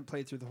Nazis, but I haven't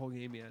played through the whole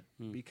game yet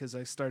because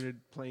I started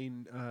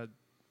playing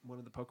one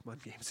of the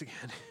Pokemon games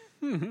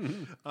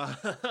again.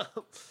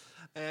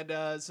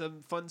 And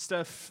some fun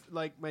stuff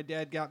like my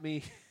dad got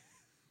me.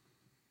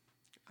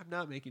 I'm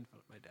not making fun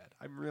of my dad.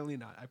 I'm really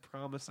not. I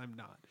promise I'm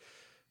not.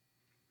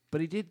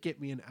 But he did get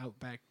me an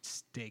Outback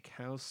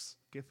Steakhouse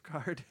gift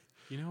card.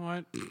 You know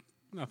what?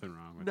 Nothing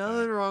wrong with Nothing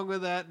that. wrong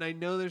with that, and I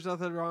know there's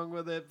nothing wrong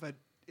with it, but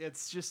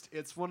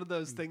it's one of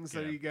those things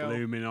Get that a you go.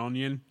 blooming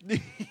onion.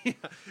 Yeah,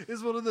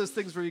 it's one of those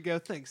things where you go,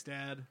 thanks,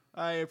 Dad.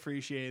 I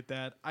appreciate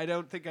that. I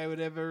don't think I would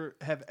ever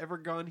have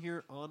gone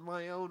here on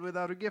my own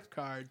without a gift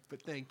card,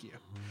 but thank you.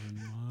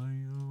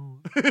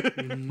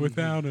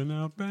 Without an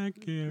Outback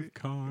gift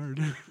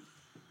card.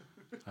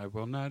 I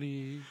will not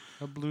eat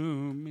a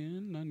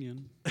blooming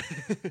onion.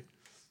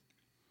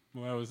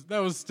 Well, that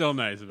was still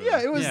nice of it.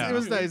 Yeah, it was Yeah.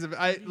 nice of it.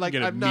 I like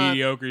Get a I'm not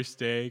mediocre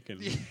steak and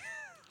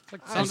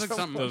Sounds like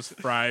something. those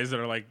fries that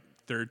are like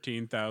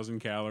 13,000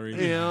 calories.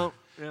 yeah.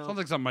 Sounds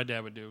like something my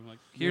dad would do. Like,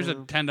 here's a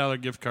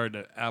 $10 gift card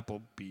to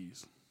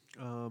Applebee's.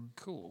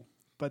 Cool.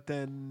 But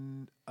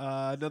then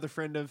another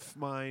friend of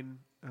mine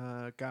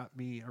got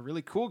me a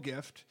really cool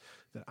gift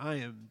that I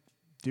am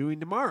doing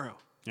tomorrow.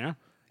 Yeah.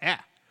 Yeah.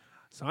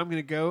 So I'm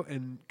going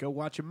to go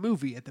watch a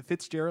movie at the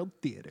Fitzgerald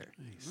Theater.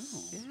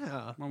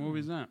 Yeah. What movie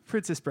is that?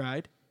 Princess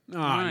Bride Oh,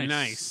 Nice.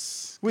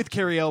 nice. with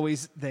Carrie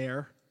Elwes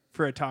there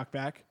for a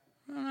talkback.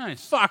 Oh,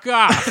 nice. Fuck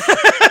off.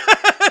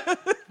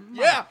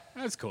 Yeah.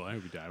 That's cool. I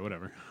hope you die.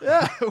 Whatever.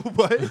 Yeah.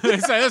 What? I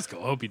said, that's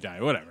cool. I hope you die.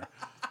 Whatever.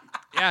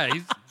 Yeah,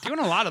 he's doing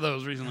a lot of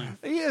those recently.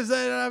 He is,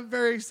 and I'm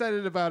very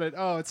excited about it.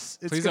 Oh, it's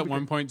Please gonna at be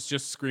one point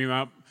just scream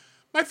out,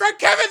 "My friend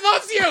Kevin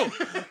loves you!"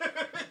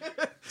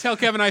 Tell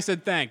Kevin I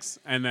said thanks,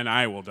 and then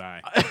I will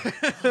die.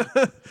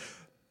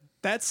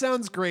 That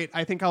sounds great.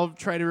 I think I'll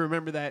try to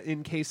remember that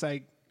in case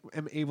I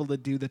am able to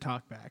do the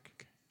talkback.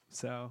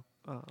 So,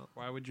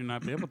 Why would you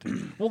not be able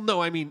to? well,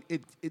 no, I mean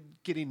it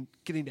getting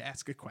to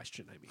ask a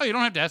question. I mean, Oh, you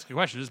don't have to ask a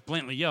question. Just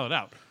blatantly yell it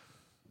out.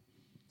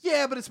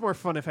 yeah, but it's more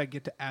fun if I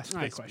get to ask the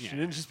Nice, question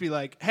yeah. and just be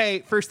like, "Hey,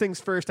 first things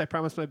first. I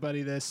promised my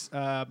buddy this.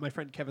 My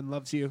friend Kevin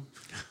loves you."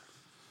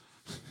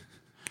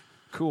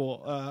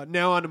 Cool.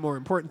 Now on to more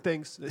important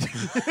things.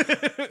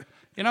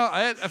 You know,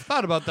 I've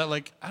thought about that.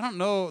 Like, I don't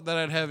know that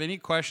I'd have any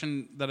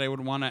question that I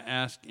would want to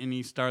ask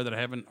any star that I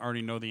haven't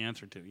already know the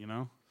answer to. You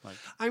know, like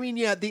I mean,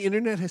 yeah, the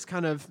internet has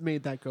kind of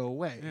made that go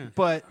away,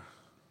 but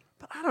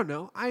I don't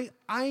know. I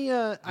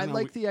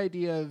like the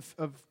idea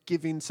of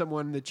giving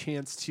someone the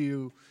chance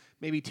to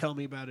maybe tell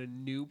me about a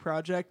new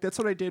project. That's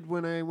what I did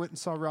when I went and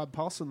saw Rob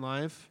Paulson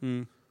live.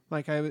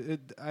 Like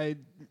I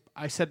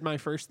said my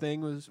first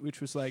thing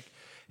which was like,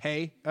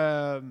 hey,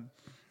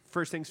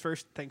 first things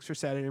first, thanks for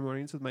Saturday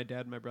mornings with my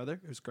dad and my brother.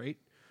 It was great.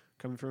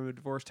 Coming from a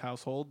divorced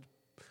household,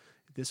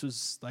 this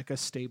was like a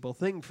stable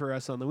thing for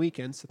us on the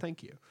weekends, so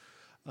thank you.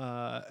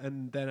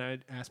 And then I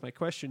asked my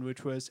question,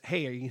 which was,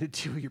 hey, are you going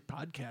to do your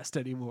podcast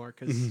anymore?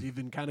 Because you've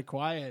been kind of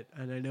quiet,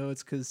 and I know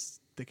it's because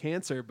the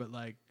cancer, but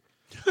like,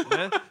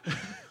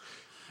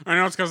 I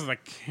know it's because of the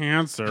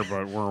cancer,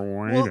 but we're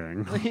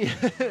waiting.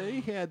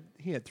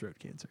 he had throat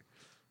cancer.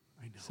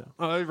 I know. So,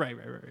 right.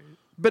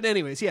 But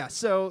anyways, yeah.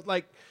 So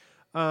like,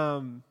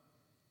 that's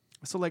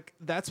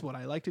what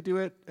I like to do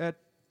at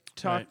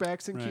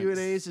talkbacks and right.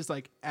 Q&As is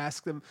like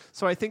ask them.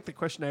 So I think the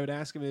question I would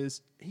ask him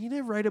is, you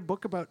didn't write a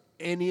book about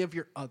any of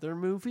your other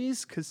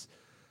movies? Because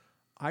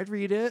I'd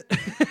read it.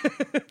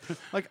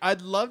 Like,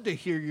 I'd love to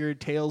hear your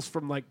tales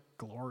from like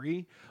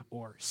Glory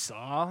or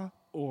Saw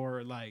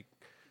or like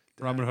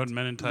Robin Hood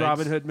Men in Tights.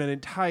 Robin Hood Men in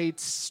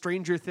Tights,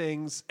 Stranger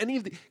Things, any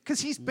of the, because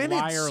he's been in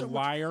Liar, so much.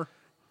 liar.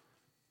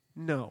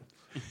 No.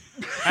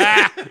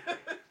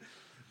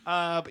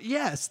 But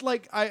yes,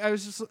 like I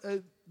was just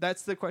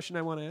that's the question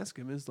I want to ask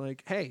him is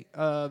like, hey,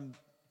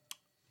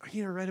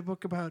 write a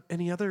book about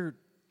any other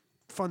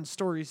fun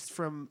stories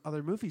from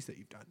other movies that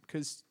you've done,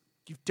 because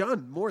you've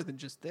done more than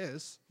just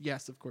this.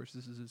 Yes, of course,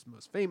 this is his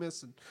most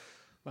famous, and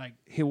like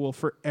he will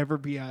forever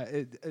be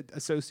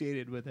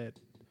associated with it,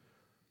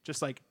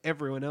 just like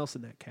everyone else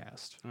in that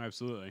cast. Oh,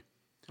 absolutely.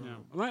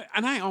 Yeah.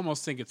 And I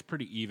almost think it's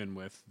pretty even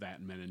with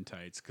that Men in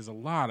Tights, because a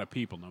lot of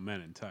people know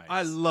Men in Tights.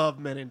 I love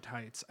Men in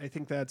Tights. I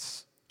think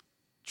that's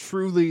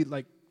truly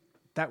like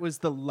that was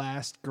the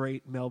last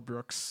great Mel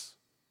Brooks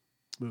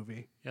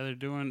movie. Yeah, they're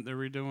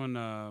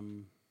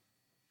redoing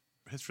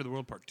History of the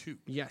World Part 2.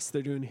 Yes,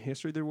 they're doing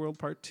History of the World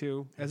Part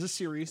 2 as a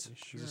series.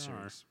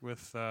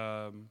 With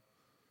the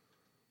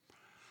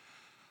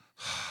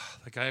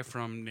guy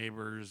from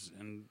Neighbors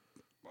and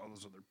all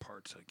those other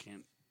parts.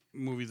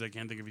 Movies I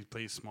can't think of. He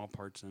plays small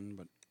parts in,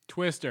 but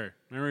Twister.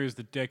 Remember, he was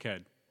the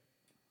dickhead.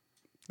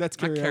 That's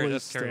Cary Elwes.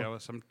 That's Cary still.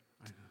 Elwes.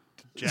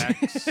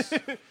 Jax.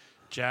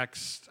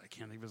 Jax. I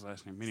can't think of his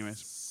last name. Anyways,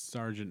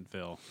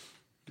 Sergeantville.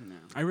 no.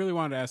 I really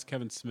wanted to ask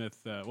Kevin Smith.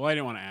 Well, I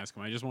didn't want to ask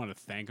him. I just wanted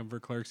to thank him for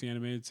Clerks, the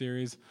animated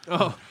series.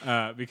 Oh,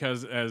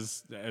 Because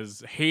as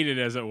hated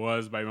as it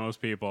was by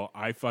most people,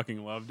 I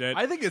fucking loved it.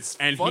 I think it's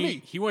and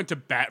funny. he went to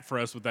bat for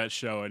us with that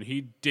show, and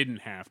he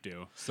didn't have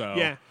to. So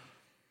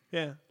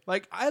Yeah.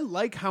 Like I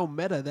like how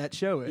meta that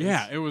show is.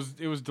 yeah, it was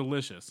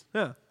delicious.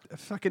 Yeah. A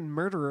fucking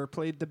murderer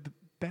played the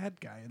bad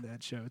guy in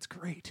that show. It's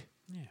great.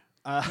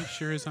 Yeah, he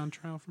sure is on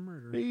trial for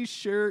murder. He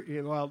sure.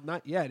 Well,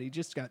 not yet. He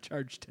just got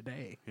charged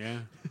today. Yeah,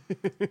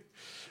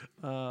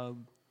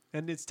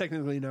 And it's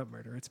technically not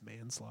murder. It's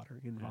manslaughter,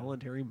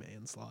 involuntary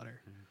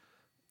manslaughter.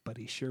 But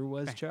he sure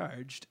was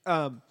charged.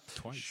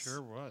 twice.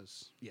 Sure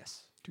was.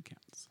 Yes. 2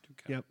 counts. 2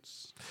 Yep.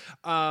 counts.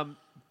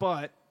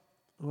 But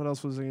what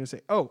else was I going to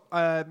say? Oh,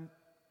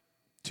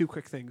 2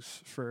 quick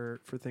things for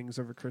things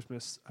over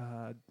Christmas.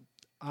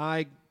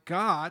 I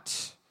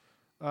got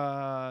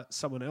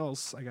someone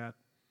else. I got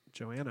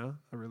Joanna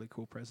a really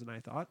cool present, I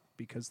thought,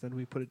 because then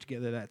we put it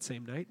together that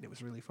same night, and it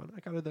was really fun. I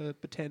got her the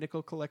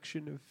botanical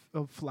collection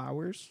of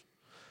flowers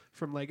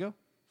from Lego.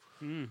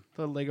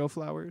 The Lego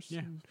flowers.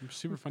 Yeah,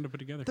 super fun to put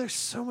together. They're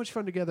so much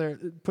fun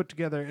put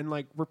together, and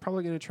like we're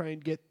probably going to try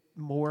and get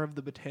more of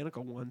the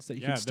botanical ones that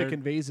you can stick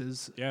in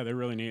vases. Yeah, they're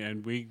really neat,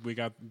 and we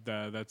got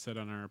that set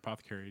on our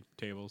apothecary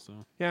table.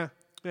 So Yeah.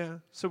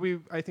 So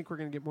I think we're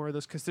gonna get more of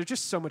those because they're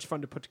just so much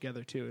fun to put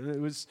together too. And it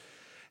was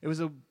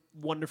a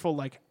wonderful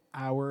like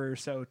hour or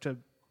so to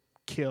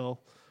kill,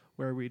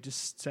 where we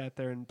just sat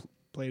there and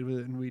played with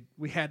it, and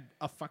we had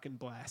a fucking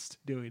blast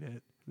doing it.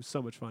 It was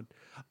so much fun.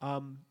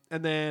 And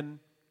then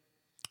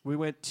we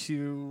went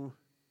to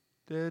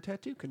the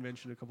tattoo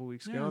convention a couple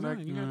weeks ago,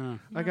 and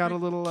I got a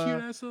little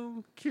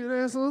cute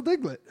ass little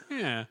Diglett.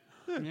 Yeah.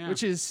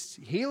 Which is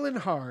healing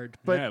hard,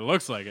 but yeah, it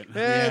looks like it.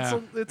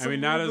 it's I mean,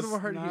 a not little as bit of a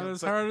hard not heal,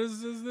 as but hard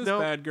as this No.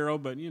 bad girl,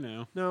 but you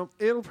know. No,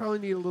 it'll probably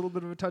need a little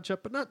bit of a touch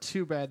up, but not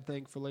too bad,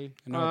 thankfully.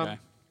 Another guy.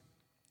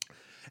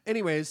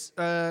 Anyways,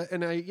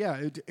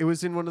 it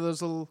was in one of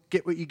those little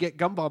get what you get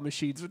gumball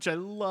machines, which I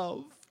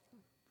love,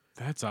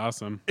 That's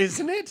awesome.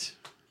 isn't it?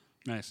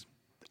 Nice.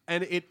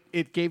 And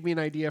it gave me an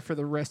idea for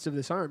the rest of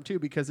this arm too,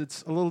 because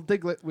it's a little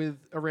Diglett with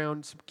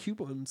around some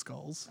Cubone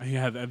skulls.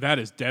 Yeah, that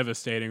is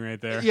devastating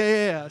right there.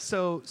 Yeah.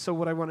 So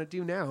what I want to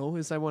do now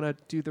is I want to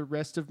do the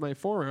rest of my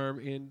forearm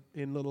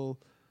in little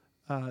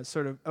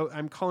sort of. Oh,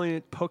 I'm calling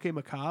it Poke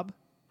Macabre.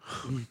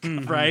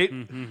 Right?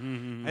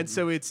 And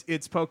so it's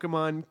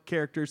Pokemon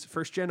characters,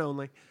 first gen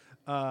only,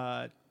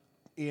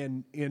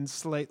 in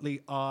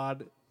slightly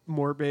odd,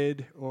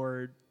 morbid,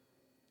 or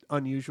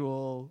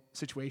unusual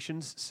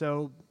situations.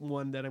 So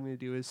one that I'm going to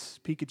do is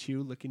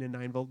Pikachu looking a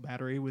 9-volt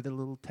battery with a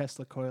little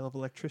Tesla coil of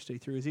electricity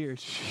through his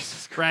ears.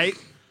 Jesus Christ.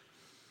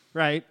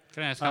 Right?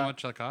 Can I ask how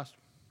much that cost?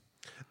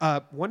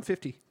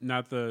 $150.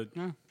 Not the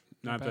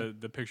not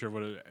the picture of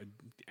what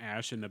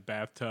Ash in the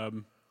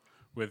bathtub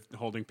with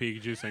holding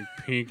Pikachu saying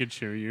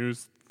Pikachu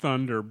use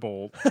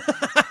Thunderbolt.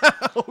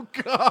 Oh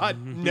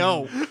God,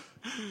 no.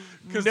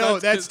 No,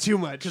 that's too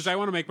much. Because I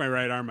want to make my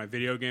right arm my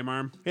video game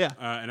arm. Yeah.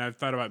 And I've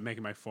thought about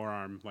making my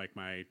forearm like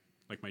my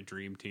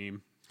dream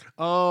team.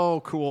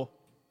 Cool.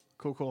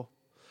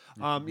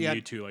 Yeah,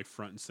 Mewtwo like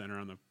front and center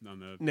on the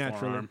naturally.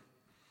 forearm.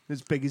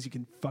 As big as you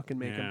can fucking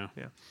make Yeah.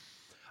 them.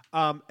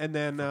 Yeah. And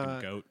then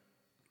Fucking goat.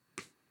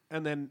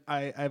 And then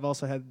I've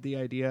also had the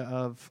idea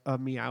of a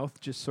Meowth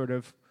just sort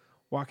of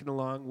walking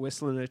along,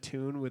 whistling a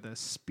tune with a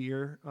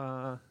spear,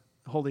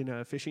 holding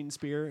a fishing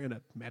spear and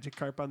a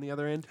Magikarp on the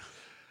other end.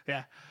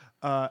 Yeah.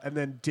 And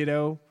then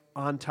Ditto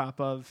on top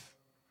of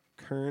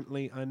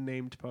currently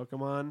unnamed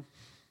Pokemon.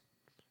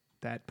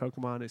 That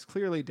Pokemon is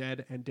clearly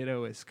dead, and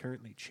Ditto is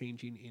currently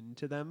changing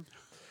into them.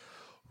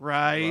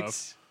 Right.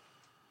 Love.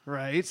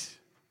 Right.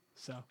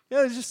 So yeah,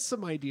 there's just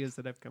some ideas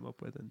that I've come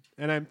up with,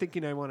 and I'm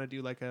thinking I want to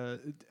do like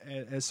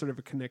as sort of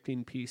a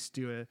connecting piece,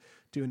 do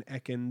an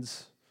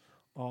Ekans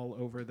all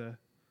over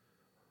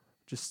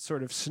just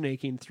sort of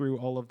snaking through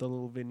all of the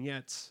little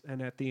vignettes,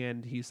 and at the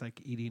end he's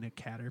like eating a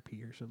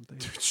Caterpie or something,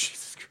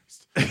 Jesus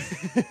Christ.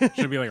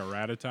 Should it be like a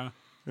Rattata?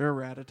 or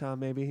a Rattata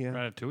maybe. Yeah.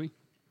 Ratatouille?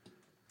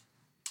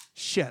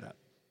 Shut up.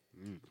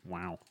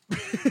 Wow.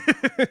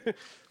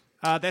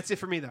 That's it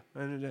for me, though.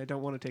 And I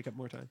don't want to take up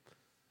more time.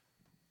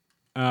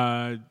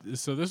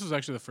 So this was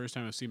actually the first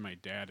time I've seen my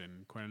dad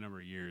in quite a number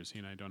of years. He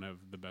and I don't have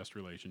the best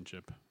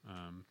relationship.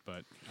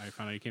 But I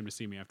found out he came to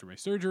see me after my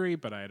surgery,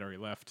 but I had already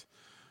left.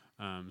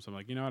 So I'm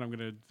like, you know what? I'm going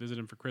to visit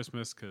him for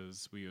Christmas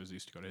because we always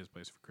used to go to his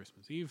place for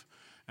Christmas Eve.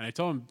 And I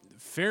told him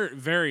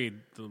very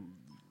the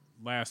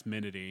last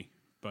minute-y,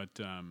 but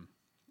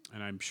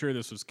and I'm sure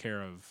this was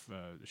care of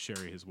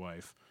Sherry, his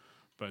wife,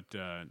 but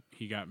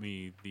he got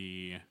me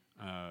the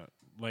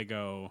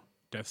Lego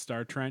Death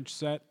Star trench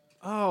set.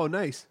 Oh,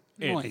 nice.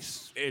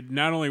 Nice. It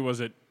not only was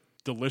it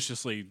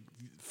deliciously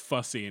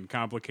fussy and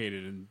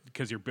complicated, and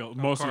because you're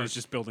most of it's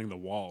just building the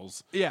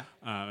walls, Yeah.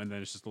 and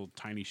then it's just little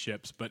tiny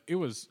ships. But it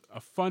was a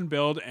fun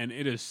build, and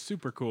it is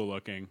super cool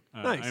looking.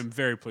 Nice. I'm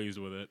very pleased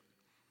with it.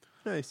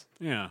 Nice.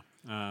 Yeah.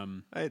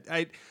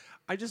 I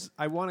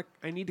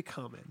need to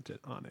comment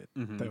on it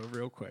though,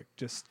 real quick.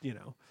 Just,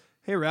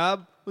 hey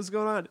Rob, what's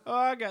going on? Oh,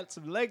 I got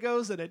some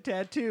Legos and a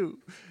tattoo.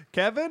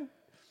 Kevin?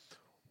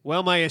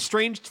 Well, my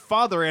estranged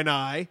father and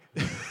I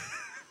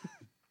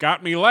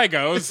Got me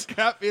Legos,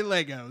 got me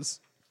Legos.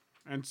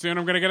 and soon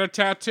I'm gonna get a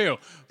tattoo.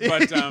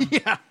 But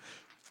Yeah.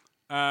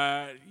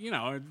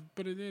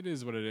 but it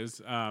is what it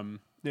is. Yeah.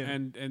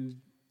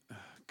 And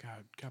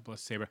God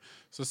bless Sabra.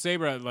 So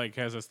Sabra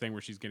has this thing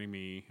where she's getting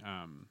me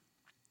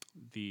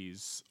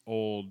these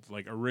old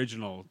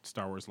original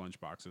Star Wars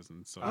lunchboxes,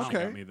 and so she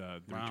Okay. got me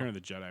the Return of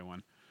the Jedi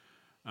one.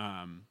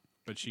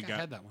 But she I got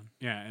had that one.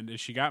 yeah, and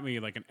she got me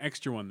an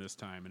extra one this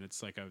time, and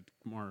it's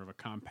more of a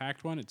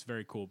compact one. It's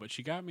very cool. But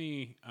she got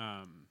me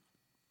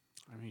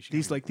she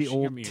These got me, the she got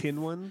old me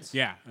tin ones?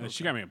 yeah,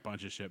 she got me a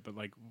bunch of shit. But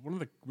one of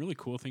the really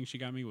cool things she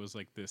got me was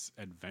this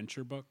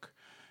adventure book,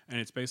 and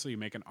it's basically you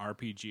make an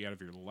RPG out of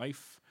your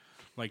life,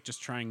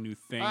 just trying new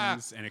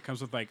things. And it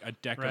comes with a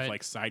deck Right.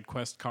 of side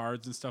quest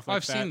cards and stuff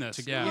I've that. seen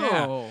this, yeah.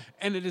 yeah. Oh.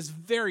 And it is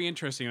very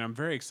interesting, and I'm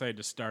very excited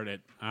to start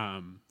it.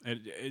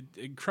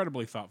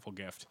 Incredibly thoughtful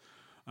gift,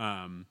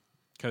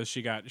 because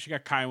she got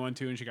Kai one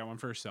too, and she got one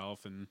for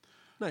herself, and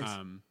Nice.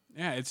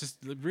 yeah, it's just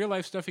the real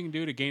life stuff you can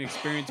do to gain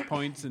experience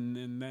points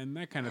and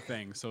that kind of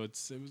thing. So it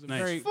was a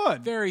very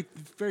Fun. very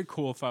very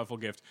cool, thoughtful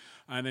gift.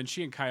 And then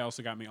she and Kai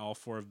also got me all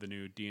 4 of the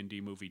new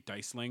D&D movie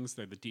Dicelings.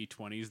 They're the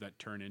D20s that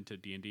turn into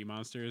D&D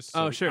monsters.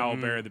 So Oh, sure. The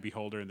Owlbear, the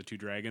Beholder, and the 2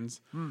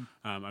 dragons.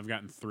 I've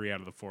gotten 3 out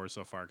of the 4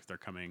 so far because they're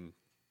coming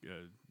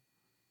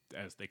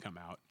as they come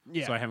out.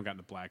 Yeah. So I haven't gotten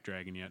the Black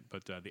Dragon yet,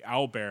 but the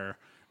Owlbear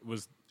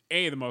was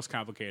A, the most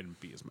complicated, and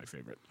B is my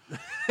favorite.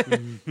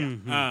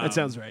 That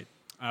sounds right.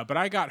 But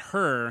I got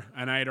her,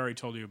 and I had already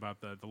told you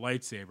about the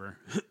lightsaber.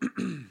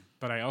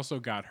 But I also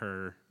got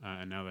her,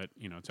 and now that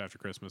it's after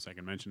Christmas, I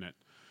can mention it.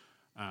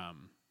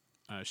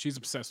 She's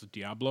obsessed with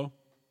Diablo,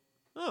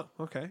 Oh,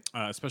 okay.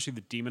 especially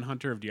the Demon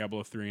Hunter of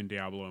Diablo 3 and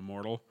Diablo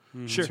Immortal.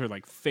 Sure. It's her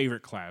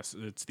favorite class.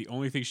 It's the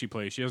only thing she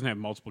plays. She doesn't have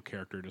multiple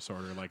character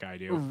disorder like I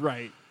do.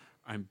 Right.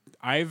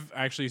 I've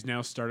actually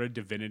now started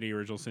Divinity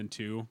Original Sin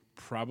 2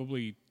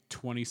 probably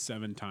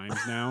 27 times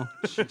now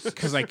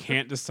because I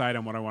can't decide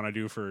on what I want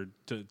to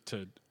do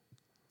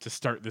to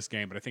start this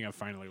game, but I think I've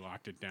finally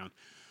locked it down.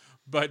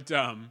 But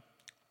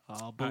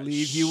I'll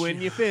believe you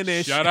when you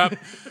finish. Shut up.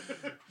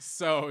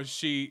 So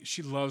she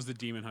loves the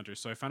Demon Hunter.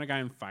 So I found a guy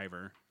in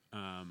Fiverr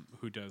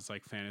who does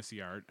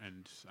fantasy art,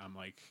 and I'm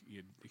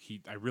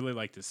I really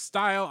liked his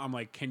style. I'm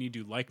like, can you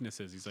do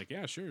likenesses? He's like,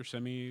 yeah, sure.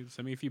 Send me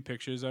a few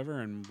pictures of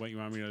her and what you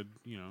want me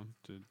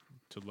to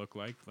to look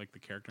like the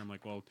character. I'm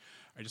like, well,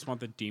 I just want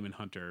the Demon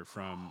Hunter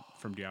from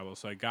Diablo.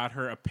 So I got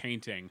her a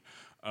painting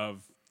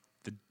of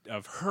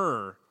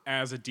her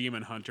as a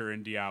Demon Hunter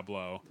in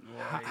Diablo.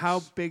 How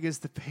big is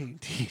the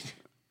painting?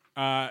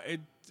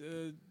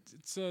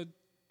 It's a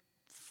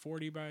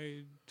 40 by.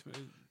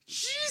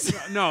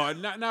 No,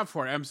 not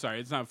 40. I'm sorry,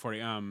 it's not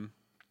 40.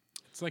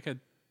 It's like a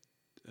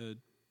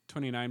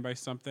 29 by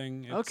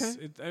something. It's,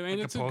 Okay. I mean,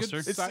 it's a a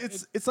poster?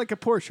 good. It's like a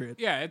portrait.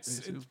 Yeah,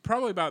 it's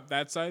probably about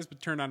that size,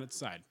 but turned on its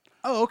side.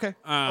 Oh, okay.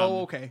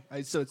 Okay.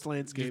 So it's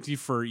landscape.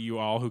 For you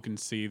all who can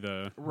see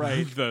the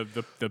Right.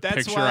 the That's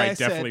picture why I I said-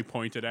 definitely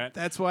pointed at.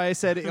 That's why I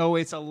said, oh,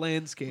 it's a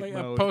landscape Like mode.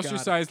 a Got it.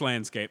 poster-sized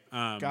landscape.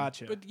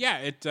 Gotcha. But yeah,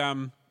 it.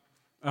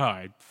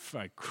 I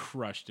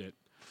crushed it.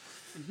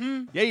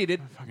 Yeah, you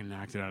did. Fucking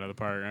knocked it out of the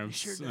park.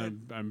 sure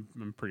did.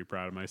 I'm pretty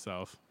proud of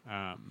myself.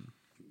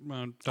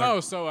 Well,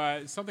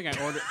 Something I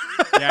ordered.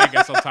 Yeah, I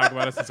guess I'll talk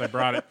about it since I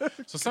brought it.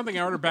 So something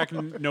I ordered back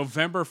in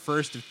November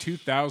 1st of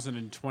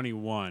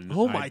 2021.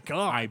 Oh my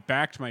God. I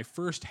backed my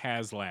first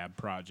HasLab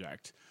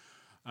project,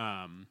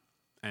 and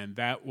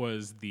that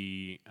was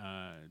the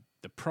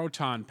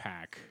Proton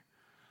Pack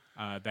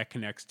that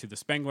connects to the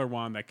Spengler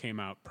one that came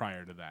out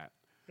prior to that.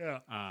 yeah.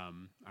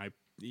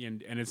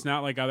 And it's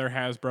not like other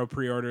Hasbro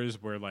pre-orders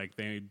where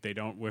they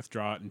don't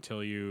withdraw it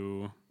until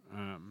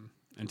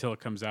it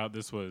comes out.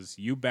 This was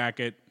you back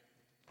it,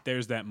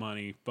 there's that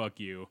money, fuck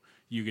you.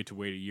 You get to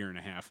wait a year and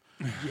a half.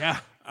 Yeah.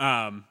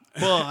 But-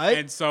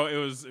 and so it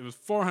was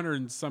 $400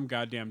 and some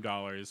goddamn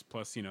dollars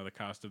plus the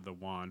cost of the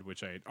wand,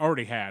 which I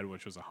already had,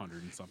 which was $100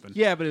 and something.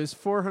 Yeah, but it was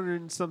 $400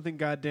 and something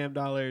goddamn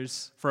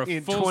dollars For a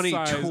in full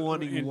size-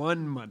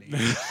 2021 money.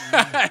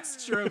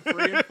 That's true.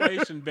 Free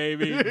inflation,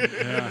 baby.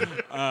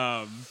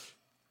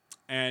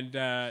 And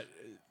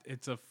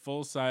it's a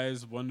full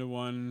size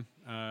 1-to-1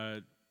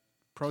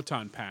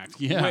 proton pack,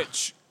 Yeah.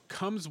 which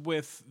comes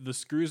with the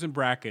screws and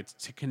brackets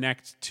to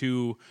connect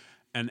to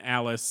an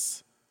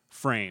Alice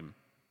frame.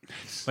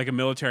 Like a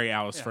military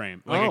Alice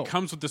frame. Like Oh. it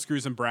comes with the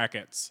screws and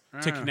brackets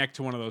to connect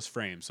to one of those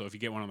frames. So if you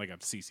get one of like a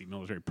CC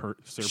military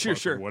surplus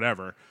Sure. or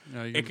whatever,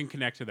 Yeah, you it can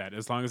connect to that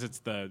as long as it's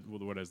the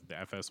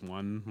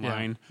FS1 Yeah.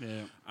 line.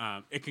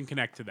 Yeah. It can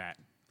connect to that.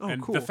 Oh,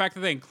 and cool. the fact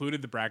that they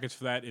included the brackets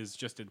for that is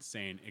just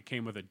insane. It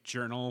came with a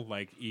journal,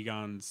 like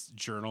Egon's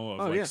journal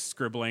of yeah.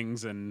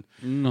 scribblings and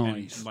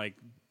Nice. like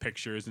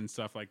pictures and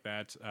stuff like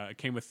that. It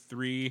came with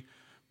 3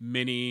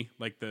 mini,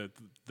 like the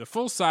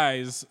full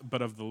size,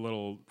 but of the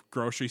little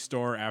grocery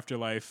store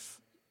Afterlife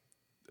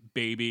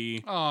baby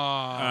Stay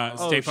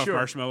Puft sure.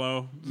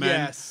 Marshmallow Men.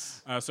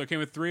 Yes. So it came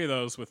with 3 of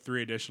those with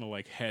 3 additional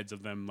like heads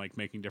of them like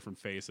making different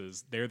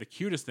faces. They're the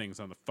cutest things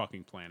on the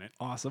fucking planet.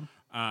 Awesome.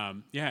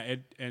 And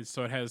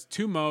so it has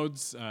 2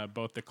 modes,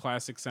 both the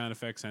classic sound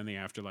effects and the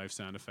Afterlife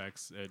sound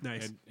effects.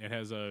 Nice. It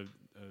has a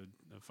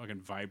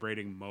fucking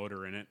vibrating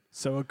motor in it.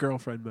 So a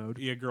girlfriend mode.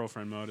 Yeah,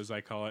 girlfriend mode, as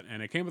I call it.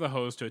 And it came with a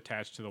hose to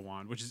attach to the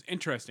wand, which is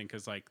interesting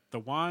because like the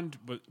wand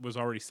was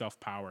already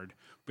self-powered,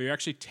 but you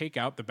actually take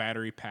out the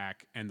battery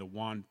pack and the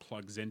wand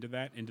plugs into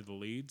the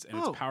leads, and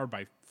Oh. it's powered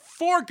by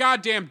 4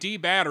 goddamn D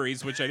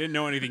batteries, which I didn't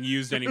know anything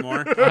used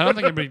anymore. I don't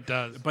think anybody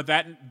does. But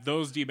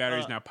those D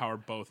batteries now power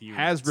both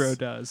units. Hasbro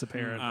does,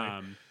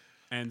 apparently.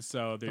 And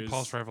so there's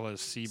Pulse rifle has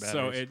C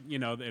batteries.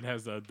 so it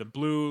has the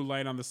blue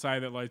light on the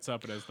side that lights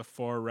up. It has the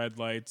 4 red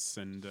lights,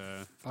 and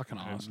Fucking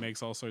it awesome.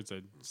 makes all sorts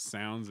of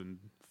sounds and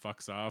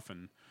fucks off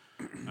and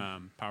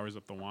powers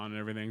up the wand and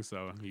everything.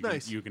 So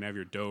Nice. you can have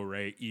your Do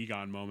Ray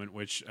Egon moment,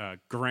 which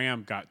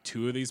Graham got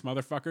 2 of these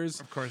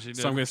motherfuckers. Of course he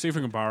So did. I'm gonna see if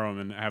we can borrow them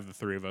and have the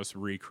 3 of us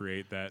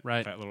recreate that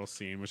Right. that little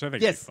scene, which I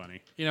think Yes. is funny.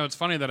 You know, it's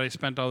funny that I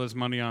spent all this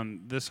money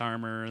on this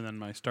armor and then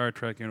my Star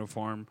Trek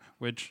uniform,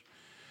 which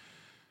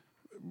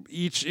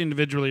each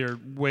individually are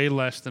way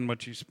less than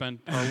what you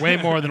spent, or way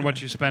more than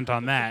what you spent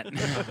on that.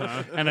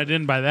 And I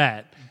didn't buy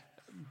that.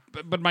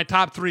 But my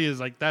top 3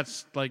 is like,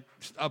 that's like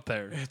up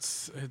there.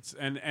 It's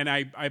and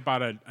I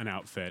bought an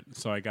outfit.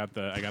 So I got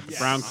the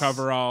brown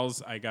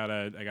coveralls. I got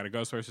a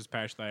Ghostbusters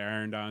patch that I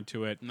ironed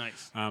onto it.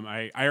 Nice.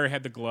 I already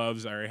had the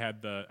gloves. I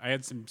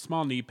had some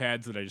small knee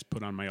pads that I just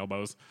put on my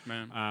elbows.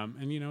 Man.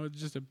 And it's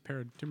just a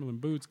pair of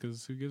Timberland boots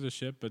because who gives a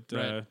shit? But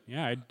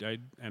Right.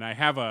 I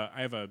have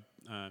a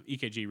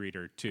EKG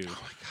reader too.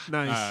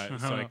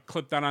 Nice. So I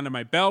clipped that onto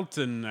my belt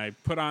and I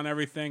put on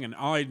everything. And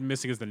all I'm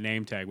missing is the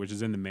name tag, which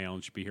is in the mail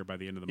and should be here by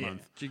the end of the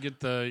month. Did you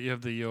get you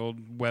have the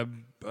old web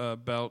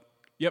belt?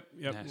 Yep.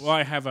 Nice. Well,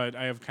 I have kind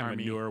of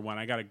Army. a newer one.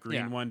 I got a green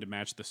Yeah. one to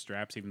match the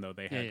straps, even though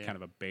they had yeah. kind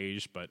of a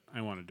beige, but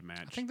I wanted to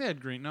match. I think they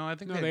had green. No, I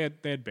think no, they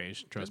had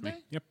beige. Trust Did me.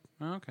 they? Yep.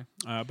 Oh, okay.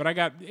 But I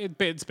got it.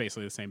 It's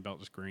basically the same belt,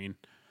 just green.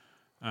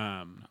 So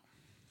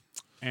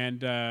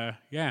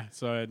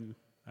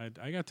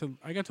I got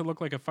to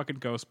look like a fucking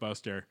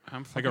Ghostbuster,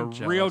 I'm like a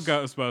fucking real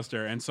jealous.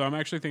 Ghostbuster, and so I'm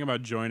actually thinking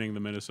about joining the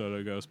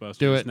Minnesota Ghostbusters.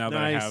 Do it. Now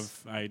Nice.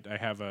 that I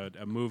have a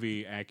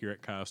movie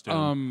accurate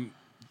costume.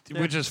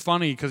 Which is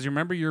funny because you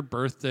remember your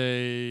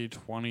birthday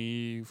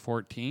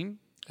 2014,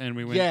 and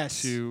we went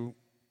Yes. to.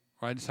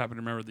 Well, I just happen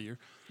to remember the year.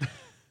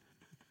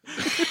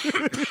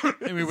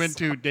 And we went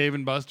to Dave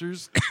and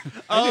Buster's,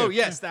 Oh,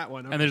 yes, that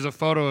one. and there's a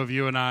photo of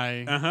you and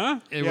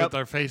I Yep. with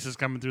our faces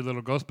coming through the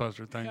little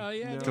Ghostbuster thing. Oh,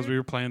 yeah, because we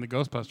were playing the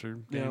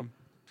Ghostbuster Yep. game.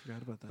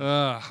 Forgot about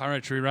that. All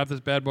right, should we wrap this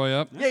bad boy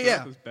up?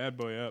 Yeah. This bad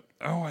boy up.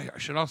 Oh, I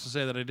should also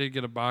say that I did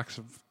get a box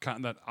of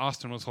that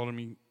Austin was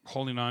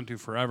holding on to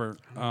forever.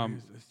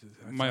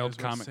 My old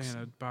comics.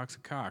 A box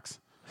of cocks.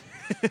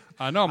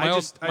 No, my I old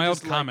just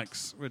liked-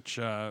 comics, which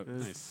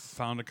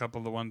found a couple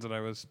of the ones that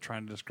I was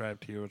trying to describe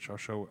to you, which I'll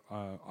show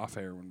off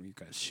air when you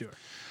guys. Sure.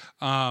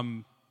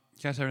 You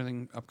guys have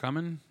anything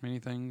upcoming?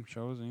 Anything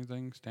shows?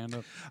 Anything stand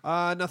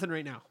up? Nothing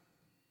right now.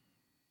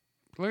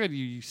 Look at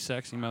you, you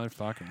sexy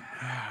motherfucker!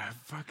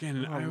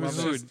 Fucking, I love was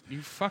it. just, Dude,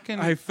 you fucking.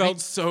 I felt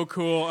so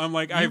cool. I'm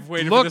like, I've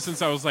waited for look this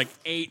since I was like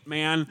 8,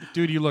 man.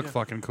 Dude, you look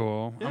fucking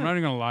cool. I'm not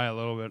even gonna lie a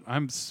little bit.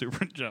 I'm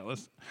super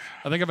jealous.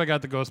 I think if I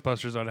got the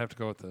Ghostbusters, I'd have to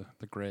go with the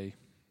gray.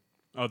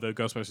 Oh, the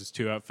Ghostbusters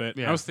 2 outfit.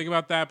 Yeah. I was thinking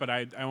about that, but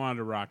I wanted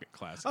a Rocket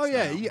Classic. Oh,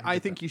 yeah. I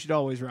think you should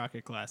always rock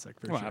a classic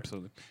for Well, sure.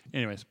 absolutely.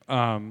 Anyways,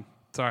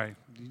 sorry.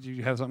 Did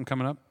you have something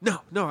coming up?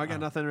 No, I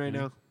got nothing right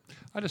now.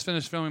 I just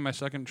finished filming my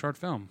second short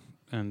film,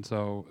 and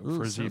so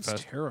for Sounds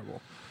Z-Fest.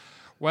 terrible.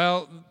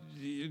 Well,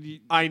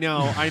 I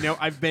know.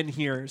 I've been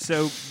here.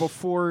 So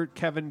before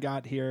Kevin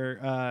got here,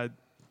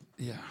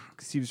 yeah.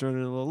 because he was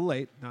running a little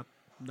late, not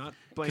blaming.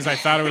 because I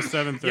thought it was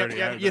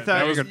 7:30. you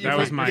thought that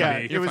was my yeah,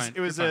 day. it You're was fine.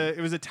 it was You're a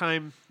it was a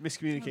time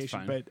miscommunication.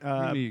 fine. But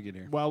When do you get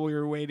here? while we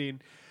were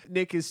waiting,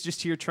 Nick is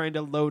just here trying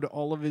to load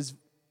all of his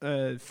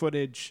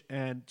footage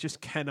and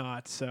just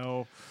cannot.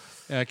 So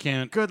Yeah, I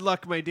can't. good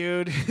luck, my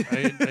dude.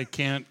 I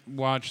can't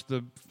watch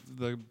the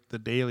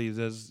dailies,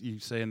 as you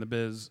say in the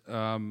biz,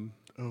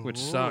 which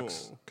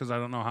sucks because I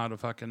don't know how to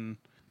fucking.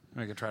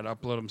 I could try to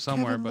upload them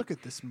somewhere, Kevin, but look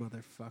at this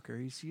motherfucker.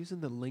 He's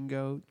using the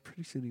lingo.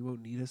 Pretty soon he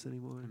won't need us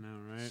anymore. I know,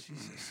 right?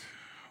 Jesus.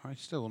 I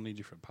still will need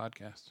you for a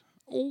podcast.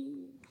 Oh,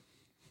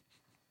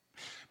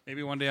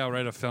 maybe one day I'll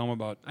write a film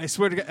about. I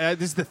swear to God,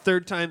 this is the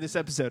third time this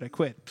episode I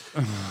quit.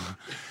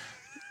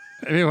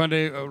 Maybe one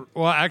day.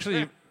 Well,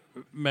 actually,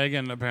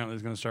 Megan apparently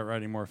is going to start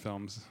writing more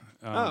films.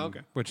 Okay.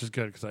 Which is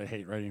good because I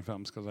hate writing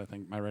films because I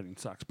think my writing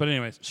sucks. But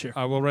anyways, Sure.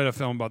 We'll write a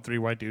film about 3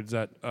 white dudes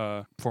that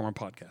form a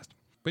podcast.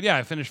 But yeah,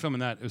 I finished filming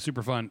that. It was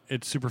super fun.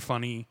 It's super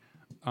funny.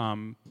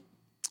 And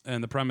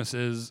the premise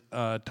is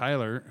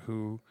Tyler,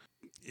 who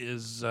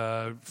is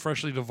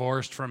freshly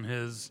divorced from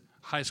his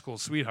high school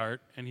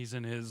sweetheart, and he's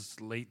in his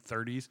late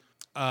 30s,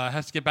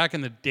 has to get back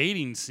in the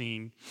dating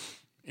scene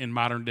in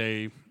modern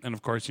day. And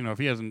of course, if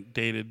he hasn't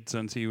dated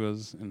since he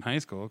was in high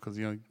school, because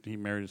he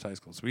married his high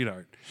school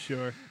sweetheart.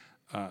 Sure.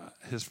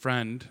 His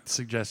friend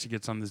suggests he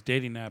gets on this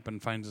dating app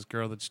and finds this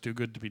girl that's too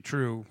good to be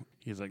true.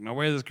 He's like, no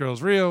way, this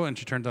girl's real, and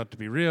she turns out to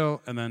be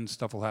real, and then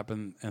stuff will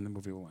happen, and the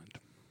movie will end.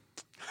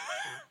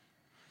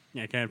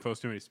 Yeah, I can't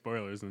post too many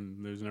spoilers,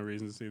 and there's no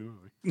reason to see the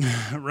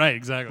movie. Right,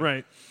 exactly.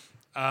 Right.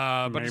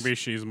 But Maybe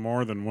she's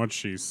more than what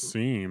she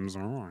seems.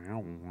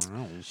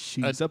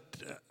 She's up.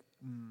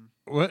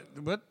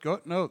 what?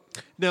 Go no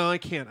No, I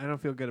can't. I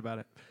don't feel good about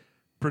it.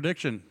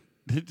 prediction.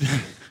 You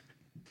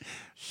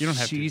don't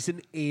have She's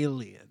an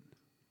alien.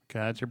 to.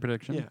 Okay, that's your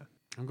prediction. Yeah.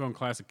 I'm going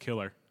classic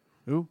killer.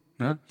 Ooh.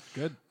 Huh?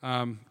 Good.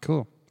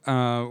 Cool.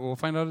 We'll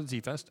find out at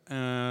Z-Fest.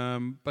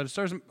 But it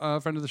stars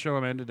a friend of the show,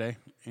 Amanda Day.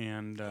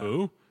 And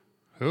Who?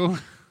 Who?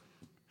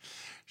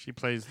 She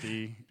plays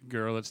the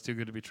girl that's too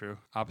good to be true,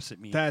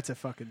 opposite me. That's a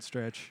fucking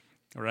stretch.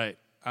 Right.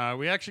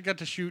 We actually got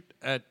to shoot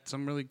at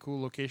some really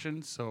cool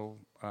locations. So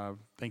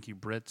thank you,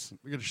 Brits.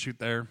 We got to shoot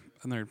there,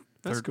 and their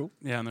That's cool.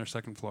 Yeah, on their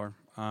second floor.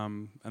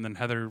 And then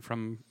Heather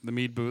from the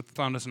Mead booth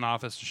found us an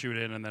office to shoot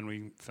in, and then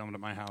we filmed at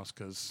my house.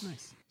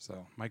 Nice.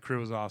 So my crew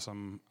was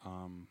awesome.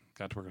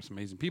 Got to work with some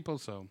amazing people.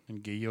 So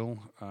and Gail,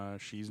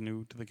 she's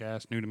new to the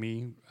cast, new to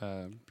me.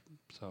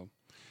 So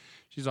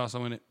she's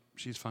also in it.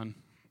 She's fun.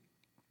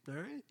 All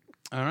right.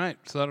 All right.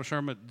 So that'll show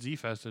them at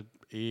Z-Fest in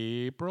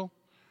April.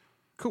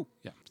 Cool.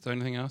 Yeah. Is there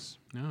anything else?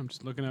 No, I'm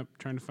just looking up,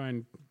 trying to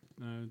find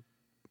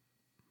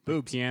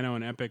Boobs. piano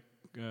and epic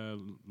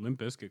Limp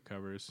Bizkit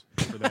covers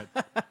for that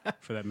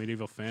for that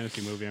medieval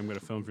fantasy movie I'm going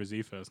to film for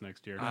Z-Fest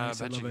next year. I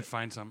bet you can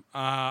find some.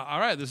 All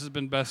right. This has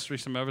been Best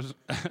Threesome Ever,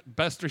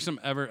 Best Threesome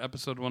Ever,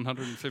 episode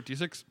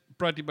 156,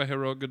 brought to you by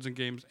Heroic Goods and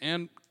Games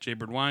and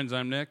Jaybird Wines.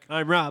 I'm Nick.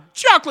 I'm Rob.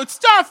 Chocolate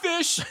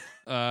starfish!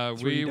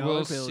 We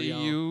will $3 bill, see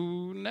y'all.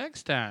 you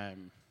next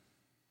time.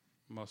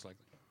 Most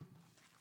likely.